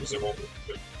effects, because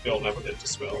it'll never get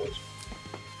dispelled.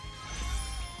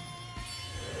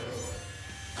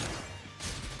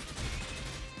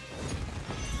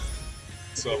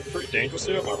 So pretty dangerous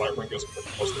here, my Lightbringer is pretty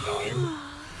close to dying.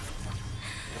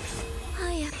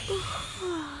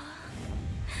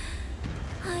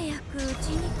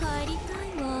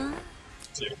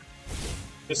 So, yeah.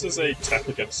 This is a tech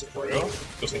against Freya,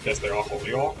 just in case they are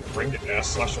holy arc. Bring the Air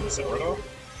Slash on Zerado.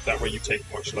 That way you take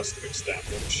much less fixed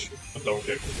damage and don't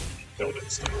get killed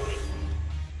instantly.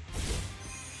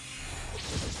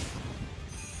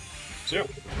 So yeah,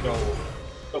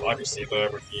 they'll IBC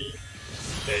there with the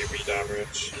AoE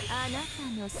damage.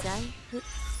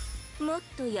 もっ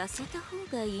と痩せた方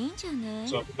がいいんじゃない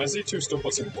So my C2 still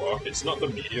doesn't work. It's not the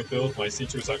media build. My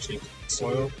C2 is actually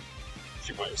slow, as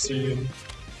you might have seen.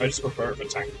 I just prefer it for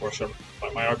tank push.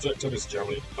 Like my objective is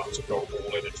generally not to go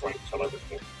all in and try and kill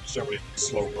everything. It's generally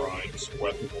slow grinds,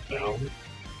 wear people down.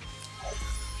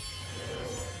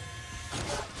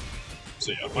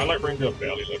 So yeah, my Light Ranger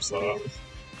barely lives there.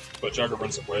 But Jagger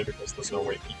runs away because there's no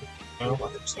way he can now. I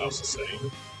think Styles the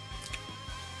same.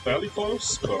 Fairly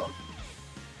close, but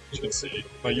as you can see,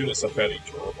 my units are fairly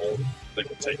durable. They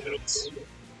can take hits.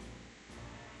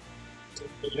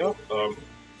 But yeah,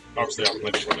 obviously I've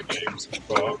played 20 games,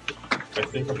 but I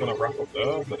think I'm gonna wrap up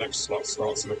there. The next slot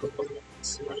starts in a couple of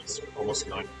minutes, and it's almost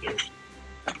 9 p.m.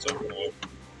 So I'm gonna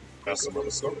pass some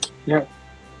other stuff. Yeah.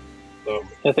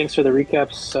 Yeah, thanks for the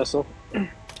recaps, Cecil.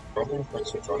 Problem.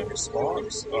 Thanks for joining me,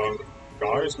 Sparks.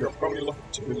 Guys, we are probably looking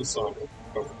to do this on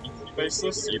a weekly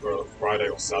basis, either Friday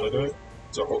or Saturday.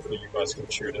 So hopefully you guys can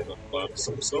tune in and learn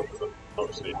some stuff, and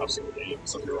obviously have some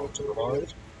games of your own to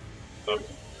provide. Hope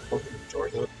you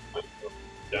enjoyed it, and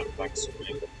again, thanks for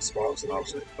being with Sparks, and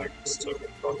obviously thanks to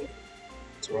Moondoggy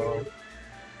as well.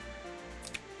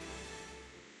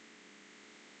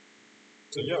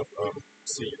 So yeah,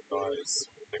 see you guys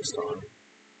next time.